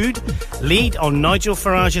Stroud lead on Nigel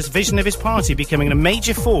Farage's vision of his party becoming a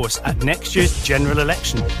major force at next year's general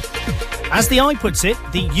election. As the Eye puts it,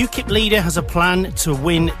 the UKIP leader has a plan to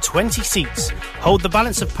win 20 seats, hold the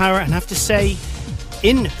balance of power and have to say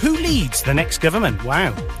in who leads the next government.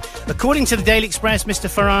 Wow. According to the Daily Express, Mr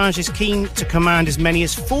Farage is keen to command as many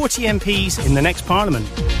as 40 MPs in the next Parliament.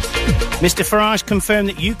 Mr Farage confirmed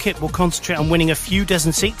that UKIP will concentrate on winning a few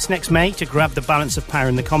dozen seats next May to grab the balance of power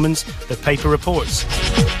in the Commons, the paper reports.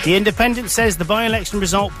 The Independent says the by-election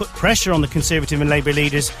result put pressure on the Conservative and Labour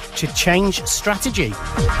leaders to change strategy.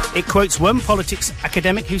 It quotes one politics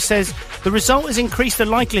academic who says the result has increased the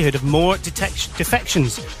likelihood of more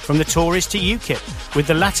defections from the Tories to UKIP, with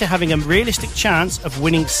the latter having a realistic chance of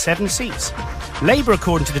winning 7 seats. Labour,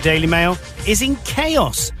 according to the Daily Mail, is in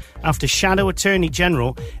chaos after Shadow Attorney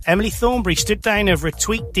General Emily Thornberry stood down over a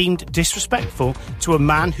tweet deemed disrespectful to a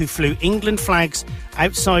man who flew England flags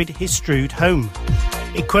outside his Strood home.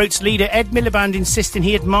 It quotes leader Ed Miliband insisting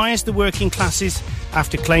he admires the working classes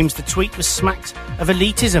after claims the tweet was smacked of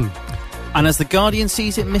elitism. And as The Guardian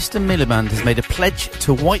sees it, Mr Miliband has made a pledge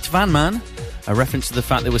to White Van Man, a reference to the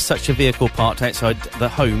fact there was such a vehicle parked outside the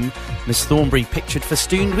home Miss Thornberry pictured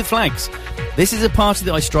festooned with flags. This is a party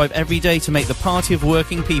that I strive every day to make the party of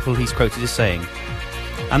working people, he's quoted as saying.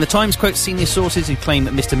 And the Times quotes senior sources who claim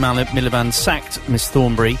that Mr Miliband sacked Miss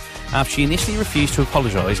Thornberry after she initially refused to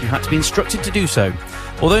apologise and had to be instructed to do so.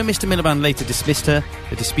 Although Mr Miliband later dismissed her,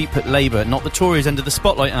 the dispute put Labour, not the Tories, under the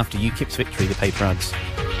spotlight after UKIP's victory, the paper adds.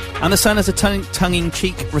 And The Sun has a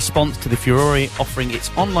tongue-in-cheek response to the furore offering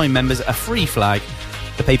its online members a free flag.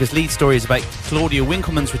 The paper's lead story is about Claudia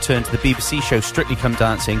Winkleman's return to the BBC show Strictly Come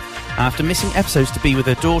Dancing after missing episodes to be with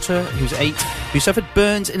her daughter, who's 8, who suffered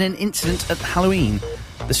burns in an incident at Halloween.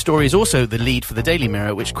 The story is also the lead for the Daily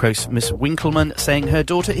Mirror, which quotes Miss Winkleman saying her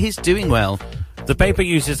daughter is doing well. The paper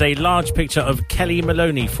uses a large picture of Kelly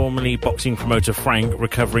Maloney, formerly boxing promoter Frank,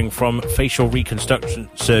 recovering from facial reconstruction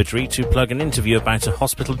surgery to plug an interview about a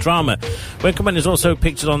hospital drama. Winkleman is also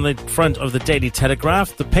pictured on the front of the Daily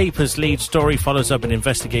Telegraph. The paper's lead story follows up an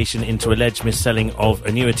investigation into alleged mis-selling of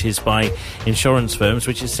annuities by insurance firms,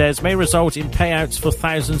 which it says may result in payouts for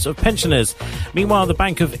thousands of pensioners. Meanwhile, the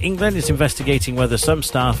Bank of England is investigating whether some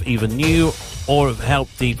staff even knew or have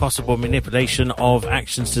helped the possible manipulation of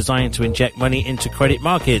actions designed to inject money into credit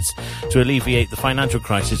markets to alleviate the financial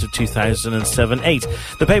crisis of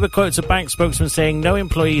 2007-8. The paper quotes a bank spokesman saying no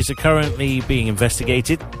employees are currently being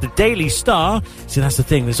investigated. The Daily Star, see that's the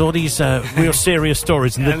thing, there's all these real serious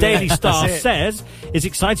stories, and the Daily Star says is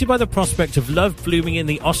excited by the prospect of love blooming in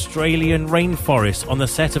the Australian rainforest on the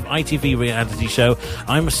set of ITV reality show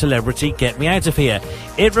I'm a Celebrity, Get Me Out of Here.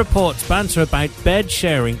 It reports banter about bed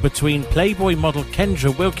sharing between Playboy model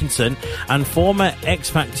Kendra Wilkinson and former X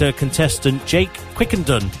Factor contestant Jake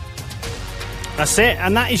Quickendon. That's it,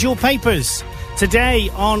 and that is your papers. Today,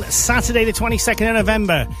 on Saturday the 22nd of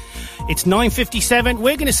November, it's 9:57.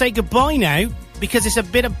 We're going to say goodbye now because it's a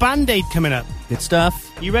bit of Band-Aid coming up. Good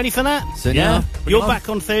stuff. You ready for that? So yeah. You're back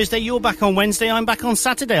on Thursday, you're back on Wednesday, I'm back on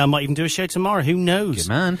Saturday. I might even do a show tomorrow, who knows? Good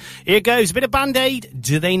man. Here goes, a bit of Band-Aid.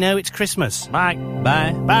 Do they know it's Christmas? Bye.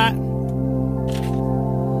 Bye. Bye.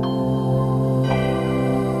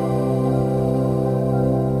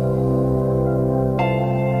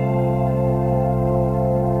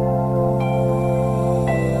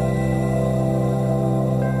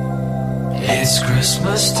 It's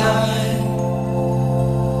Christmas time.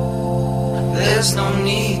 There's no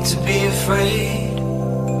need to be afraid.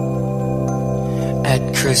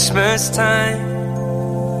 At Christmas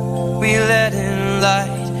time, we let in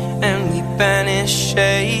light and we banish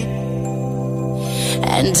shade.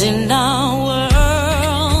 And in our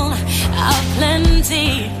world of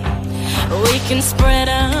plenty, we can spread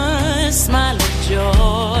a smile of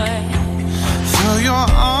joy. Throw your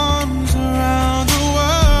arms around the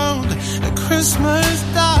world at Christmas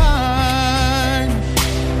time.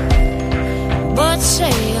 But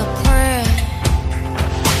say a prayer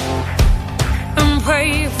and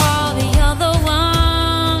pray for the other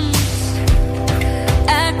ones.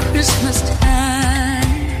 At Christmas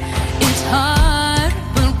time, it's hard,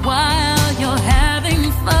 but while you're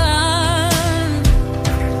having fun,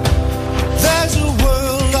 There's a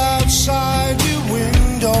world outside your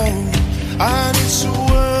window, and it's a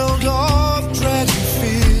world of dread and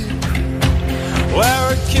fear,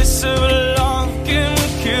 where a kiss of love can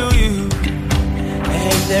kill you,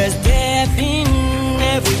 and there's death in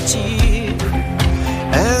every tear,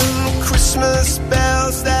 and the Christmas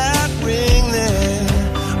bells that ring there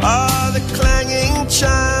are the clanging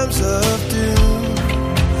chimes of doom.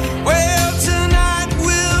 Well, tonight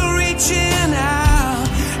we're reaching out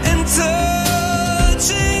and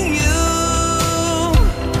touching you.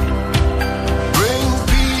 Bring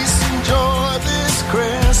peace and joy this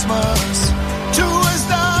Christmas to West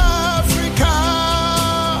Africa.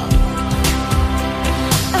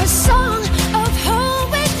 a song of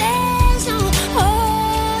hope when there's no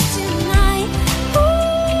hope tonight.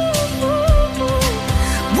 Ooh,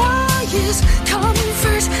 why is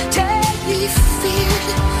comfort deadly feared?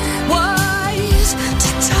 Why is to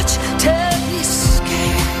touch deadly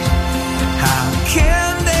scared? How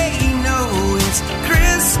can they know it's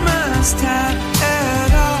Christmas time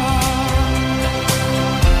at all?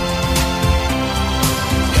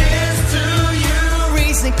 Here's to you,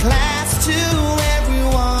 raise the glass to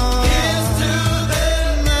everyone. Here's to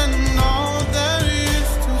them and all that is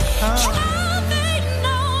to come. How they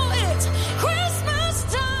know it's Christmas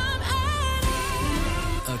time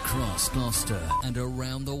Across Gloucester and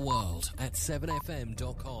around the world at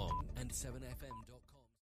 7fm.com and 7fm.com.